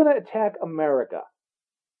 If you're going to attack America,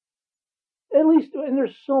 at least, and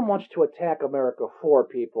there's so much to attack America for,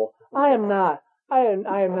 people. I am not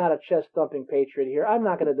a chest thumping patriot here. I'm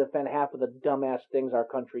not going to defend half of the dumbass things our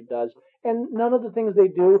country does, and none of the things they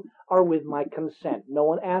do are with my consent. No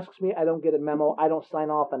one asks me. I don't get a memo. I don't sign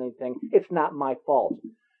off on anything. It's not my fault.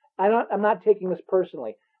 I'm not taking this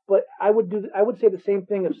personally. But I would say the same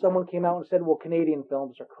thing if someone came out and said, "Well, Canadian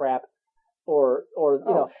films are crap," or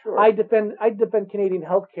sure. I defend Canadian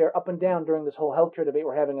healthcare up and down during this whole healthcare debate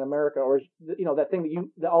we're having in America, or that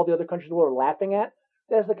thing that all the other countries in the world are laughing at.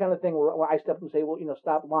 That's the kind of thing where I step up and say, "Well,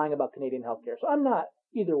 stop lying about Canadian healthcare." So I'm not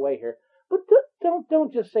either way here. But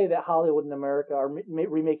don't just say that Hollywood and America are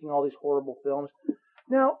remaking all these horrible films.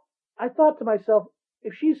 Now, I thought to myself,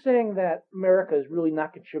 if she's saying that America is really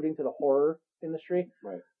not contributing to the horror industry,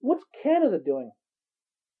 right? What's Canada doing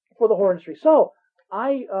for the horror industry? So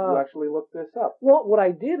you actually looked this up. Well, what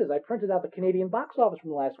I did is I printed out the Canadian box office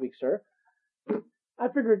from last week, sir. I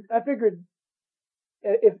figured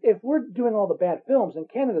if we're doing all the bad films, then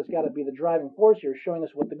Canada's got to be the driving force here, showing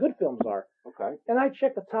us what the good films are. Okay. And I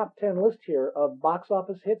checked the top 10 list here of box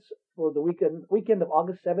office hits for the weekend of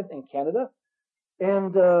August 7th in Canada,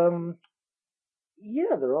 and they're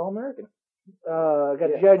all American.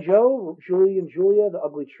 Got G.I. Joe, Julie and Julia, The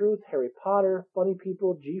Ugly Truth, Harry Potter, Funny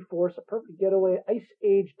People, G-Force, A Perfect Getaway, Ice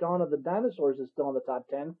Age, Dawn of the Dinosaurs is still in the top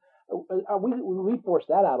 10. We forced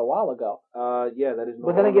that out a while ago. Yeah, that is no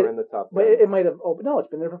longer in the top 10. But it might have. Oh, no, it's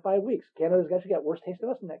been there for 5 weeks. Canada's actually got worse taste than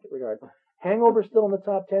us in that regard. Hangover's still in the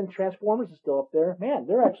top 10. Transformers is still up there. Man,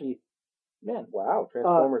 they're actually. Man. Wow,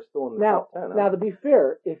 Transformers still in the top 10. Huh? Now, to be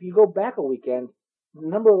fair, if you go back a weekend,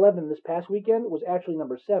 number 11 this past weekend was actually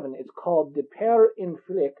number 7. It's called De Père en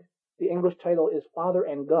Flic. The English title is Father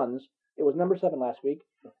and Guns. It was number 7 last week.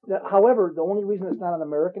 However, the only reason it's not an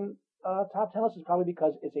American top 10 list is probably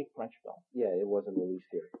because it's a French film. Yeah, it wasn't released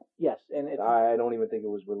here. Yes, and it's I don't even think it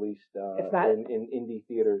was released it's not, in indie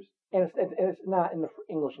theaters. and it's not in the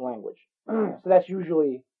English language. So that's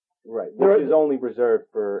usually Right, which is only reserved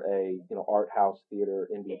for a art house theater,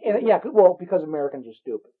 indie theater. and, yeah, well, because Americans are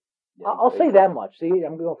stupid. Yeah, I'll say that much. See,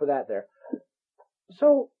 I'm going for that there.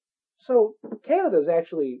 So Canada is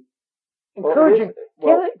actually encouraging.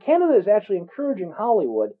 Canada is actually encouraging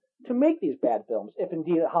Hollywood to make these bad films, if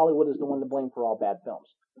indeed Hollywood is the one to blame for all bad films.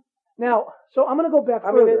 Now, so I'm going to go back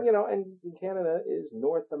further. I mean, and Canada is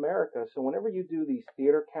North America, so whenever you do these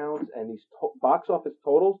theater counts and these box office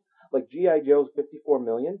totals, like G.I. Joe's 54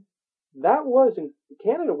 million,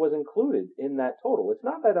 Canada was included in that total. It's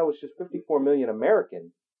not that was just 54 million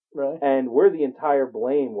American, Really? and we're the entire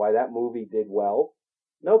blame why that movie did well.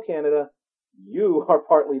 No, Canada, you are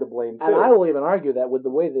partly to blame too. And I will even argue that with the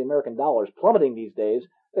way the American dollar is plummeting these days,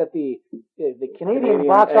 that the Canadian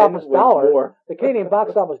box office dollar, the Canadian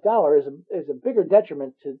box office dollar is a bigger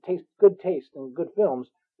detriment to good taste and good films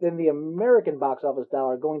than the American box office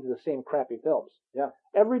dollar going to the same crappy films. Yeah.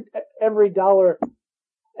 Every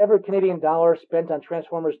Canadian dollar spent on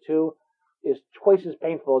Transformers 2 is twice as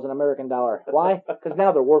painful as an American dollar. Why? Because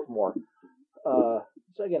now they're worth more.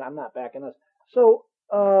 So again, I'm not backing us. So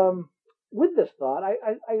with this thought,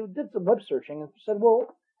 I did some web searching and said, well,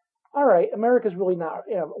 all right, America's really not,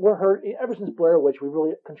 we're hurt. Ever since Blair Witch, we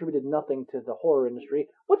really contributed nothing to the horror industry.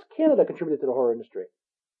 What's Canada contributed to the horror industry?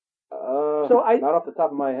 Not off the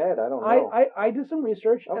top of my head, I don't know. I did some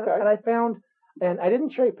research, and I found, and I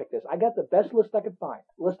didn't cherry pick this. I got the best list I could find.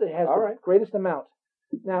 A list that has the greatest amount.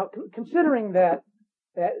 Now, considering that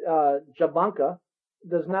Jabanka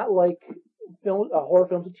does not like horror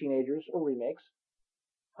films of teenagers or remakes,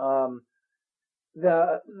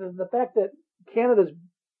 the fact that Canada's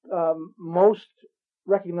most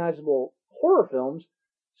recognizable horror films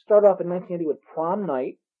start off in 1980 with Prom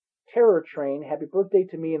Night, Terror Train, Happy Birthday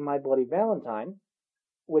to Me, and My Bloody Valentine,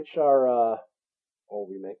 which are all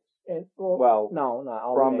remakes. And, no, not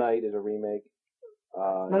all Prom remakes. Night is a remake.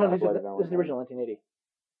 No, this is the original 1980.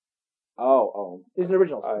 Oh. These are the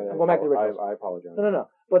originals. I'm going back to the originals. I apologize. No.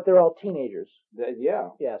 But they're all teenagers. Yeah.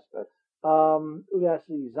 Yes. We got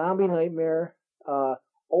the Zombie Nightmare.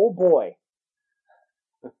 Oh boy.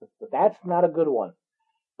 That's not a good one.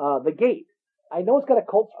 The Gate. I know it's got a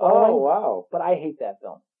cult following. Oh, wow. But I hate that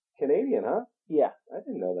film. Canadian, huh? Yeah. I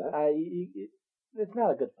didn't know that. It's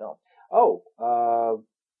not a good film. Oh,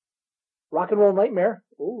 Rock and Roll Nightmare.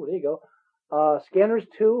 Ooh, there you go. Scanners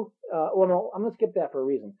 2. Well, no, I'm going to skip that for a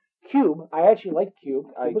reason. Cube. I actually liked Cube.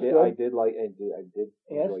 I did like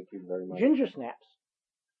Cube very much. Ginger Snaps.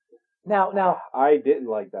 Now. I didn't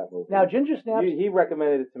like that movie. Now, Ginger Snaps. He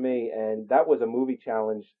recommended it to me, and that was a movie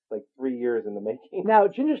challenge like 3 years in the making. Now,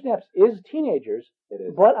 Ginger Snaps is teenagers. It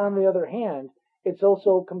is. But on the other hand, it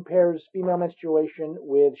also compares female menstruation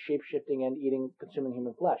with shape-shifting and consuming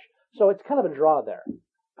human flesh. So it's kind of a draw there.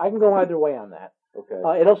 I can go either way on that.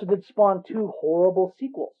 Okay. It also did spawn 2 horrible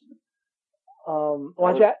sequels.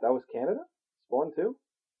 That was Canada? Spawn 2?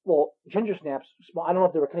 Well, Ginger Snaps, I don't know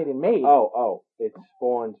if they were Canadian made. Oh, it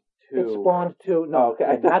spawned 2. It spawned 2. No, oh,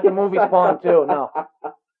 okay. Not the movie Spawn 2, no.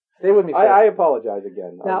 Stay with me, sir. I apologize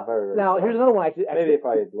again. Now, very here's another one. Maybe if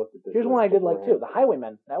I had looked at this. Here's one I did like, too. The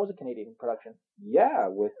Highwaymen. That was a Canadian production. Yeah,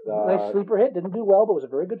 with... nice sleeper hit. Didn't do well, but was a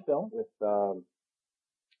very good film. With,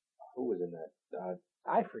 who was in that?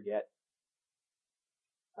 I forget.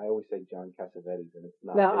 I always say John Cassavetes, and it's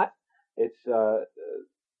not. Now, it's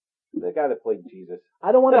the guy that played Jesus.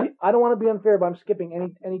 I don't want to be unfair, but I'm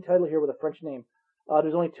skipping any title here with a French name.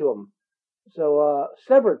 There's only 2 of them. So,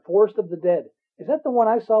 Severed, Forest of the Dead. Is that the one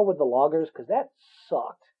I saw with the loggers? Because that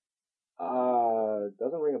sucked.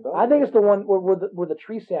 Doesn't ring a bell. I think it's the one where the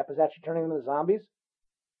tree sap is actually turning them into zombies.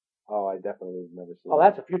 Oh, I definitely have never seen. Oh,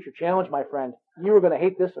 that's a future challenge, my friend. You were going to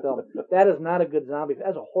hate this film. That is not a good zombie.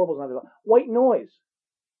 That's a horrible zombie film. White Noise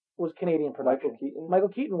was Canadian production. Michael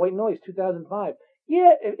Keaton, White Noise, 2005.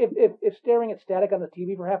 Yeah, if staring at static on the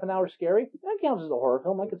TV for half an hour is scary, that counts as a horror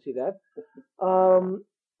film. I could see that.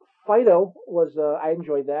 Fido was, I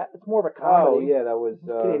enjoyed that. It's more of a comedy. Oh, yeah, that was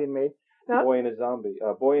Canadian made. Now, Boy and His Zombie.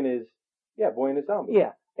 Boy and His Zombie.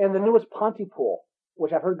 Yeah, and the newest Pontypool,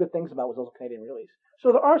 which I've heard good things about, was also Canadian release.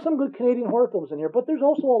 So there are some good Canadian horror films in here, but there's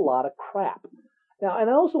also a lot of crap. Now, and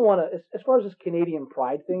I also want to, as far as this Canadian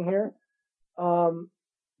pride thing here,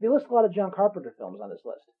 they list a lot of John Carpenter films on this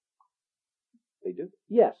list. They do?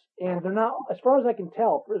 Yes, and they're not, as far as I can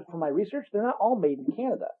tell from my research, they're not all made in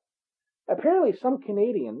Canada. Apparently, some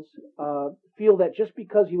Canadians feel that just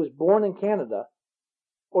because he was born in Canada,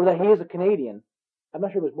 or that he is a Canadian, I'm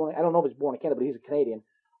not sure he was born, I don't know if he was born in Canada, but he's a Canadian.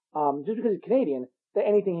 Just because he's Canadian, that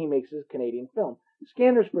anything he makes is Canadian film.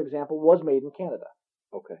 Scanners, for example, was made in Canada.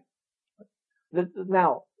 Okay.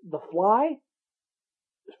 Now, The Fly,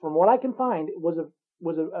 from what I can find, was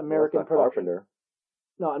an American well, production. Carpenter.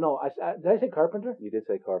 No. Did I say Carpenter? You did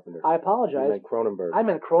say Carpenter. I apologize. You meant Cronenberg. I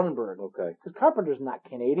meant Cronenberg. Okay. Because Carpenter's not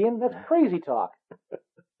Canadian. That's crazy talk.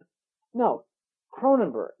 No,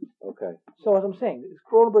 Cronenberg. Okay. So as I'm saying,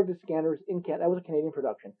 Cronenberg did Scanners in Canada. That was a Canadian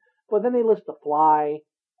production. But then they list The Fly,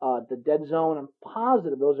 The Dead Zone. I'm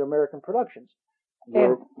positive those are American productions.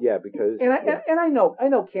 Because I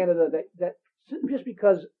know Canada that just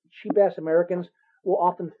because cheap ass Americans will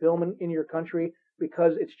often film in your country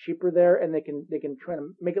because it's cheaper there and they can try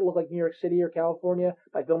to make it look like New York City or California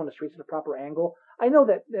by filming the streets at a proper angle. I know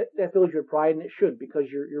that fills your pride, and it should, because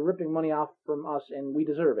you're ripping money off from us and we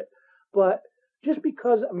deserve it. But just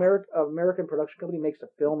because an American production company makes a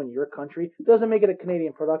film in your country doesn't make it a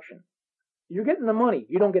Canadian production. You're getting the money.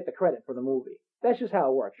 You don't get the credit for the movie. That's just how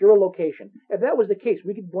it works. You're a location. If that was the case,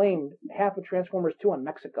 we could blame half of Transformers 2 on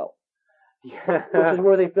Mexico, which is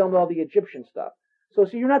where they filmed all the Egyptian stuff. So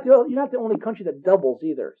you're not the only country that doubles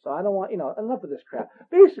either. So I don't want, enough of this crap.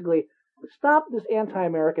 Basically, stop this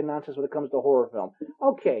anti-American nonsense when it comes to horror film.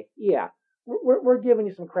 Okay, yeah, we're giving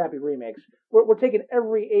you some crappy remakes. We're taking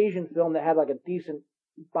every Asian film that had like a decent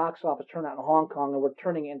box office turnout in Hong Kong and we're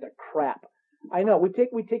turning it into crap. I know we've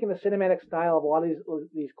taken the cinematic style of a lot of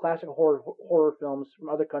these classic horror films from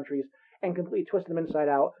other countries and completely twisted them inside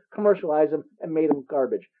out, commercialized them, and made them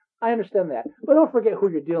garbage. I understand that, but don't forget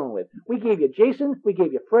who you're dealing with. We gave you Jason, we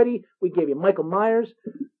gave you Freddy, we gave you Michael Myers.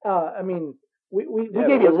 We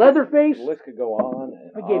gave you Leatherface. The list could go on.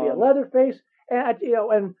 We gave you Leatherface,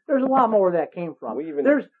 and there's a lot more where that came from.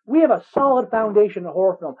 We have a solid foundation in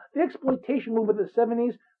horror film. The exploitation movement of the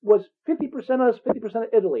 70s was 50% us,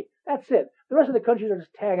 50% Italy. That's it. The rest of the countries are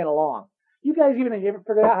just tagging along. You guys you haven't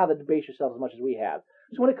figured out how to debase yourselves as much as we have.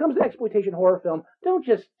 So when it comes to exploitation horror film, don't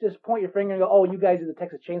just point your finger and go, oh, you guys did the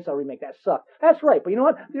Texas Chainsaw remake. That sucked. That's right. But you know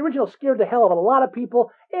what? The original scared the hell out of a lot of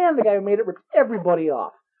people, and the guy who made it ripped everybody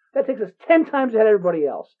off. That takes us 10 times ahead of everybody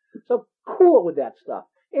else. So cool it with that stuff.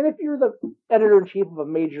 And if you're the editor-in-chief of a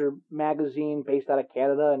major magazine based out of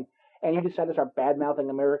Canada and you decide to start bad-mouthing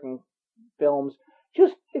American films,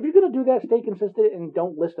 just, if you're going to do that, stay consistent and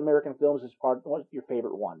don't list American films as part of your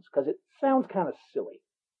favorite ones, because it sounds kind of silly.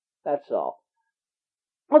 That's all.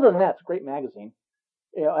 Other than that, it's a great magazine.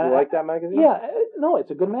 You like that magazine? Yeah, no,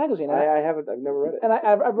 it's a good magazine. I've never read it. And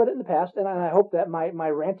I've read it in the past, and I hope that my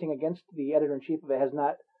ranting against the editor-in-chief of it has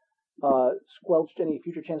not squelched any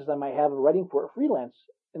future chances I might have of writing for it freelance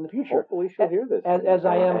in the future. Hopefully she'll hear this. As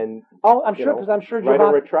I am. And, I'm sure write a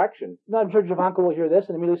retraction. No, I'm sure Javanka will hear this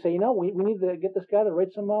and immediately say, we need to get this guy to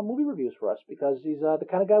write some movie reviews for us, because he's the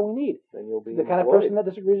kind of guy we need. Then you'll be the kind of person that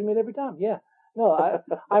disagrees with me every time. Yeah. No,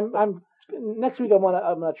 I'm next week I'm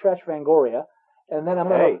gonna trash Fangoria, and then I'm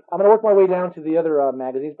gonna work my way down to the other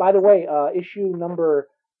magazines. By the way, issue number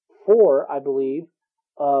 4, I believe,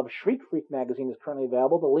 of Shriek Freak magazine is currently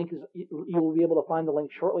available. The link is you will be able to find the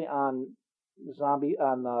link shortly on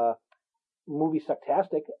Movie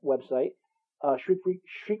Sucktastic website.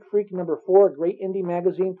 Shriek Freak number 4, a great indie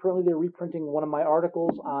magazine. Currently, they're reprinting one of my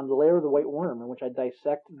articles on the Lair of the White Worm, in which I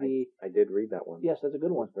dissect the. I did read that one. Yes, that's a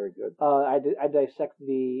good one. Very good. I dissect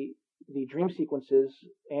the dream sequences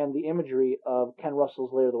and the imagery of Ken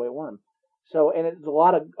Russell's Lair of the White Worm. So, and there's a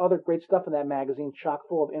lot of other great stuff in that magazine, chock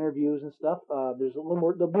full of interviews and stuff. There'll be a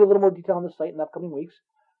little more detail on the site in the upcoming weeks.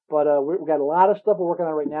 But we've got a lot of stuff we're working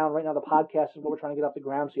on right now. And right now the podcast is what we're trying to get off the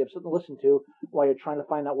ground, so you have something to listen to while you're trying to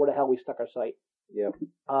find out where the hell we stuck our site. Yep.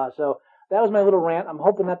 So that was my little rant. I'm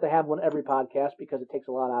hoping not to have one every podcast because it takes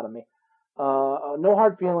a lot out of me. No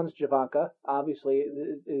hard feelings, Javanka. Obviously,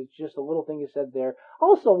 it's just a little thing you said there.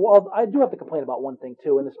 Also, I do have to complain about one thing,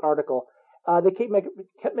 too, in this article. They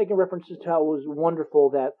kept making references to how it was wonderful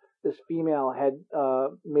that this female had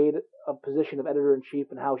made a position of editor-in-chief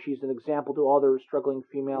and how she's an example to other struggling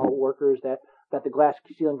female workers, that the glass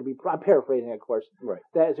ceiling could be, I'm paraphrasing, of course, right.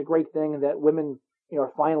 That is a great thing, and that women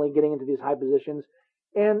are finally getting into these high positions.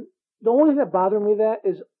 And the only thing that bothered me that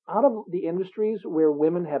is, out of the industries where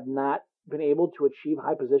women have not been able to achieve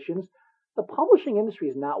high positions, the publishing industry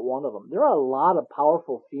is not one of them. There are a lot of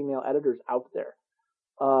powerful female editors out there.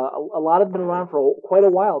 A lot have been around for quite a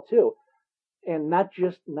while too, and not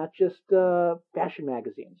just fashion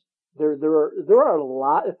magazines. There are a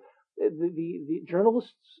lot. The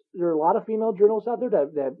journalists. There are a lot of female journalists out there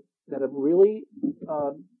that have really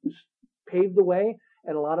paved the way,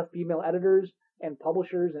 and a lot of female editors and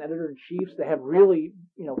publishers and editor-in-chiefs that have really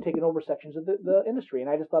taken over sections of the industry.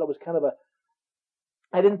 And I just thought it was kind of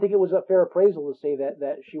I didn't think it was a fair appraisal to say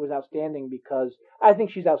that she was outstanding because I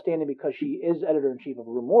think she's outstanding because she is editor-in-chief of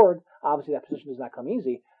Rue Morgue. Obviously, that position does not come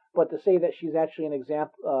easy. But to say that she's actually an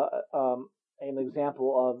example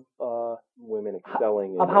of women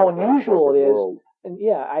excelling of how unusual it is, world. and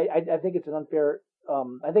yeah, I think it's an unfair.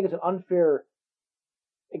 I think it's an unfair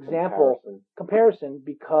comparison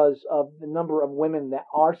because of the number of women that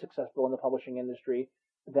are successful in the publishing industry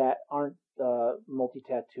that aren't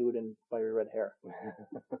multi-tattooed and fiery red hair.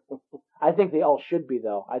 I think they all should be,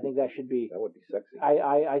 though. I think that should be. That would be sexy.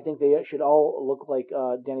 I think they should all look like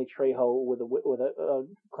Danny Trejo with a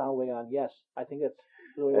clown wig on. Yes, I think that's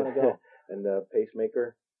the way we want to go. And the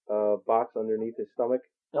pacemaker box underneath his stomach.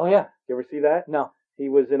 Oh yeah. You ever see that? No. He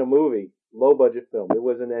was in a movie, low budget film. It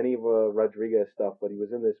wasn't any of Rodriguez stuff, but he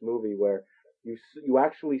was in this movie where you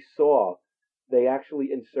actually saw they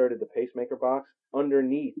actually inserted the pacemaker box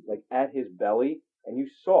underneath, like at his belly, and you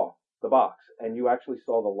saw the box, and you actually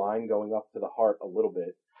saw the line going up to the heart a little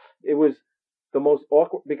bit. It was the most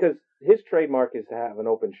awkward, because his trademark is to have an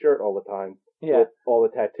open shirt all the time with all the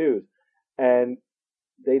tattoos, and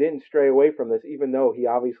they didn't stray away from this, even though he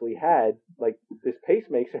obviously had like this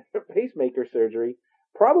pacemaker surgery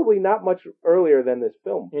probably not much earlier than this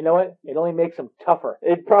film. You know what? It only makes him tougher.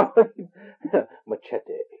 It probably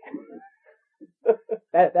machete.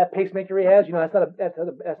 That pacemaker he has, you know,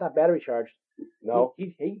 that's not battery charged. No,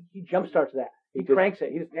 he jump starts that. He cranks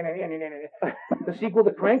it. He just the sequel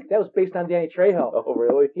to Crank that was based on Danny Trejo. Oh,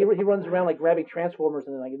 really? He runs around like grabbing transformers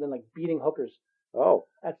and then beating hookers. Oh,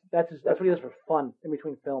 that's what he does for fun in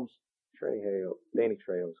between films. Danny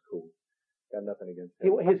Trejo's cool. Got nothing against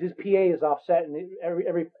him. His PA is offset, and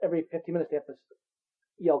every 15 minutes they have to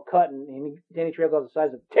yell cut, and Danny Trejo goes aside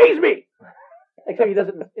and says, "Tase me!" Except he does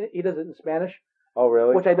it in Spanish. Oh,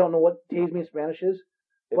 really? Which I don't know what tase me in Spanish is.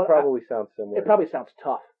 It probably sounds similar. It probably sounds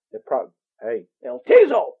tough. Hey. El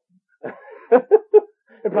Tazo!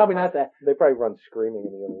 They're probably not that. They probably run screaming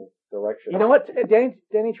in the other direction. You know what? Danny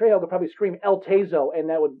Trejo could probably scream El Tazo, and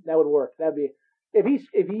that would work. That'd be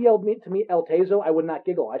if he yelled to me El Tazo, I would not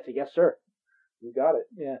giggle. I'd say, yes, sir. You got it.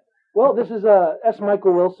 Yeah. Well, this is S.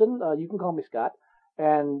 Michael Wilson. You can call me Scott.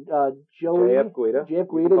 And Joey. J.F. Guida. J.F.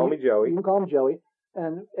 Guida. You can call me Joey. You can call him Joey.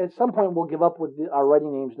 And at some point, we'll give up with our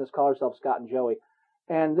writing names and just call ourselves Scott and Joey.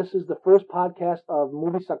 And this is the first podcast of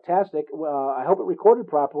Movie Sucktastic. I hope it recorded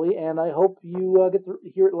properly, and I hope you get to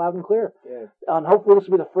hear it loud and clear. Yeah. And hopefully this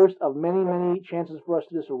will be the first of many, many chances for us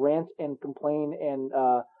to just rant and complain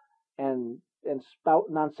and spout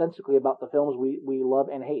nonsensically about the films we love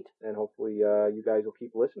and hate. And hopefully you guys will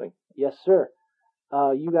keep listening. Yes, sir.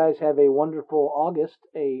 You guys have a wonderful August,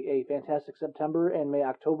 a fantastic September, and may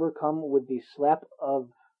October come with the slap of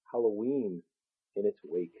Halloween in its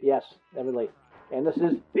wake. Yes, that relate. And this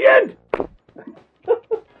is the end!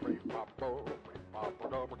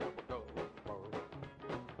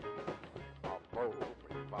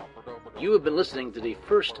 You have been listening to the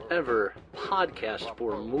first ever podcast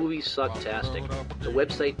for Movie Sucktastic, the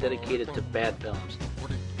website dedicated to bad films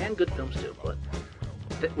and good films too. But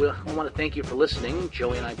I want to thank you for listening.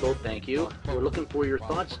 Joey and I both thank you. We're looking for your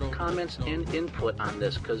thoughts, comments, and input on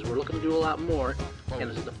this because we're looking to do a lot more. And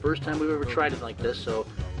this is the first time we've ever tried it like this, so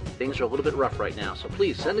things are a little bit rough right now. So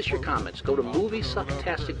please send us your comments. Go to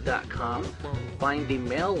moviesucktastic.com, find the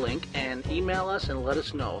mail link, and email us and let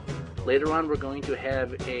us know. Later on, we're going to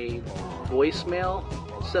have a voicemail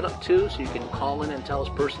set up too, so you can call in and tell us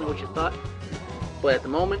personally what you thought. But at the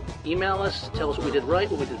moment, email us, tell us what we did right,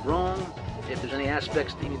 what we did wrong. If there's any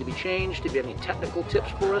aspects that need to be changed, if you have any technical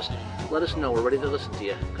tips for us, let us know. We're ready to listen to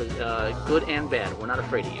you, because good and bad, we're not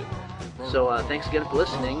afraid of you. So thanks again for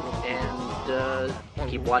listening, and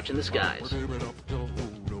keep watching the skies.